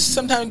bit of his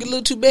sometimes get a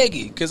little too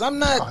baggy because I'm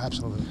not. Oh,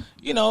 absolutely.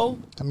 You know,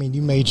 I mean,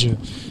 you made your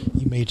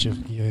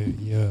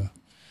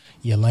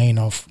lane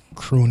off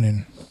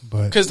crooning,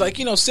 but because like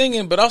you know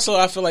singing, but also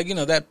I feel like you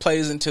know that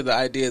plays into the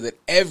idea that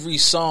every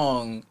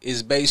song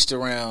is based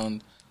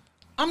around.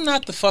 I'm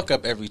not the fuck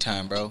up every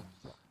time, bro.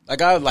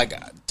 Like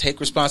I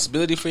take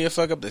responsibility for your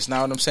fuck up. That's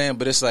not what I'm saying,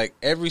 but it's like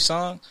every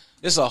song.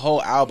 It's a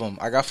whole album.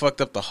 I got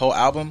fucked up the whole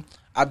album.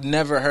 I've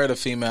never heard a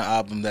female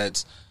album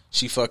that's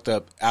she fucked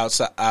up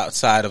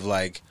outside of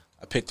like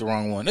I picked the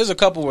wrong one. There's a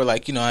couple where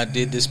like you know I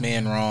did this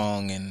man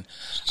wrong and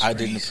I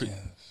didn't.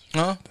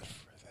 Huh?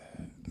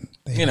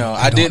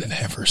 I did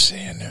never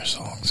saying their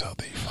songs how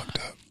they fucked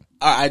up.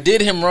 I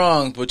did him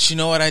wrong, but you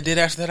know what I did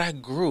after that? I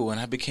grew and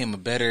I became a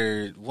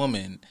better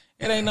woman.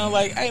 It ain't no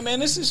like, hey man,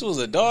 this was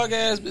a dog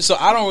ass. So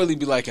I don't really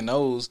be liking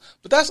those,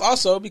 but that's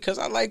also because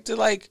I like to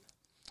like.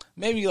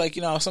 Maybe like,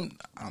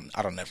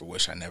 I don't never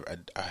wish I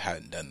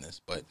hadn't done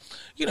this, but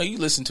you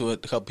listen to a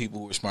couple people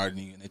who are smarter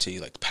than you and they tell you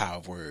like the power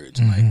of words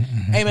and like,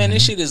 hey man,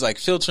 this shit is like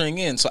filtering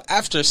in. So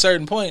after a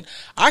certain point,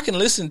 I can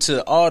listen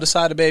to all the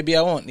side of baby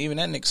I want. And even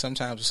that nigga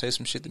sometimes will say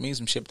some shit that means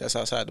some shit, but that's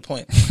outside the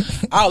point.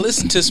 I'll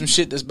listen to some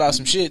shit that's about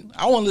some shit.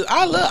 I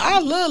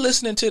love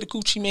listening to the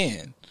Coochie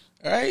Man.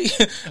 All right.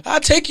 I'll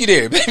take you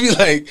there, baby.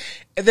 Like,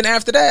 and then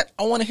after that,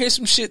 I want to hear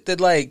some shit that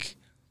like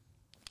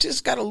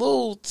just got a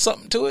little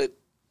something to it.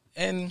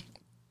 And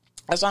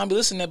that's why I be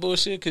listening to that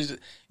bullshit, because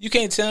you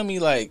can't tell me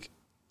like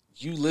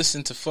you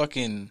listen to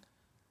fucking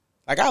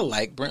like I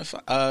like Brent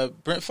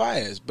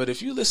Faiyaz, but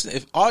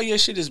if all your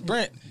shit is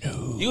Brent,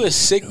 you a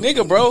sick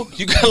nigga, bro.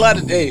 You got a lot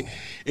of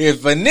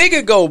if a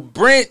nigga go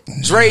Brent,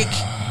 Drake,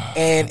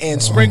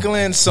 and sprinkle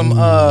in some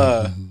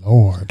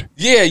Lord.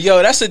 Yeah,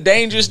 yo, that's a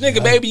dangerous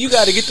nigga, baby. You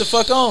got to get the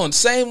fuck on.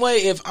 Same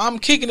way if I'm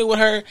kicking it with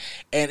her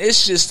and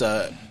it's just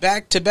a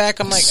back to back,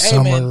 I'm like, hey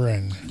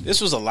man,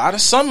 this was a lot of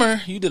summer.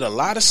 You did a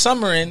lot of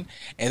summering,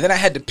 and then I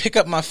had to pick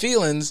up my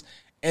feelings,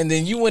 and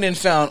then you went and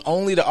found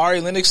only the Ari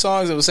Lennox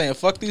songs that was saying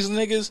fuck these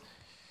niggas.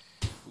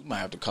 We might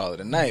have to call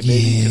it a night,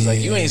 baby, because like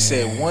you ain't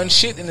said one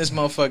shit in this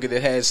motherfucker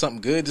that had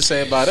something good to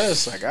say about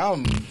us. Like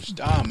I'm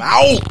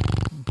out.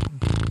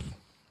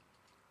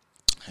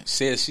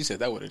 She said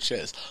that with her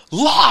chest.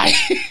 Lie.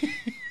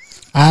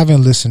 I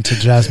haven't listened to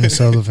Jasmine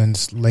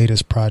Sullivan's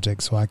latest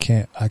project, so I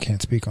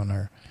can't speak on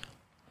her.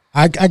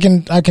 I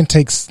can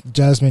take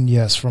Jasmine,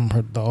 yes, from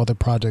the other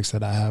projects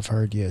that I have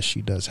heard. Yes,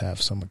 she does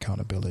have some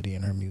accountability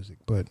in her music,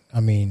 but I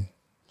mean,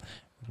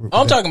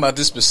 I'm talking about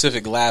this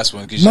specific last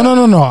one.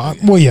 No.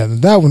 Well, yeah,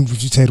 that one you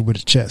said with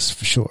a chest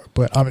for sure,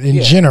 but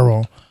in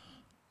general,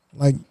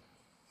 like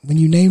when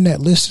you name that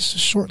list, it's a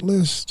short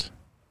list.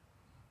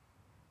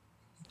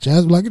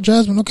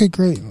 Jasmine, okay,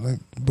 great.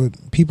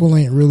 But people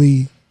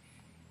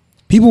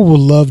will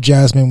love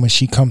Jasmine when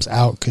she comes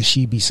out because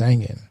she be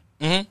singing.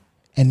 Mm-hmm.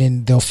 And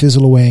then they'll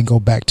fizzle away and go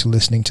back to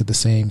listening to the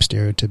same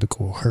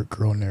stereotypical hurt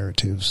girl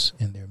narratives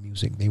in their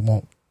music. They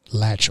won't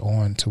latch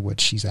on to what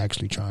she's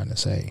actually trying to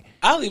say.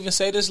 I'll even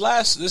say this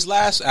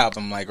last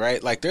album, like,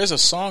 right? Like there's a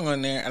song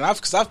on there, and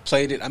because I've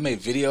played it, I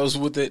made videos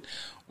with it,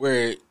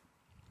 where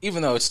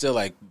even though it's still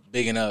like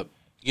bigging up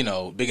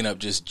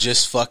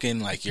just fucking,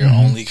 like you're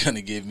only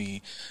gonna give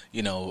me,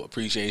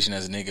 appreciation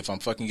as a nigga if I'm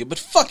fucking good. But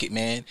fuck it,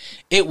 man.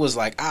 It was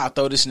like, I'll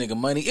throw this nigga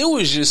money. It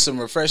was just some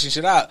refreshing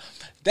shit out.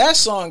 That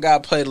song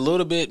got played a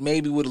little bit,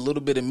 maybe with a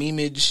little bit of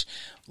memeage,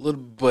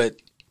 but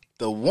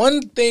the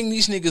one thing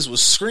these niggas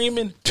was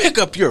screaming, pick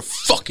up your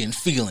fucking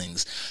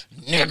feelings,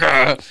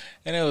 nigga.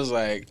 And it was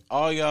like,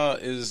 all y'all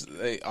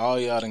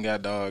done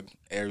got dog,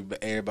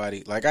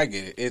 everybody. Like, I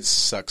get it. It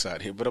sucks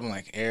out here, but I'm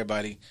like,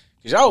 everybody.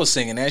 Because y'all was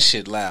singing that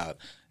shit loud.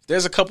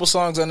 There's a couple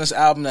songs on this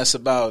album that's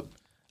about,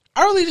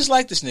 I really just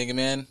like this nigga,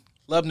 man.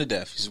 Love him to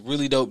death. He's a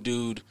really dope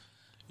dude.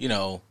 We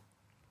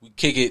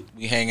kick it,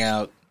 we hang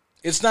out.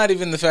 It's not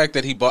even the fact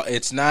that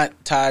it's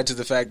not tied to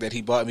the fact that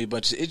he bought me a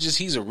bunch of, it's just,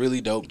 he's a really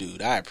dope dude.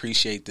 I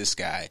appreciate this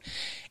guy.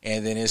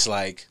 And then it's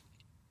like,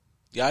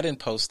 y'all didn't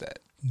post that.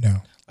 No.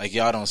 Like,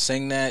 y'all don't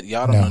sing that.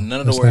 Y'all don't know none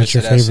of the words to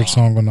that song. It's not your favorite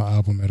song on the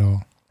album at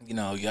all.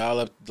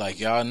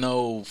 Y'all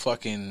know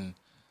fucking...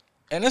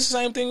 And that's the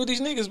same thing with these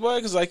niggas, boy.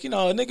 Because, like, a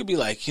nigga be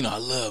like, I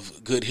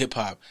love good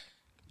hip-hop.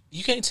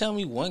 You can't tell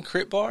me one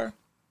Crit bar.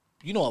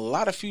 A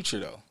lot of Future,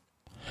 though.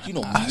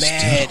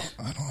 Mad.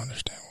 I don't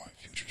understand why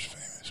Future's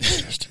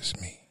famous. That's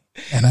just me.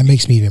 And that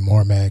makes me even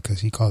more mad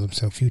because he calls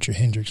himself Future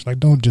Hendrix. Like,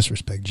 don't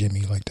disrespect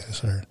Jimmy like that,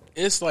 sir.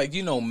 It's like,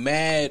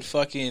 mad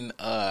fucking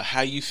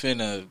how you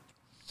finna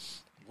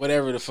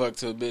whatever the fuck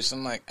to a bitch.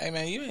 I'm like, hey,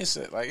 man, you ain't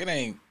said, like, it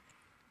ain't.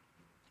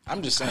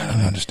 I'm just saying. I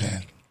don't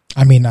understand.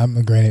 I mean, I'm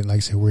granted, like I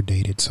said, we're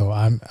dated, so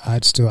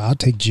I'll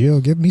take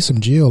Jill. Give me some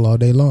Jill all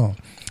day long.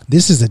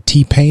 This is a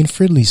T-Pain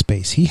friendly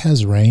space. He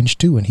has range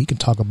too, and he can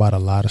talk about a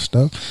lot of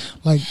stuff.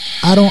 Like,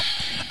 I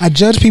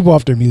judge people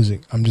off their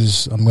music. I'm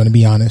going to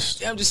be honest.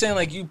 Yeah, I'm just saying,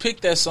 like, you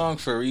picked that song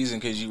for a reason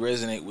because you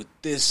resonate with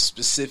this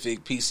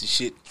specific piece of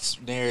shit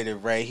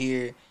narrative right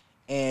here.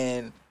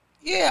 And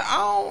yeah, I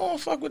don't want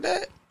to fuck with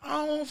that.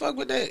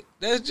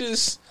 That's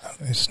just...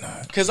 It's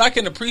not. Because I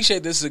can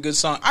appreciate this is a good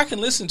song. I can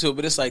listen to it,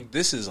 but it's like,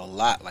 this is a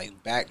lot.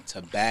 Like, back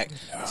to back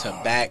to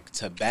back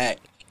to back.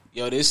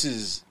 Yo, this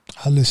is...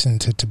 I listen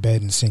to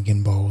Tibetan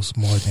singing bowls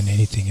more than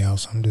anything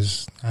else.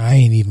 I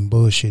ain't even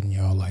bullshitting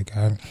y'all. Like,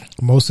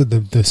 most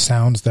of the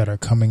sounds that are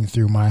coming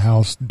through my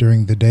house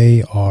during the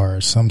day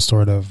are some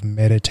sort of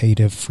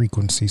meditative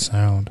frequency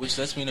sound. Which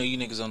lets me know you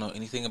niggas don't know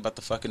anything about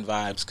the fucking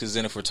vibes. Because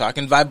then if we're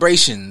talking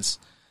vibrations...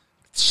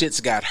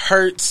 Shit's got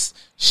hertz.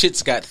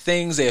 Shit's got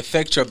things. They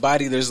affect your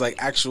body. There's like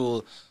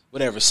actual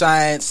whatever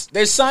science.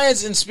 There's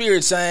science and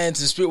spirit,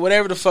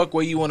 whatever the fuck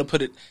way you want to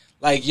put it.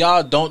 Like,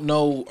 y'all don't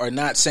know or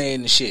not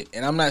saying the shit.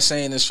 And I'm not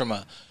saying this from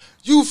a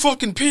you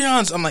fucking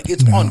peons. I'm like,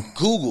 it's on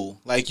Google.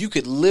 Like, you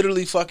could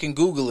literally fucking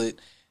Google it.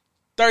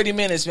 30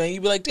 minutes, man.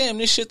 You'd be like, damn,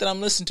 this shit that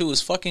I'm listening to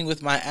is fucking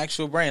with my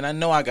actual brain. I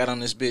know I got on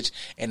this bitch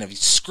and have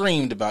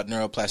screamed about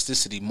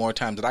neuroplasticity more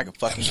times than I can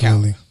fucking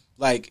count.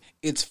 Like,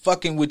 it's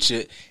fucking with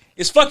your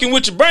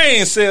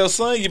brain cells,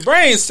 son. Your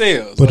brain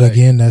cells. But like,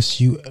 again,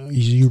 that's you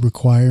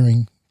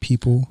requiring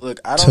people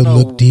to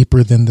look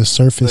deeper than the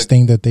surface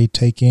thing that they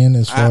take in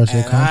as far as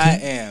their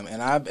content. I am,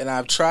 and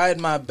I've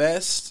tried my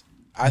best.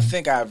 I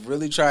think I've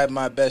really tried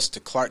my best to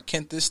Clark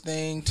Kent this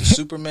thing, to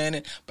Superman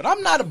it, but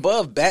I'm not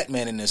above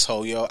Batman in this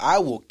hole, yo. I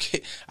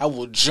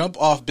will jump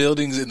off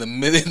buildings in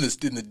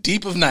the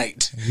deep of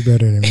night. You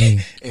better than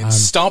me. and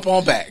stomp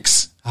on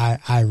backs.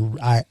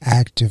 I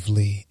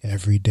actively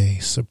every day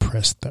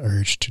suppress the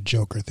urge to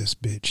Joker this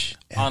bitch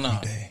every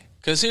day.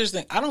 Because here's the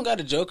thing, I don't got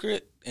to Joker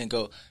it and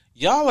go,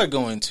 y'all are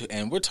going to,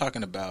 and we're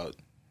talking about,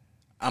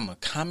 I'm a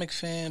comic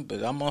fan,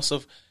 but I'm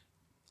also,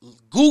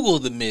 Google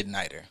the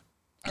Midnighter.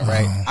 All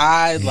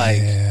right.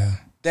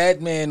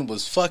 That man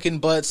was fucking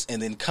butts and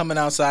then coming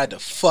outside to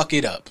fuck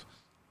it up.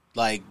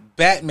 Like,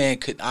 Batman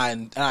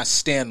I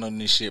stand on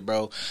this shit,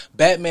 bro.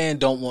 Batman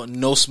don't want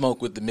no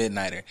smoke with the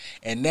Midnighter.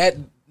 And that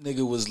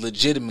nigga was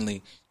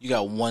legitimately, you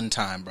got one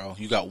time, bro.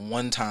 You got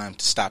one time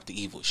to stop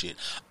the evil shit.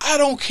 I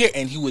don't care.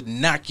 And he would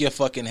knock your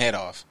fucking head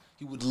off.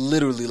 He would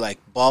literally, like,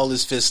 ball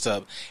his fist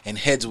up and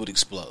heads would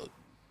explode.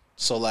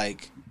 So,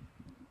 like,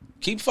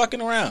 keep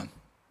fucking around.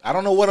 I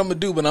don't know what I'm gonna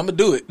do, but I'm gonna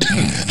do it.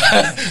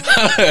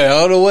 I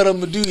don't know what I'm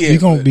gonna do yet.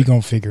 We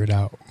gonna figure it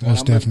out,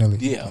 most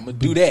definitely. I'm gonna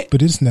do that.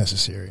 But it's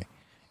necessary.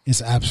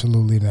 It's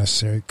absolutely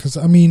necessary. Because,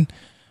 I mean,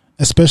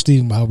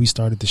 especially how we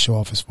started the show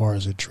off as far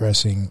as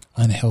addressing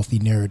unhealthy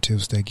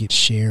narratives that get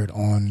shared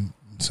on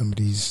some of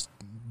these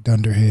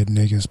dunderhead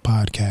niggas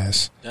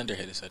podcasts.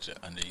 Dunderhead is such an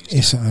underused term.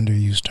 It's an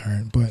underused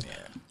term. But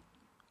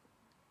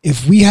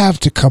if we have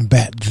to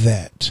combat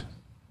that,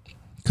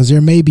 because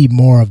there may be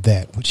more of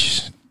that,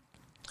 which...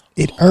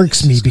 It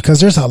irks me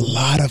because there's a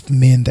lot of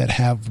men that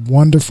have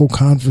wonderful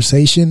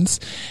conversations,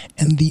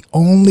 and the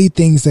only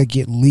things that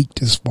get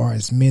leaked as far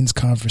as men's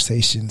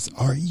conversations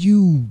are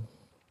you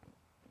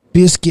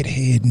biscuit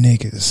head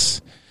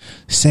niggas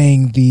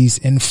saying these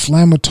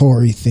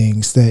inflammatory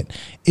things that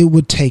it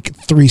would take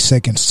 3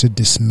 seconds to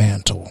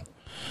dismantle.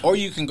 Or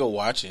you can go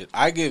watch it.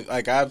 I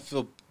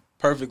feel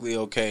perfectly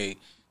okay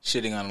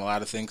shitting on a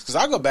lot of things because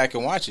I go back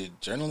and watch it.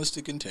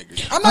 Journalistic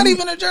integrity. I'm not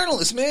even a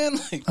journalist, man.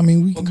 Like, I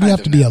mean, we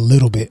have to be a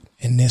little bit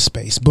in this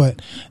space,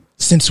 but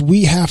since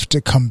we have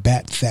to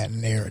combat that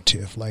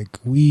narrative, like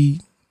we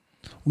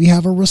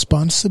have a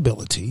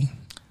responsibility.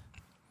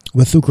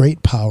 With the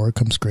great power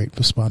comes great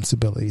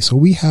responsibility. So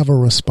we have a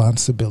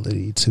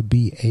responsibility to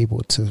be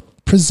able to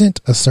present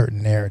a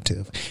certain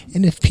narrative.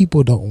 And if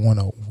people don't want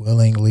to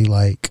willingly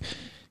like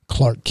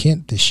Clark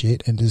Kent this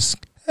shit and just,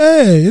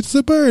 hey, it's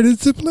a bird,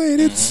 it's a plane,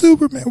 it's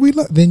Superman.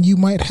 Then we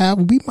might have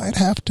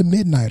to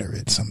Midnighter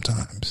it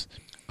sometimes.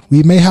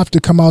 We may have to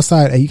come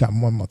outside. Hey, you got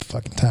one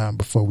motherfucking time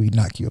before we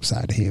knock you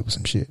upside the head with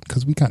some shit.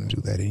 Because we kind of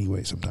do that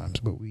anyway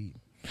sometimes, but we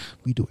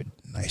do it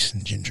nice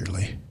and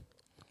gingerly.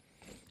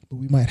 But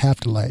we might have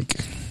to like.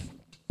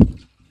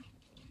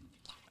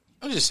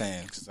 I'm just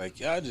saying, because like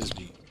y'all just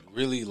be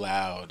really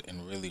loud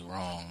and really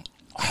wrong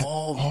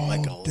all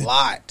like a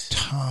lot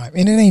time,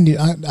 and it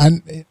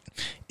ain't.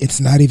 It's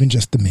not even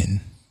just the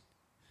men.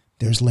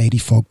 There's lady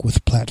folk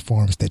with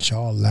platforms that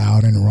y'all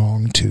loud and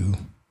wrong too.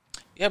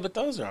 Yeah, but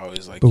those are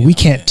always like. But we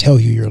can't tell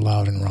you you're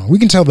loud and wrong. We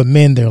can tell the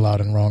men they're loud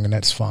and wrong, and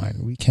that's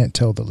fine. We can't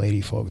tell the lady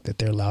folk that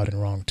they're loud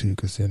and wrong too,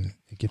 because then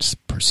it gets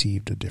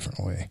perceived a different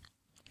way.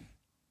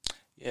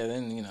 Yeah,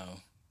 then I don't know,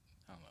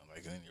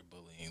 like then you're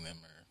bullying them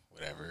or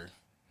whatever.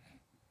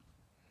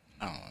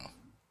 I don't know.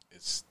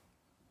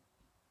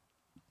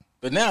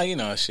 But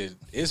now, shit,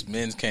 it's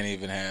men's can't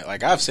even have,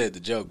 like I've said the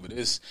joke, but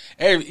it's,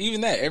 every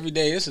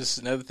day, it's just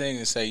another thing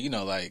to say,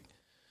 like,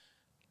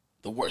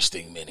 the worst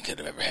thing men could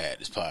have ever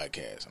had is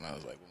podcast. And I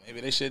was like, well,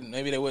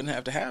 maybe they wouldn't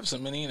have to have so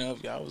many,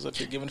 if y'all was up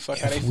here giving a fuck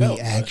how they felt.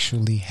 If we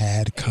actually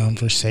had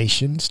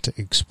conversations to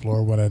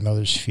explore one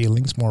another's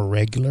feelings more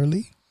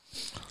regularly.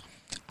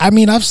 I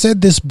mean, I've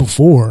said this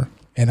before,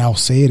 and I'll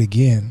say it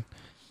again.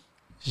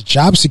 It's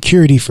job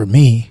security for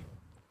me.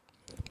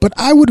 But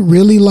I would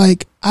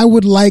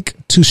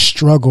like to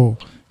struggle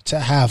to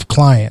have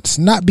clients,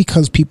 not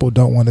because people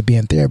don't want to be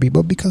in therapy,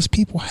 but because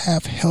people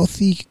have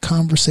healthy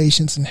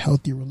conversations and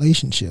healthy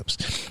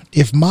relationships.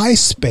 If my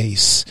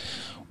space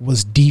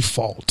was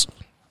default,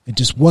 it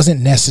just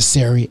wasn't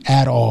necessary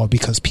at all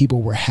because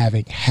people were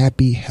having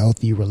happy,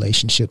 healthy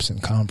relationships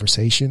and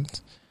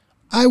conversations,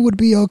 I would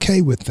be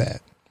okay with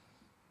that.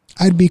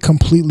 I'd be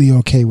completely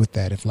okay with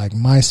that if like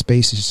my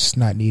space is just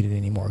not needed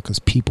anymore because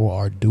people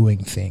are doing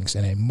things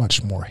in a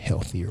much more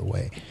healthier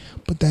way.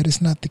 But that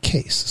is not the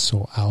case.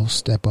 So I'll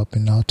step up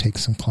and I'll take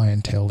some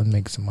clientele and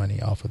make some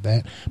money off of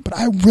that. But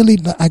I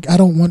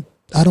don't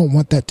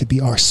want that to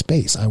be our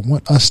space. I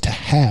want us to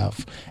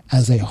have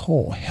as a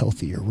whole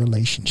healthier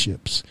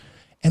relationships.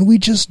 And we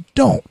just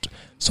don't.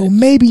 So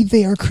maybe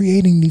they are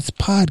creating these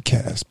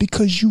podcasts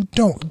because you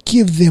don't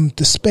give them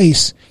the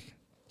space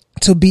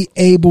to be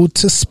able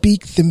to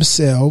speak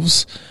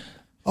themselves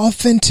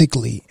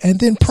authentically and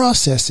then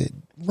process it.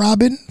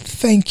 Robin,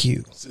 thank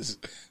you.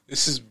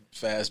 This is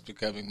fast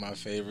becoming my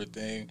favorite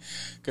thing,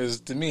 because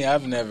to me,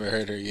 I've never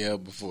heard her yell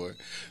before.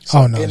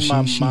 So in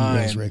my mind,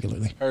 yells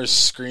regularly. Her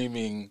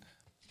screaming,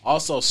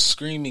 also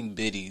screaming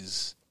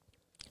biddies.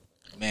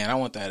 Man, I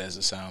want that as a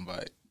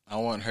soundbite. I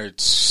want her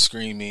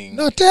screaming,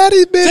 "No,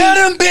 daddy biddies.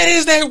 Tell them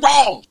biddies they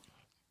wrong."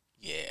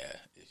 Yeah,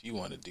 if you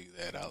want to do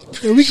that, I'll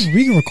appreciate Yeah,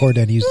 we can record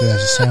that and use that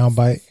as a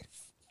soundbite.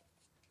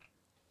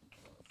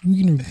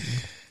 We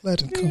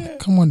can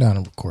come on down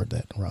and record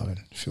that, Robin.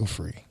 Feel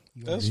free.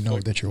 You already know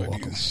that you're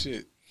welcome.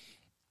 Shit.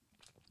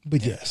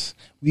 But yes,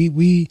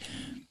 we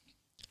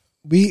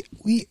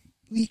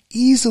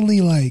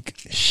easily like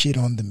shit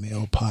on the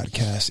male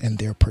podcast and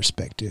their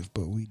perspective,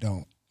 but we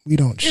don't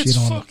shit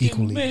on them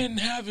equally. Men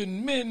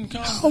having men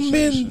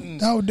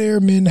conversations. How dare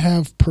men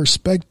have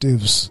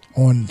perspectives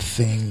on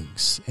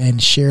things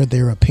and share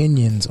their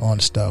opinions on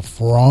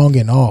stuff, wrong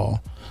and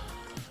all,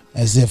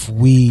 as if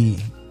we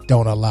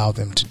don't allow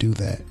them to do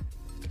that.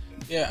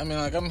 Yeah, I mean,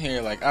 like, I'm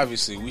here, like,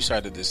 obviously, we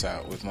started this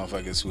out with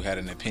motherfuckers who had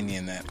an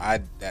opinion that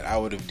I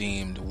would have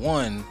deemed,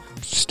 one,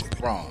 stupid,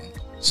 wrong.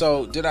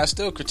 So, did I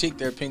still critique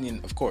their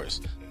opinion? Of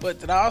course. But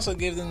did I also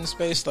give them the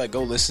space to, like,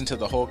 go listen to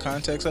the whole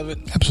context of it?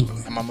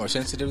 Absolutely. Am I more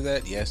sensitive to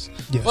that? Yes.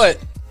 Yes. But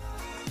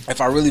if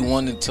I really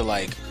wanted to,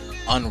 like,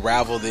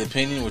 unravel the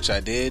opinion, which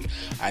I did,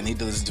 I need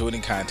to listen to it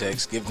in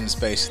context, give them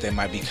space. They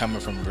might be coming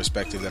from a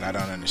perspective that I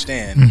don't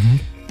understand. Mm-hmm.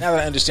 Now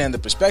that I understand the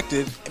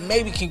perspective, it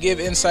maybe can give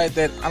insight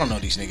that I don't know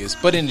these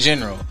niggas, but in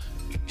general,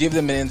 give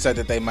them an insight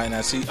that they might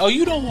not see. Oh,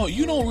 you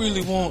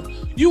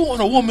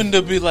want a woman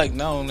to be like,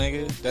 no,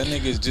 nigga, that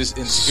nigga is just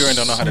insecure and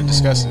don't know how to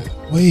discuss it.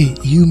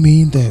 Wait, you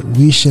mean that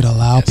we should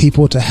allow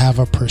people to have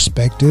a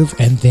perspective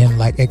and then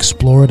like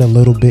explore it a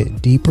little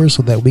bit deeper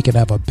so that we can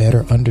have a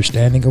better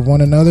understanding of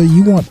one another?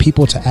 You want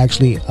people to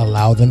actually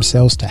allow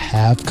themselves to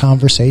have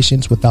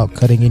conversations without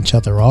cutting each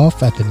other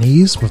off at the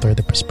knees with their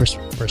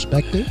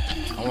perspective?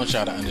 I want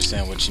y'all to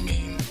understand what you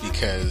mean,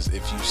 because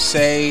if you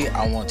say,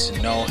 I want to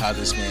know how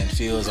this man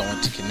feels, I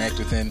want to connect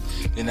with him,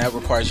 then that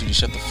requires you to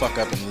shut the fuck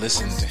up and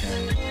listen to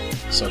him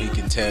so he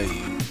can tell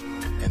you.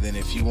 And then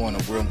if you want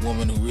a real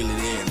woman who really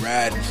there and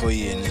riding for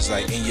you and is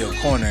like in your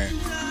corner,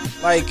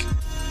 like,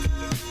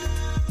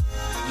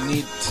 you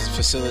need to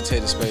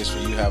facilitate a space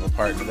where you have a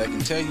partner that can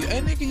tell you, hey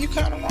nigga, you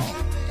kind of wrong.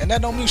 And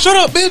that don't mean shut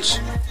up, bitch.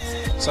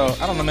 So,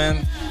 I don't know,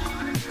 man.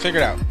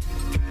 Figure it out.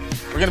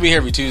 We're going to be here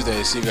every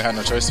Tuesday, so you have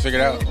no choice to figure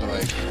it out. But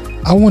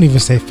like, I won't even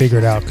say figure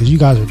it out, because you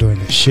guys are doing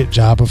a shit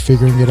job of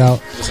figuring it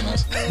out.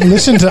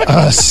 Listen to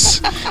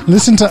us.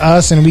 Listen to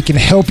us, and we can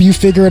help you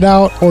figure it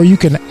out. Or you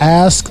can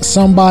ask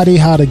somebody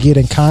how to get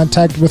in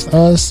contact with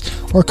us,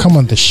 or come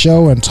on the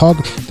show and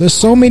talk. There's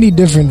so many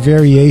different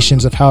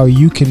variations of how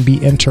you can be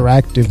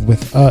interactive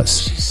with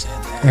us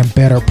and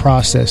better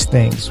process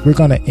things. We're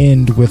going to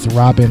end with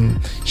Robin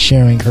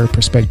sharing her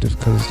perspective,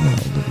 because, you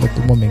know, let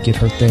the woman get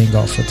her thing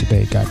off for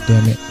today. God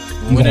damn it.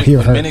 When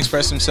men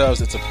express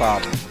themselves, it's a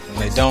problem.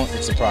 When they don't,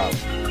 it's a problem.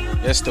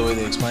 Yes, the way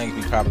they explain can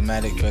be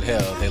problematic, but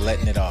hell, they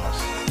letting it off.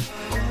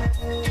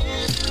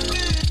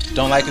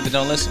 Don't like it, then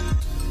don't listen.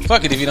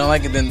 Fuck it, if you don't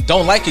like it, then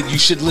don't like it, you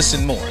should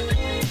listen more.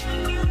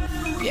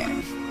 Yeah.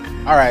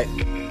 Alright.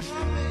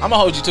 I'm gonna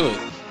hold you to it.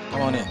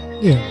 Come on in.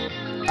 Yeah.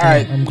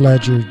 Alright. I'm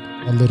glad you're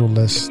a little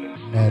less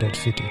mad at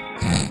 50.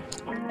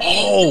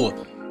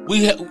 Oh!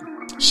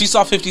 She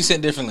saw 50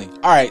 Cent differently.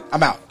 Alright,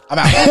 I'm out.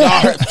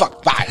 Y'all heard,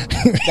 fuck, bye.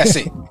 That's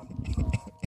it.